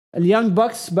 اليانج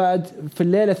بوكس بعد في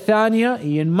الليلة الثانية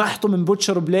ينمحطوا من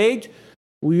بوتشر بليد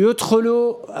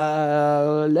ويدخلوا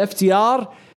FTR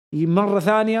مرة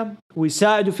ثانية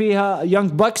ويساعدوا فيها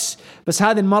يانج بوكس، بس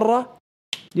هذه المرة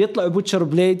يطلعوا بوتشر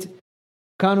بليد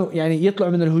كانوا يعني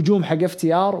يطلعوا من الهجوم حق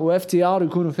FTR و FTR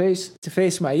يكونوا فيس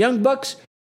تفيس مع يانج بوكس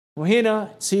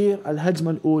وهنا تصير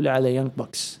الهجمة الأولى على يانج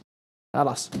بوكس.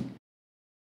 خلاص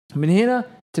من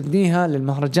هنا تبنيها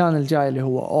للمهرجان الجاي اللي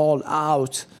هو All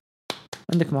Out.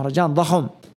 عندك مهرجان ضخم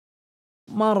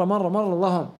مرة مرة مرة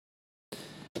ضخم.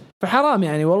 فحرام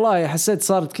يعني والله حسيت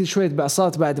صارت كذا شوية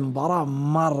بعصات بعد المباراة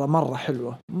مرة مرة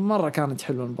حلوة. مرة كانت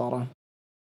حلوة المباراة.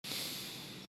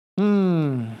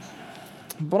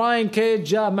 براين كيج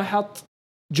جاء محط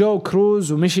جو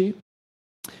كروز ومشي.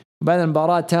 بعد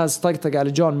المباراة تاز طقطق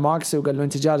على جون ماكسي وقال له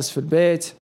أنت جالس في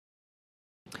البيت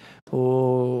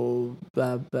وبسبب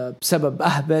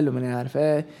أهبل ومن يعرف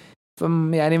إيه.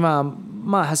 يعني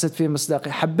ما حسيت فيه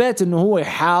مصداقية. حبيت إنه هو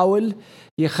يحاول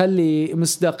يخلي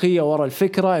مصداقية وراء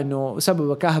الفكرة إنه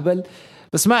سببك أهبل،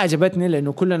 بس ما عجبتني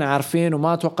لأنه كلنا عارفين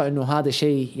وما أتوقع إنه هذا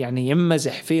شيء يعني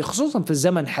يمزح فيه، خصوصا في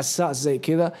الزمن حساس زي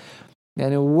كذا.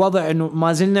 يعني وضع إنه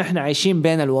ما زلنا إحنا عايشين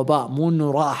بين الوباء، مو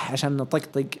إنه راح عشان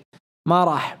نطقطق، ما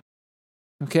راح.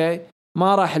 أوكي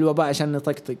ما راح الوباء عشان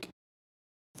نطقطق.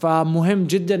 فمهم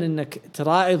جدا انك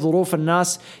تراعي ظروف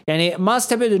الناس. يعني ما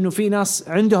استبعد انه في ناس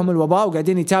عندهم الوباء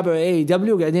وقاعدين يتابعوا AEW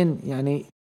وقاعدين يعني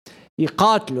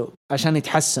يقاتلوا عشان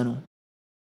يتحسنوا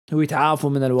ويتعافوا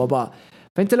من الوباء.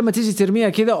 فانت لما تيجي ترميها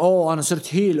كذا انا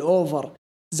صرت هيل اوفر.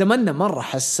 زمننا مرة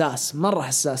حساس مرة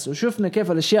حساس، وشفنا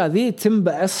كيف الاشياء ذي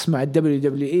تنبعث مع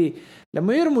WWE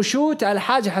لما يرموا شوت على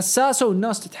حاجة حساسة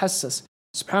والناس تتحسس.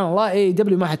 سبحان الله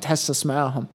AEW ما حتحسس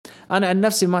معاهم. أنا عن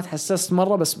نفسي ما تحسست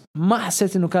مرة، بس ما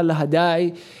حسيت إنه كان لها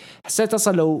داعي. حسيت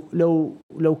أصلا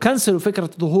لو كنسلوا فكرة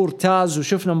ظهور تاز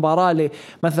وشفنا مباراة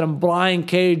مثلا براين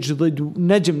كيج ضد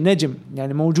نجم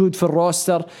يعني موجود في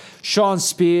الروستر، شون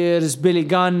سبيرز، بيلي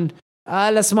جان،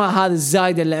 الأسماء هذه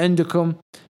الزايدة اللي عندكم،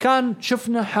 كان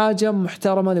شفنا حاجة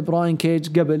محترمة لبراين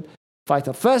كيج قبل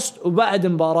فايتر فيست. وبعد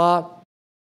مباراة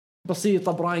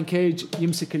بسيطة براين كيج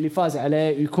يمسك اللي فاز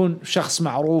عليه ويكون شخص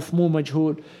معروف مو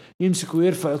مجهول، يمسك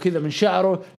ويرفعه كذا من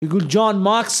شعره يقول جون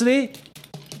ماكسلي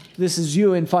this is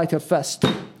you in fighter fest.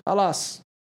 خلاص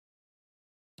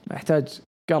ما يحتاج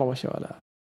قروشة ولا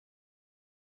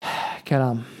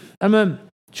كلام. المهم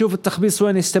شوف التخبيص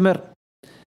وين يستمر.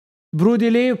 برودي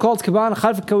لي وكولت كبان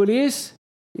خلف الكواليس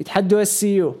يتحدوا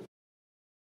SCU.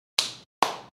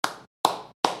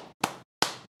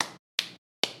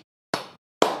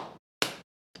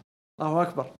 الله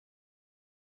أكبر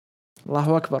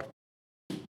الله أكبر.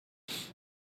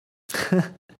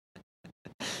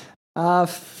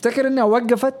 افتكر انها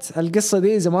وقفت القصة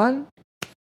دي زمان.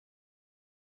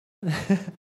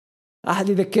 احد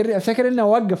يذكرني؟ افتكر انها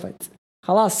وقفت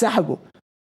خلاص سحبوا.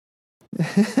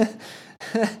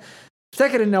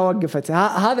 افتكر انها وقفت.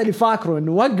 هذا اللي فاكره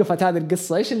انه وقفت هذه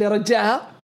القصة. ايش اللي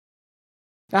رجعها؟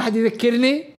 احد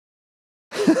يذكرني؟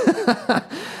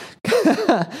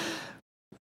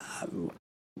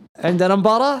 عندنا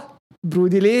مباراة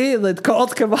برودي لي ضد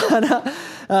كولت كبانا.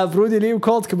 برودي لي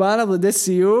وكولت كبانا ضد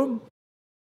SCU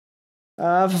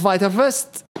في فايتر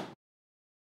فيست.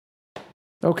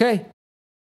 اوكي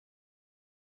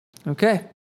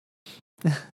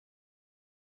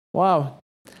واو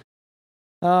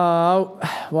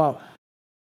واو.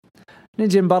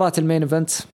 نجي مباراة المين ايفنت،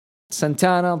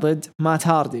 سانتانا ضد مات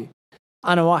هاردي.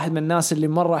 انا واحد من الناس اللي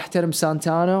مرة احترم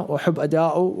سانتانا واحب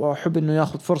اداؤه واحب انه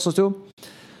ياخذ فرصته،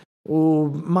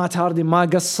 ومات هاردي ما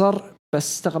قصر،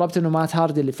 بس استغربت انه مات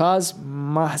هاردي اللي فاز.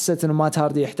 ما حسيت انه مات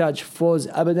هاردي يحتاج فوز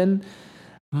ابدا،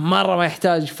 مرة ما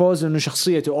يحتاج فوز لانه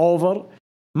شخصيته اوفر،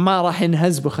 ما راح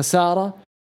ينهز بخسارة.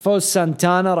 فوز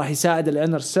سانتانا راح يساعد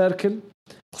الانر سيركل،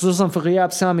 خصوصا في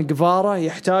غياب سامي جيفارا.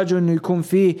 يحتاجوا انه يكون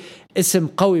فيه اسم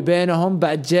قوي بينهم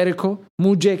بعد جيريكو،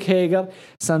 مو جيك هيجر.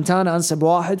 سانتانا انسب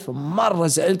واحد. فمرة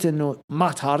زعلت انه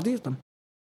مات هاردي. طب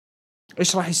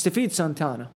ايش راح يستفيد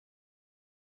سانتانا؟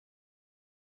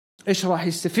 ايش راح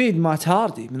يستفيد مات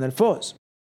هاردي من الفوز؟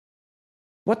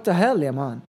 what the hell يا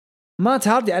مان؟ مات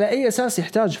هاردي على اي اساس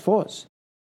يحتاج فوز؟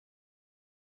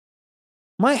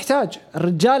 ما يحتاج.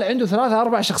 الرجال عنده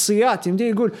 3-4 شخصيات. يمدي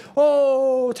يقول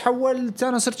تحولت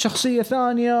انا صرت شخصية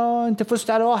ثانية، انت فزت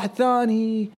على واحد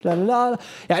ثاني. لا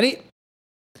يعني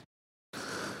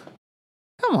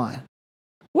كمان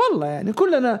والله يعني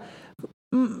كلنا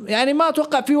يعني ما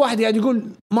اتوقع في واحد يعني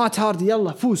يقول مات هاردي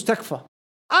يلا فوز تكفى.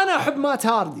 انا احب مات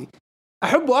هاردي،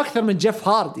 احبه اكثر من جيف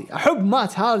هاردي. احب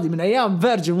مات هاردي من ايام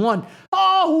فيرجن 1.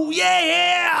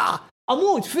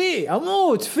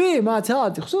 اموت فيه مات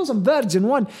هاردي، خصوصا فيرجن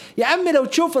 1. يا عمي لو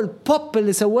تشوف البوب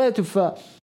اللي سويته في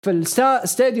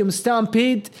الستاديوم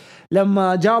ستامبيد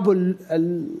لما جابوا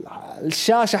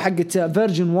الشاشة حقت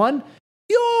فيرجن 1،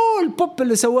 البوب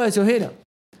اللي سويته هنا.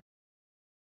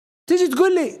 تيجي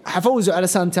تقول لي حفوزوا على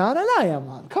سانتانا؟ لا يا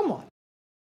مان،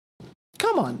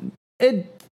 come on it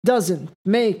doesn't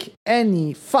make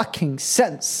any fucking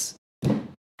sense.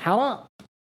 حرام.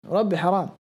 ربي حرام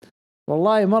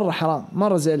والله، مرة حرام،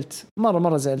 مرة زعلت،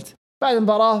 مرة زعلت. بعد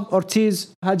المباراة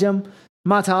أورتيز هجم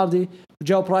مات هاردي،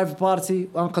 وجاو برايفت بارتي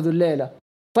وأنقذوا الليلة.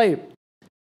 طيب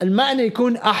المعنى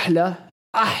يكون أحلى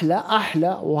أحلى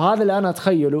أحلى، وهذا اللي أنا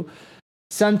أتخيله.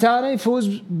 سانتانا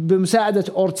يفوز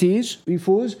بمساعدة أورتيز،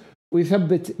 ويفوز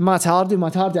ويثبت مات هاردي،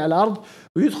 ومات هاردي على الأرض،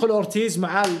 ويدخل أورتيز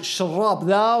مع الشراب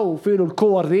ذا وفيله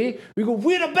الكور ذي، ويقول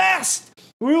وي ذا بيست،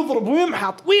 ويضرب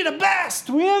ويمحط وي ذا بيست،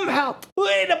 ويمحط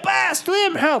وي ذا بيست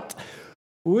ويمحط.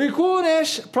 ويكون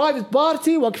إيش برايفت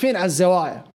بارتي واقفين على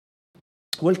الزوايا،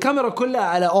 والكاميرا كلها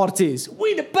على أورتيز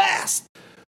وي ذا بيست.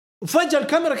 وفجأة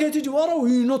الكاميرا كده تيجي ورا،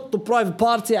 وينط برايفت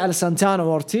بارتي على سانتانا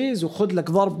وأورتيز، وخذ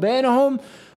لك ضرب بينهم،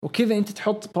 وكذا انت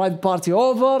تحط برايفت بارتي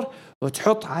اوفر،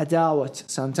 وتحط عداوة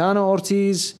سانتانا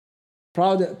وأورتيز،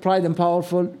 برايد اند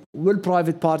باورفول،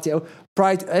 والبرايفت بارتي، او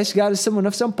برايد ايش قال يسموا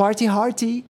نفسهم، بارتي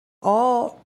هارتي.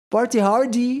 بارتي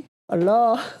هاردي،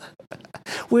 الله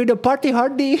وين بارتي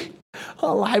هاردي.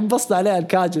 والله حينبسط عليها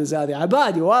الكاجوز هذه،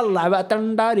 عبادي والله،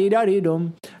 عبادي داري داري دم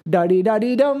داري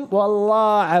داري دم،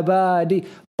 والله عبادي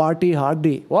بارتي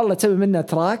هاردي، والله تسوي منها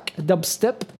تراك دب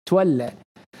ستيب تولع.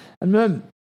 المهم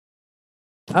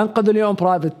انقذوا اليوم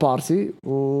برايفت بارتي،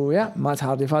 ويا مات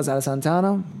هاردي فاز على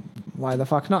سانتانا، واي ذا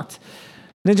فاك نوت.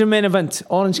 نجم مين ايفنت،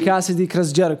 اورنج كاسيدي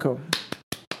كريس جيريكو.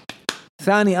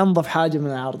 ثاني انظف حاجه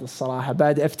من العرض الصراحه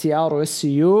بعد اف تي ار واس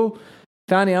سي يو.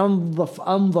 ثاني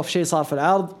انظف شيء صار في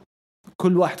العرض،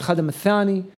 كل واحد خدم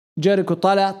الثاني. جيريكو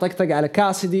طلع طقطق على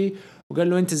كاسيدي وقال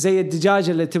له انت زي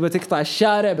الدجاجه اللي تبى تقطع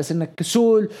الشارع بس انك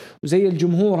كسول، وزي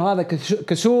الجمهور هذا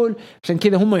كسول، عشان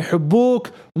كذا هم يحبوك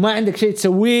وما عندك شيء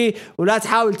تسويه، ولا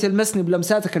تحاول تلمسني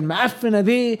بلمساتك المعفنه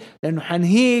ذي لانه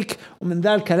حنهيك ومن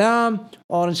ذا الكلام.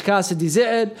 اورنج كاسيدي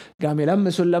زعل، قام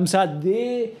يلمسوا اللمسات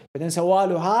ذي، بعدين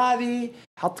سواله هذه،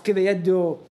 حط كذا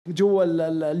يده جوا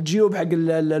الجيوب حق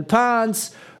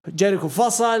البانس. جيريكو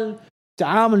فصل.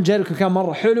 تعامل جيريكو كان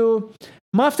مرة حلو.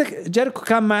 ما افتكر جيريكو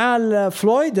كان معاه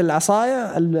فلويد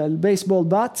العصاية البيسبول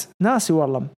بات، ناسي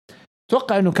والله،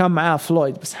 توقع انه كان معاه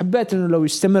فلويد، بس حبيت انه لو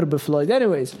يستمر بفلويد.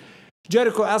 anyways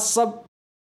جيريكو عصب،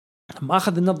 ما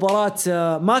اخذ النظارات،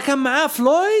 ما كان معاه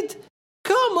فلويد.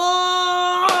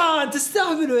 كمان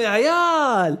تستهبلوا يا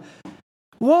عيال،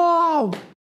 واو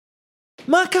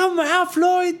ما كان معاه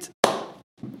فلويد.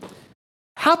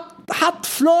 حط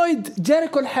فلويد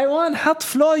جيريكو الحيوان، حط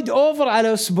فلويد اوفر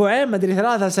على اسبوعين، ما ادري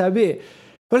 3 أسابيع،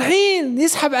 والحين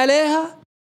يسحب عليها.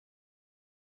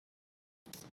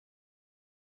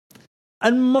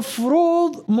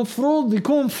 المفروض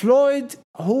يكون فلويد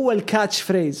هو الكاتش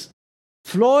فريز،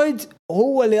 فلويد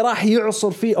هو اللي راح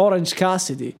يعصر فيه اورنج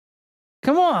كاسيدي.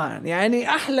 كمان يعني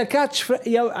احلى كاتش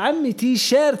يا عمي، تي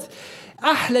شيرت،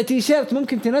 احلى تي شيرت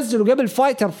ممكن تنزله قبل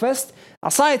فايتر فيست،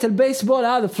 عصاية البيسبول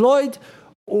هذا فلويد،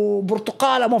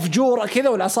 وبرتقالة مفجورة كذا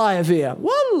والعصاية فيها،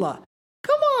 والله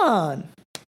كمان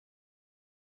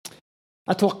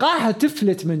أتوقعها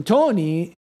تفلت من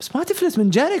توني، بس ما تفلت من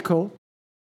جيريكو،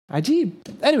 عجيب.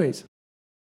 anyways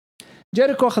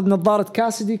جيريكو أخذ نظارة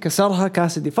كاسيدي، كسرها،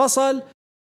 كاسيدي فصل،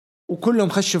 وكلهم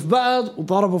خشوا في بعض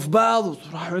وضربوا في بعض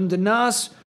وراحوا عند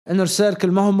الناس. انر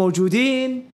سيركل ما هم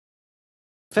موجودين.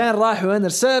 فين راحوا انر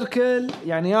سيركل؟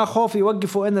 يعني يا خوفي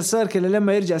يوقفوا انر سيركل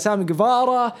لما يرجع سامي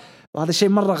جيفارا، وهذا شيء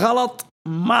مرة غلط،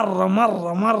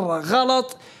 مرة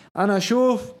غلط. أنا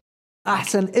أشوف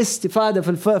أحسن استفادة في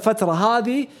الفترة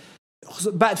هذه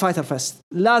بعد فايتر فيست،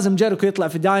 لازم جيريكو يطلع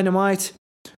في داينامايت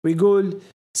ويقول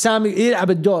سامي،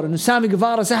 يلعب الدور إنه سامي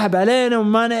جيفارا سحب علينا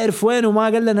وما نعرف وين وما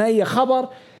قال لنا أي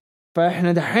خبر،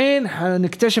 فإحنا دحين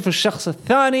حنكتشف الشخص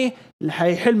الثاني اللي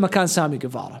حيحل مكان سامي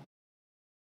جيفارا.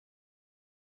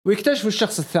 ويكتشفوا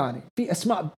الشخص الثاني في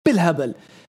أسماء بالهبل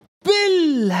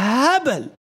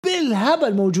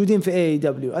موجودين في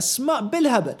AEW، أسماء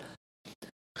بالهبل.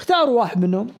 اختاروا واحد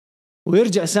منهم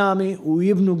ويرجع سامي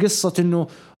ويبنوا قصة إنه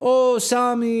أوه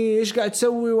سامي إيش قاعد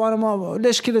تسوي وأنا ما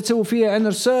ليش كذا تسوي فيها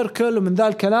إنر سيركل ومن ذا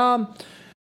الكلام.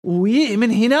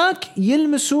 ومن هناك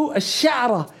يلمسوا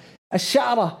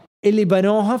الشعرة اللي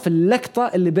بنوها في اللقطة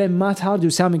اللي بين مات هاردي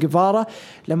وسامي جيفارا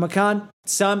لما كان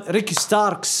ريكي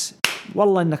ستاركس،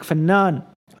 والله إنك فنان،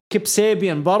 كيب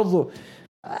سيبيان برضو،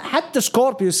 حتى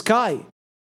سكوربيو سكاي.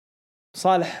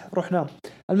 صالح روح نام.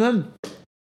 المهم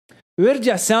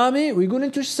ويرجع سامي ويقول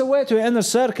انتوا ايش سويتوا يا انر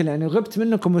سيركل؟ يعني غبت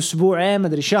منكم اسبوعين ما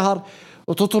ادري شهر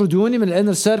وتطردوني من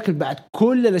الانر سيركل بعد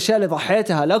كل الاشياء اللي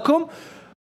ضحيتها لكم.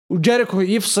 وجيريكو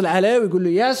يفصل عليه ويقول له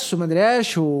يس وما ادري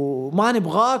ايش وما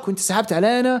نبغاك وانت سحبت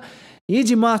علينا.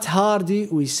 يجي مات هاردي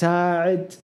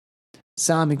ويساعد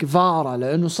سامي جيفارا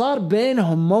لانه صار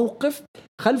بينهم موقف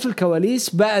خلف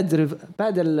الكواليس بعد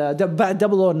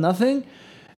دبل اور ناثينج،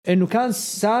 انه كان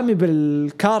سامي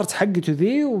بالكارت حقته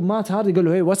ذي ومات هاردي قال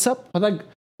له هي واتساب، فذاك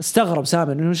استغرب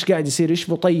سامي انه ايش قاعد يصير،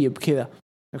 ايش طيب كذا.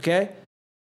 اوكي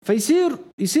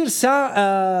فيصير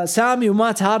سامي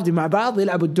ومات هاردي مع بعض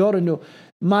يلعبوا الدور انه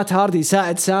مات هاردي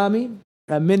يساعد سامي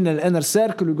من الانر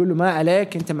سيركل ويقول له ما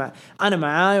عليك انت انا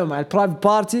معاي ومع البرايفت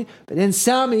بارتي. بعدين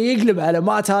سامي يقلب على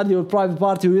مات هاردي والبرايفت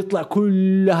بارتي ويطلع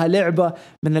كلها لعبة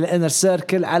من الانر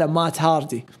سيركل على مات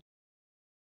هاردي.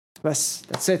 بس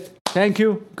that's it, thank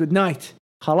you, good night,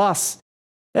 خلاص.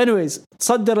 anyways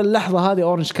تصدر اللحظة هذه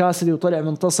أورنج كاسدي وطلع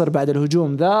منتصر بعد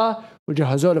الهجوم ذا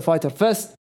وجهزوا له فايتر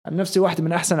فيست. عن نفسي واحدة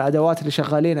من أحسن الأدوات اللي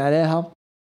شغالين عليها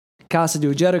كاسدي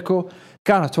وجيريكو،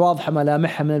 كانت واضحة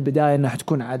ملامحها من البداية أنها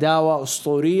حتكون عداوة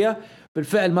أسطورية،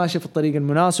 بالفعل ماشي في الطريق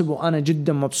المناسب وأنا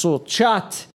جدا مبسوط.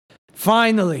 شات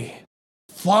finally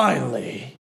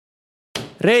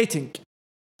ريتنج،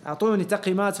 أعطوني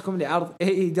تقييماتكم لعرض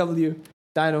AEW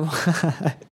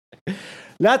Dynamite.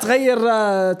 لا تغير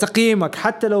تقييمك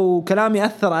حتى لو كلامي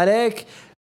أثر عليك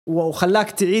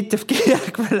وخلاك تعيد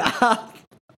تفكيرك في العرض.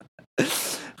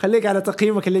 خليك على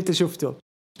تقييمك اللي انت شفته،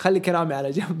 خلي كلامي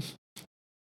على جنب.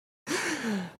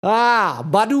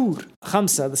 بادور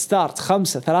 5 ذا ستارت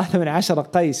 5 3/10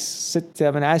 قيس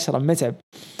 6/10 متعب.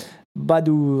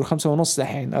 بادور 5.5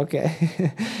 الحين اوكي.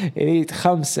 إليت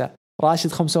 5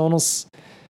 راشد 5.5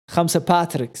 5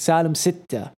 باتريك سالم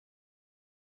 6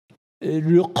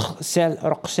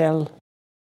 رقسل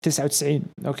 99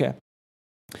 اوكي.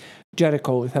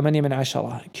 جيريكو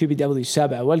 8/10 QBW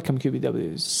 7 ويلكم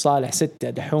QBW صالح 6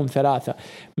 دحوم 3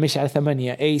 مشعل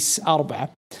 8 ايس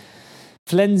 4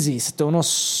 فلنزي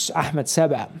 6.5 احمد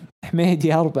 7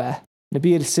 حميدي 4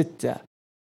 نبيل 6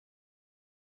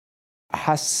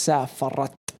 حسا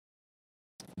فرت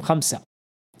 5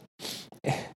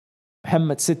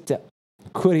 محمد 6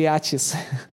 كورياتشي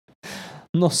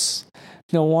نص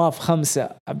نواف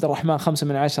 5 عبد الرحمن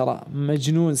 5/10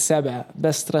 مجنون 7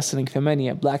 بست رسلينج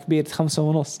 8 بلاك بيرد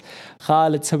 5.5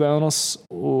 خالد 7.5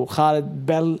 وخالد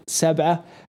بل 7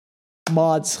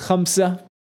 مادز 5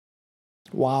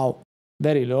 واو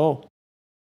very low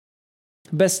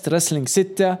بست رسلينج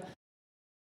 6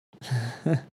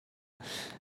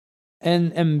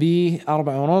 NMB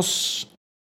 4.5.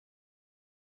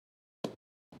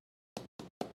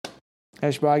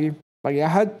 ايش باقي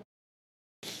احد؟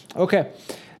 اوكي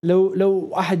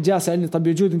لو احد جاء سألني طب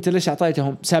يجود انت ليش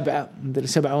اعطيتهم 7 مدري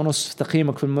 7.5 في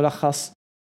تقييمك في الملخص؟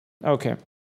 اوكي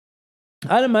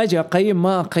انا ما اجي اقيم،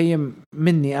 ما اقيم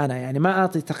مني انا يعني، ما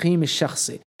اعطي تقييمي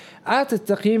الشخصي، اعطي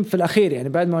التقييم في الاخير يعني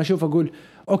بعد ما اشوف اقول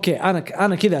اوكي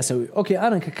انا كذا اسوي. اوكي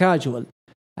انا ككاجوال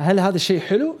هل هذا الشيء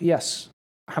حلو؟ يس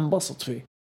حنبسط فيه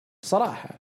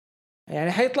صراحة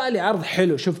يعني، حيطلع لي عرض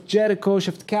حلو. شفت جيريكو،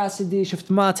 شفت كاسدي،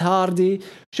 شفت مات هاردي،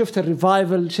 شفت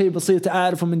الريفايفل شيء بسيط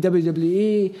أعرفه من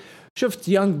WWE، شفت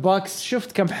يونج باكس،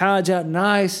 شفت كم حاجة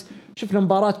نايس، شفنا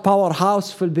مباراة باور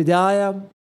هاوس في البداية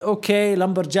أوكي،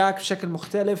 لامبر جاك بشكل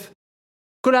مختلف،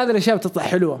 كل هذه الأشياء بتطلع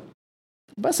حلوة.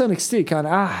 بس NXT كان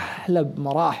أحلى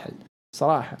بمراحل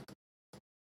صراحة،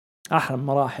 أحلى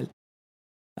بمراحل.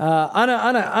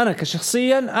 أنا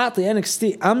كشخصيا أعطي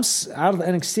NXT أمس عرض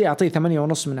NXT أعطيه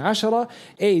 8.5/10.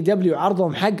 AEW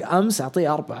عرضهم حق أمس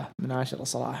أعطيه 4/10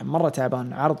 صراحة. مرة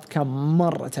تعبان عرض، كان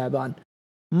مرة تعبان،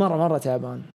 مرة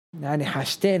تعبان يعني،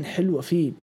 حاجتين حلوة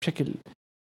فيه بشكل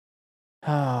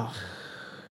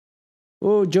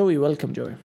وجوي ويلكم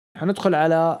جوي. حندخل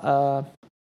على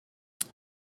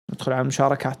ندخل على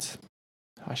المشاركات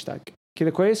هاشتاج كذا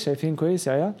كويس، شايفين كويس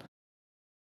يا عيال؟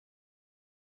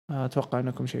 أتوقع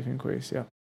أنكم شايفين كويس يا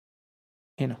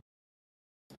هنا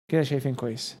كذا، شايفين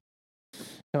كويس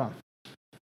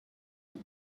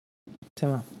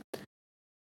تمام.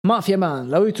 مافيا مان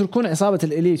لو يتركون عصابة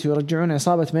الإليت ويرجعون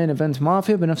عصابة مين إيفنت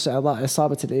مافيا بنفس أعضاء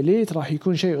عصابة الإليت راح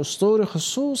يكون شيء أسطوري،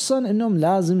 خصوصا إنهم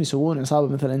لازم يسوون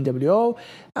عصابة مثل NWO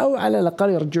أو على الأقل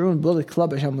يرجعون بوليت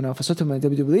كلاب عشان منافستهم مع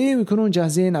WWE ويكونون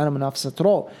جاهزين على منافسة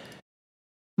رو.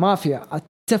 مافيا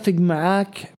أتفق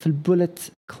معاك في البوليت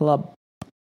كلاب.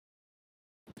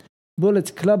 بوليت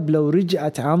كلاب لو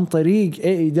رجعت عن طريق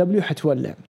AEW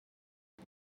حتولع.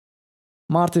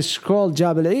 مارتن سكرول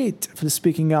جاب العيد في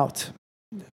السبيكينج اوت،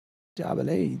 جاب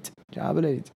العيد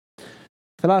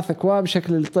 3 أكواب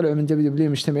شكل اللي طلعوا من WWE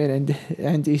مجتمعين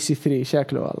عند EC3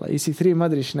 شكله والله EC3 ما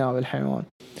أدري إيش ناوي الحيوان.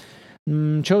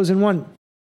 تشوزن 1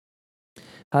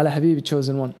 هلا حبيبي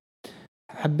تشوزن 1.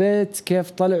 حبيت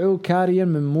كيف طلعوا كاريان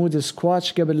من مود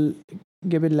سكواتش قبل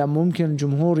لا ممكن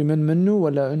الجمهور يمن منه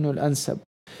ولا إنه الأنسب.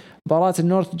 مباراة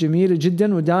النورث جميلة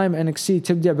جدا ودائم NXT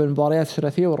تبدأ بالمباريات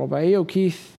الثلاثية والرباعية،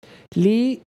 وكيف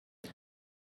لي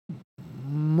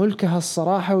ملكها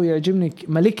الصراحة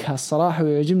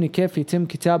ويعجبني كيف يتم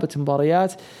كتابة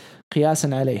مباريات قياسا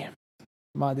عليه.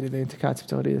 ما أدري إذا أنت كاتب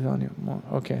تغريدة ثانية.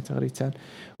 أوكي تغريدتين.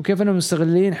 وكيف أنهم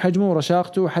مستغلين حجمه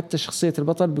ورشاقته وحتى شخصية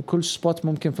البطل بكل سبوت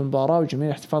ممكن في المباراة، وجميل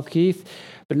احتفاظ كيث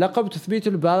باللقب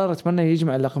وتثبيته لبالر. أتمنى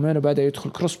يجمع اللقبين وبعدها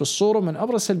يدخل كروس بالصورة. من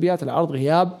أبرز سلبيات العرض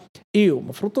غياب إيو،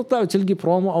 مفروض تطلع وتلقي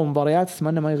برومو أو مباريات.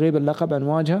 أتمنى ما يغيب اللقب عن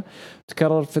واجهه،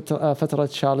 تكرر فترة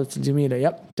شارلت الجميلة.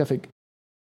 يب اتفق.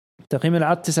 تقييم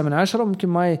العرض 9/10. ممكن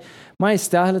ما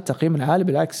يستاهل التقييم العالي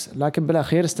بالعكس، لكن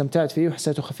بالأخير استمتعت فيه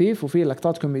وحسيته خفيف وفيه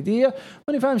لقطات كوميدية،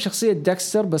 وأنا فاهم شخصية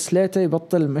ديكستر بس ليته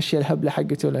يبطل مشي الهبلة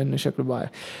حقته لأنه شكله بايخ.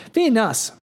 في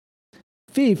ناس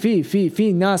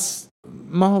في ناس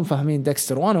ما هم فاهمين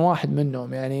ديكستر، وأنا واحد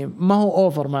منهم، يعني ما هو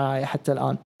أوفر معي حتى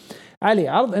الآن. علي،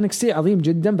 عرض NXT عظيم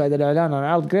جدا بعد الإعلان عن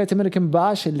عرض جريت أمريكان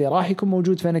باش اللي راح يكون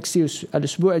موجود في NXT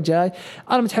الأسبوع الجاي.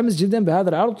 أنا متحمس جدا بهذا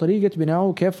العرض، طريقة بناؤه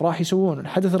وكيف راح يسوون.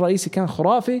 الحدث الرئيسي كان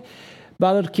خرافي،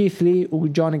 بالر كيث لي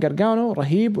وجوني غارغانو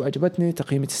رهيب وعجبتني.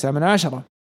 تقييمي 9/10.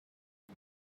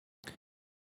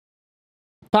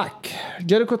 باك،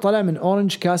 جيريكو طلع من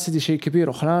أورنج كاسدي شيء كبير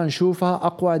وخلانا نشوفها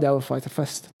أقوى داور فايتر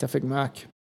فست. اتفق معك.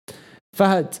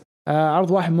 فهد،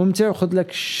 عرض واحد ممتع وخذ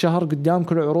لك شهر قدام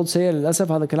كل عروض سيئة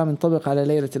للأسف. هذا كلام ينطبق على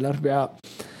ليلة الأربعاء.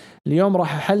 اليوم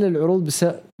راح أحلل العروض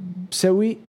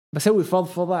بسوي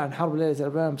فضفضة عن حرب ليلة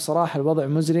الأربعاء. بصراحة الوضع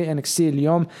مزري. NXT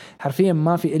اليوم حرفيا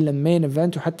ما في إلا مين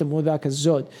إيفنت وحتى مو ذاك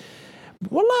الزود.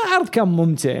 والله عرض كان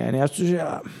ممتع، يعني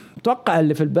أتوقع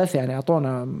اللي في البث يعني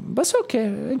أعطونا، بس أوكي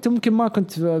أنت ممكن ما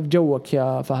كنت بجوك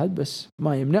يا فهد، بس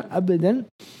ما يمنع أبدا.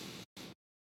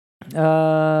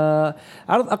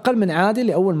 عرض أقل من عادي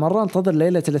لأول مرة. انتظر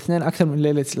ليلة الاثنين أكثر من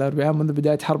ليلة الأربعاء منذ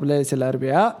بداية حرب ليلة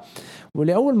الأربعاء،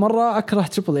 ولأول مرة أكره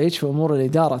تريبل إتش في أمور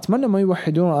الإدارة. أتمنى ما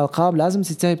يوحدون الألقاب، لازم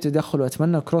تنتهي بتدخل.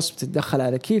 وأتمنى كروس بتتدخل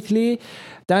على كيث لي.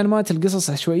 داينامايت القصص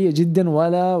عشوائية جدا،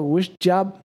 ولا وش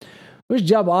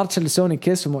جاب آرتشر لسوني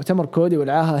كيس ومؤتمر كودي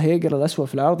والعاها هيجر الأسوأ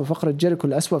في العرض، وفقرة جيريكو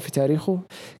الأسوأ في تاريخه.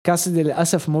 كاسدي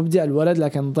للأسف مبدع الولد،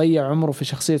 لكن ضيع عمره في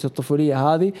شخصيته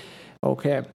الطفولية هذه.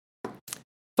 أوكي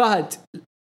فهد،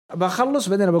 بخلص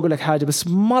بعدين بقول لك حاجة، بس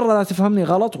مرة لا تفهمني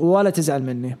غلط ولا تزعل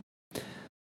مني،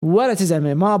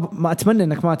 ما أتمنى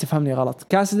إنك ما تفهمني غلط.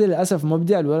 كاسدي للأسف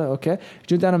مبدع الولد. أوكي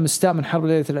جد أنا مستاء من حرب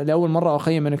ليلة لأول مرة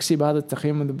أقيم NXT بهذا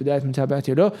التقييم منذ بداية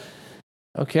متابعتي له.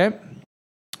 أوكي،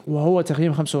 وهو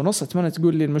تقييم 5.5. أتمنى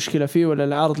تقول لي المشكلة فيه ولا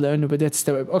العرض، لأنه بديت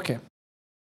استوعب.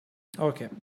 أوكي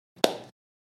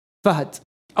فهد،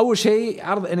 أول شيء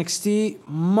عرض NXT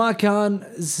ما كان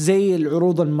زي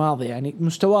العروض الماضية، يعني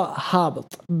مستوى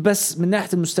هابط، بس من ناحية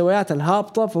المستويات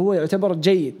الهابطة فهو يعتبر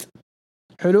جيد.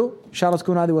 حلو، إن شاء الله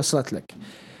تكون هذه وصلت لك.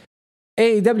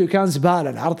 AEW كان زبالة،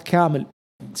 العرض كامل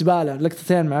زبالة،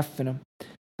 لقطتين معفنة.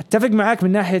 اتفق معاك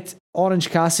من ناحية أورنج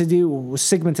كاسدي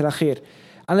والسيجمنت الأخير.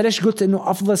 أنا ليش قلت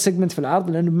إنه أفضل سيجمنت في العرض؟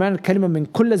 لأنه بمعنى الكلمة من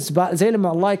كل الزبالة، زي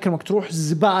لما الله يكرمك تروح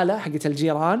الزبالة حقت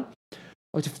الجيران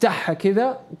وتفتحها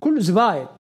كذا وكله زبايل.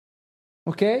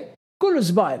 أوكي كله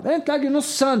زبايل، بعدين تلاقي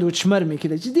نص ساندويتش مرمي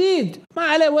كذا جديد ما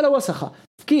عليه ولا وسخة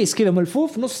في كيس كذا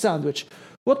ملفوف، نص ساندويتش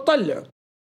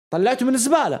طلعته من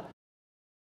الزبالة.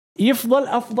 يفضل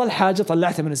أفضل حاجة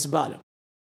طلعتها من الزبالة.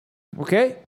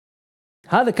 أوكي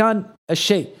هذا كان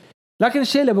الشيء. لكن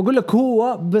الشيء اللي بقول لك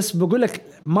هو، بس بقول لك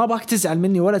ما باك تزعل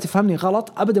مني ولا تفهمني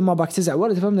غلط أبدا، ما باك تزعل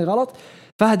ولا تفهمني غلط.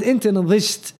 فهد أنت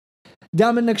نضجت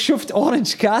دام أنك شفت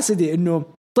أورنج كاسدي إنه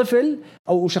طفل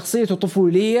أو شخصيته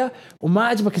طفولية وما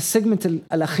عجبك السيجمنت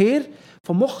الأخير،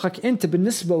 فمخك أنت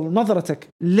بالنسبة ونظرتك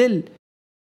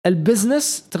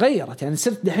للبزنس تغيرت. يعني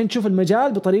صرت دحين تشوف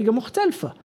المجال بطريقة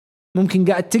مختلفة، ممكن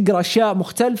قاعد تقرأ أشياء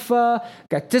مختلفة،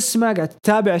 قاعد تسمع، قاعد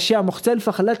تتابع أشياء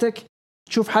مختلفة خلتك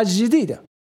تشوف حاجة جديدة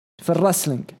في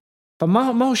الرسلينج.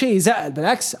 فما هو شيء يزعل،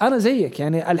 بالعكس أنا زيك.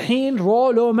 يعني الحين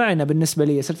رو لو معنا بالنسبة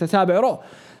لي، صرت أتابع رو.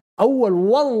 أول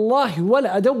والله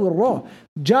ولا أدور رو،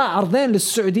 جاء عرضين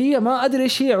للسعودية ما أدري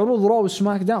إيش هي عروض رو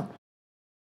وسماك داون.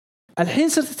 الحين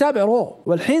صرت أتابع رو،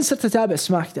 والحين صرت أتابع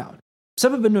سماك داون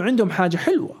بسبب إنه عندهم حاجة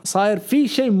حلوة، صاير في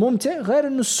شيء ممتع، غير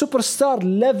إنه السوبر ستار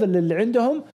ليفل اللي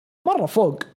عندهم مرة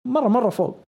فوق، مرة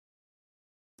فوق.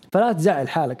 فلا تزعل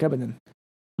حالك أبدا،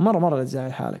 مرة لا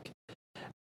تزعل حالك.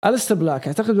 أليستر بلاك،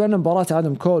 أعتقد بأن مباراة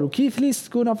آدم كول وكيث ليس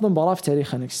تكون أفضل مباراة في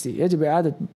تاريخ NXT. يجب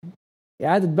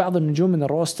إعادة بعض النجوم من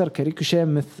الروستر كريكوشي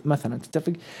مثلا.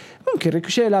 تتفق؟ ممكن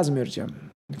ريكوشي لازم يرجع.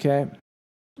 أوكي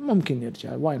ممكن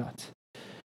يرجع، واي نوت.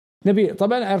 نبي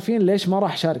طبعا عارفين ليش ما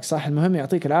راح شارك، صح؟ المهم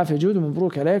يعطيك العافية جود،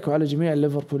 ومبروك عليك وعلى جميع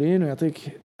الليفربوليين،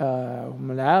 ويعطيك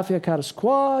من العافية كار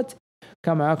سكواد.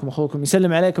 كان معاكم أخوكم،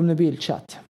 يسلم عليكم نبيل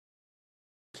شات.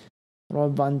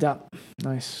 روب فان دام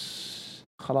نايس.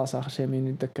 خلاص آخر شيء مين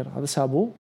يتذكر؟ هذا سابو.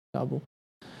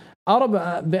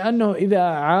 أرى بأنه إذا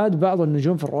عاد بعض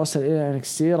النجوم في الروستر إلى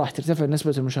NXT راح ترتفع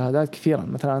نسبة المشاهدات كثيرا،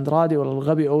 مثلا أندرادي ولا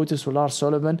الغبي أوتس ولارس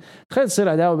سوليفان. تخيل تصير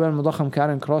عداوة بين المضخم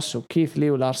كارين كروس وكيث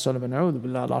لي ولارس سوليفان. أعوذ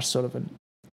بالله، لارس سوليفان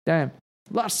دايم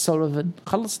لارس سوليفان.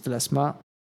 خلصت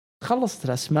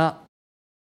الأسماء.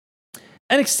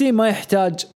 NXT ما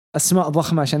يحتاج أسماء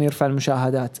ضخمة عشان يرفع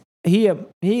المشاهدات،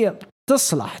 هي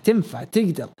تصلح، تنفع،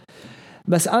 تقدر.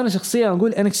 بس أنا شخصيا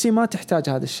أقول NXT ما تحتاج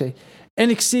هذا الشيء.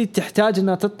 NXT تحتاج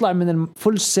أنها تطلع من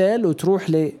الفول سيل وتروح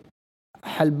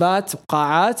لحلبات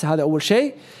وقاعات، هذا أول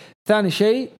شيء. ثاني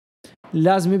شيء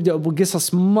لازم يبدأوا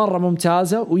بقصص مرة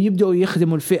ممتازة ويبدأوا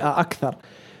يخدموا الفئة أكثر.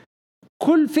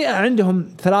 كل فئة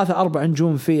عندهم 3-4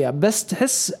 نجوم فيها، بس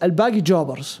تحس الباقي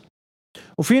جوبرز،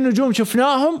 وفي نجوم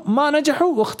شفناهم ما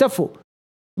نجحوا واختفوا،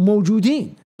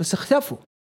 موجودين بس اختفوا.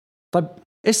 طيب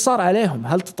إيش صار عليهم؟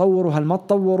 هل تطوروا هل ما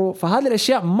تطوروا؟ فهذه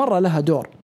الأشياء مرة لها دور.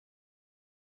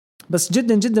 بس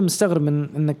جدا جدا مستغرب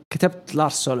من انك كتبت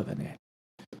لارس سوليفان يعني.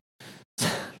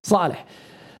 صالح،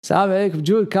 السلام عليكم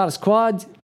جول كار سكواد،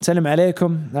 سلم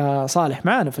عليكم. صالح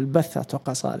معانا في البث،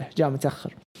 اتوقع صالح جاء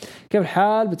متاخر. كيف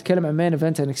الحال؟ بتكلم عن مين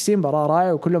ايفنت NXT، مباراة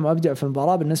رائعة وكلهم ابدعوا في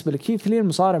المباراة. بالنسبة لكيث لي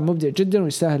المصارع مبدع جدا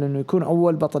ويستاهل انه يكون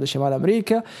اول بطل شمال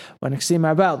امريكا وNXT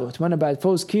مع بعض، واتمنى بعد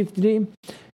فوز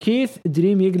كيث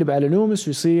دريم يقلب على لومس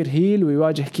ويصير هيل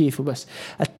ويواجه كيث وبس.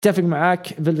 اتفق معاك،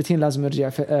 فيلفتين لازم يرجع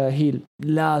هيل،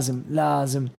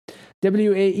 لازم.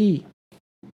 WAE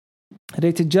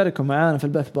ريت جيريكو معانا في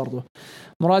البث برضو.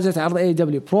 مراجعة عرض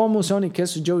AEW برومو سوني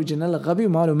كيس وجوي جنال غبي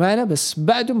وماله معنا، بس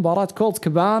بعد مباراة كولت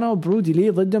كابانا وبرودي لي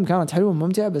ضدهم كانت حلوة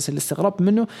وممتعة. بس اللي استغربت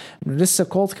منه انه لسه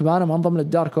كولت كابانا ما انضم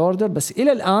للدارك اوردر، بس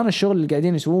الى الان الشغل اللي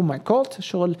قاعدين يسووه مع كولت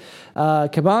شغل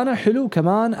كابانا حلو.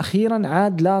 كمان اخيرا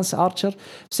عاد لانس ارشر،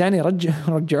 بس يعني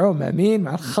رجعوه مع مين؟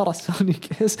 مع الخرا سوني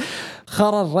كيس.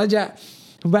 خرا رجع.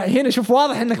 هنا شوف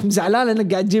واضح انك مزعلان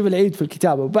انك قاعد تجيب العيد في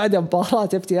الكتابه. وبعد مباراه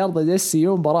FTR ضد SCU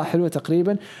مباراه حلوه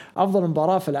تقريبا افضل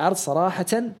مباراه في العرض صراحه.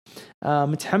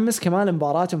 متحمس كمان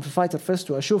لمباراتهم في فايتر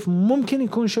فيست، واشوف ممكن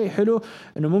يكون شيء حلو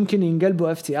انه ممكن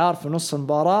ينقلبوا FTR في نص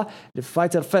المباراه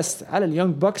لفايتر فيست على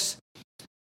اليونج بوكس.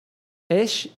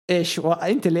 ايش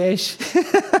انت ليش؟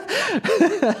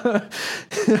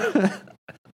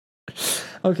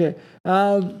 اوكي.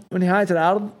 ونهايه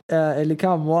العرض اللي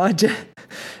كان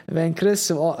بين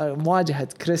مواجهة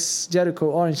كريس جيريكو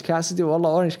وأورنج كاسيدي. والله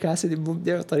أورنج كاسيدي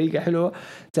مبدع بطريقة حلوة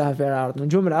انتهى في العرض.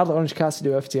 نجوم العرض أورنج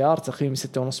كاسيدي وFTR تقييم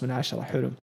 6.5 من 10. حلو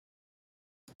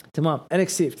تمام.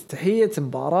 NXT افتتاحية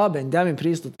مباراة بين دامين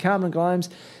بريست ضد كاميرون جرايمز.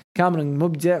 كاميرون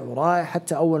مبدع ورائع،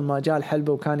 حتى أول ما جاء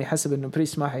الحلبة وكان يحسب إنه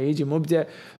بريست ما حيجي مبدع.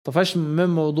 طفش من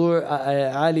موضوع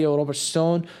عالية وروبرت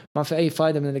ستون، ما في أي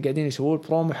فايدة من اللي قاعدين يسووه.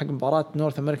 البرومو حق مباراة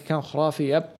نورث أمريكا كان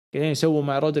خرافي. قاعدين يسووا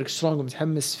مع رودريك سترونج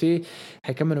ومتحمس فيه،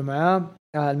 حيكملوا معاه.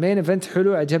 المين ايفنت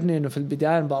حلو، عجبني انه في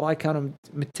البدايه المباراه كانوا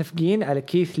متفقين على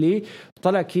كيث لي،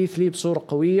 طلع كيث لي بصوره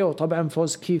قويه، وطبعا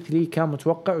فوز كيث لي كان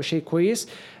متوقع وشيء كويس.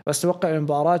 بس توقع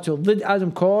مباراته ضد ادم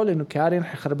كول انه كارين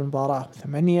حيخرب المباراه.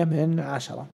 8 من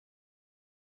 10.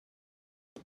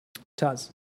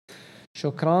 ممتاز،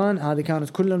 شكرا. هذه كانت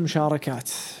كل المشاركات.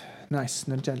 نايس.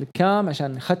 نرجع للكام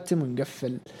عشان نختم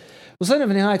ونقفل. وصلنا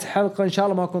في نهاية الحلقة، إن شاء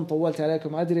الله ما أكون طولت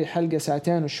عليكم. أدري حلقة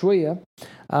 2 وشوية،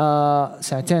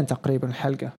 2 تقريبا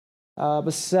الحلقة،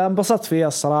 بس انبسطت فيها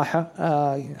الصراحة.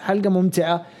 حلقة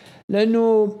ممتعة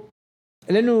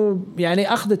لأنه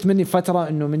يعني أخذت مني فترة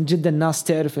إنه من جد الناس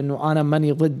تعرف إنه أنا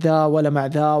ماني ضد ذا ولا مع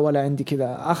ذا ولا عندي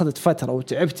كذا. أخذت فترة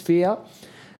وتعبت فيها،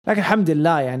 لكن الحمد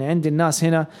لله يعني عندي الناس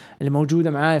هنا اللي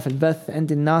موجودة معايا في البث،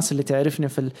 عندي الناس اللي تعرفني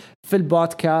في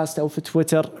البودكاست أو في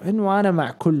تويتر، إنه أنا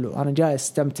مع كله، أنا جاي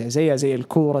استمتع زي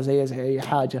الكورة، زي أي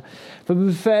حاجة.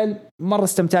 فبالفعل مرة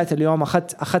استمتعت اليوم،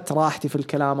 أخذت راحتي في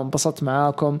الكلام، انبسطت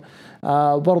معاكم.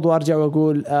 وبرضو أرجع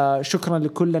وأقول شكرا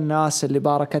لكل الناس اللي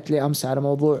باركت لي أمس على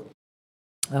موضوع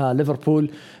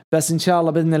ليفربول. بس إن شاء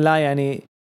الله بإذن الله يعني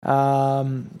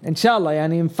إن شاء الله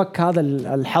يعني نفك هذا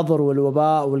الحظر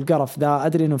والوباء والقرف ذا.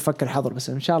 أدري إنه نفك الحظر، بس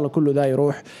إن شاء الله كله ذا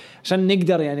يروح عشان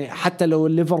نقدر يعني حتى لو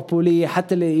الليفربولي،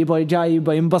 حتى اللي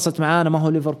يبغى ينبسط معانا ما هو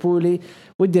ليفربولي،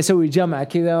 ودي أسوي جامعة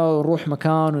كذا ونروح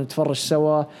مكان ونتفرج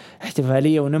سوا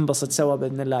احتفالية وننبسط سوا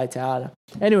بإذن الله تعالى.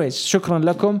 anyways شكرا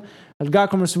لكم،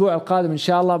 ألقاكم الأسبوع القادم إن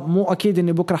شاء الله. مو أكيد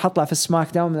إني بكرة حطلع في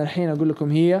السماك داون، من الحين أقول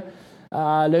لكم هي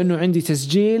لأنه عندي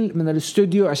تسجيل من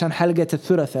الاستوديو عشان حلقة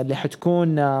الثلاثاء اللي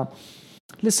حتكون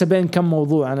لسه بين كم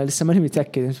موضوع، أنا لسه ماني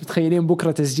متأكد. أنتم متخيلين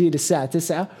بكرة تسجيل الساعة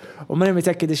 9 وماني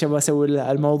متأكد إيش أبغى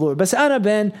أسوي الموضوع، بس أنا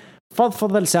بين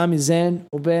فضفضل سامي زين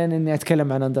وبين إني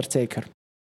أتكلم عن أندرتيكر.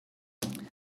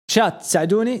 شات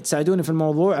تساعدوني في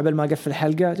الموضوع قبل ما أقفل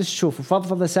الحلقة. تشوفوا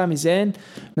فضفضل سامي زين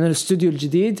من الاستوديو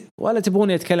الجديد، ولا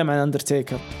تبغوني أتكلم عن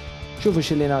أندرتيكر؟ شوفوا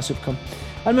إيش اللي يناسبكم.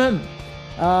 المهم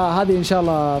هذه ان شاء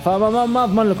الله. فما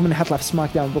اضمن لكم اني حطلع في سماك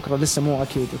داون بكره، لسه مو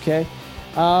اكيد. اوكي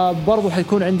برضو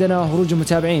حيكون عندنا هروج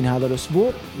المتابعين هذا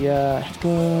الاسبوع،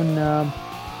 حتكون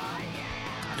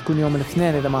يوم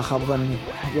الاثنين اذا ما خاب ظني.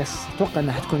 يس اتوقع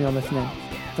انها حتكون يوم الاثنين.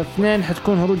 فالاثنين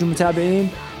حتكون هروج المتابعين،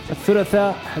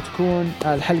 الثلاثاء حتكون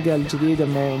الحلقة الجديدة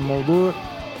موضوع،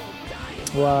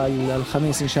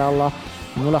 والخميس ان شاء الله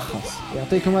ملخص.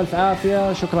 يعطيكم الف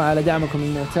عافية، شكرا على دعمكم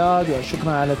المعتاد،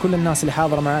 وشكرا على كل الناس اللي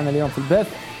حاضرة معنا اليوم في البث،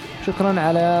 شكرا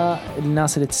على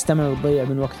الناس اللي تستمع وتضيع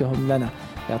من وقتهم لنا.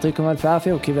 يعطيكم الف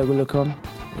عافية، وكذا اقول لكم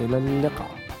الى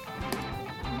اللقاء.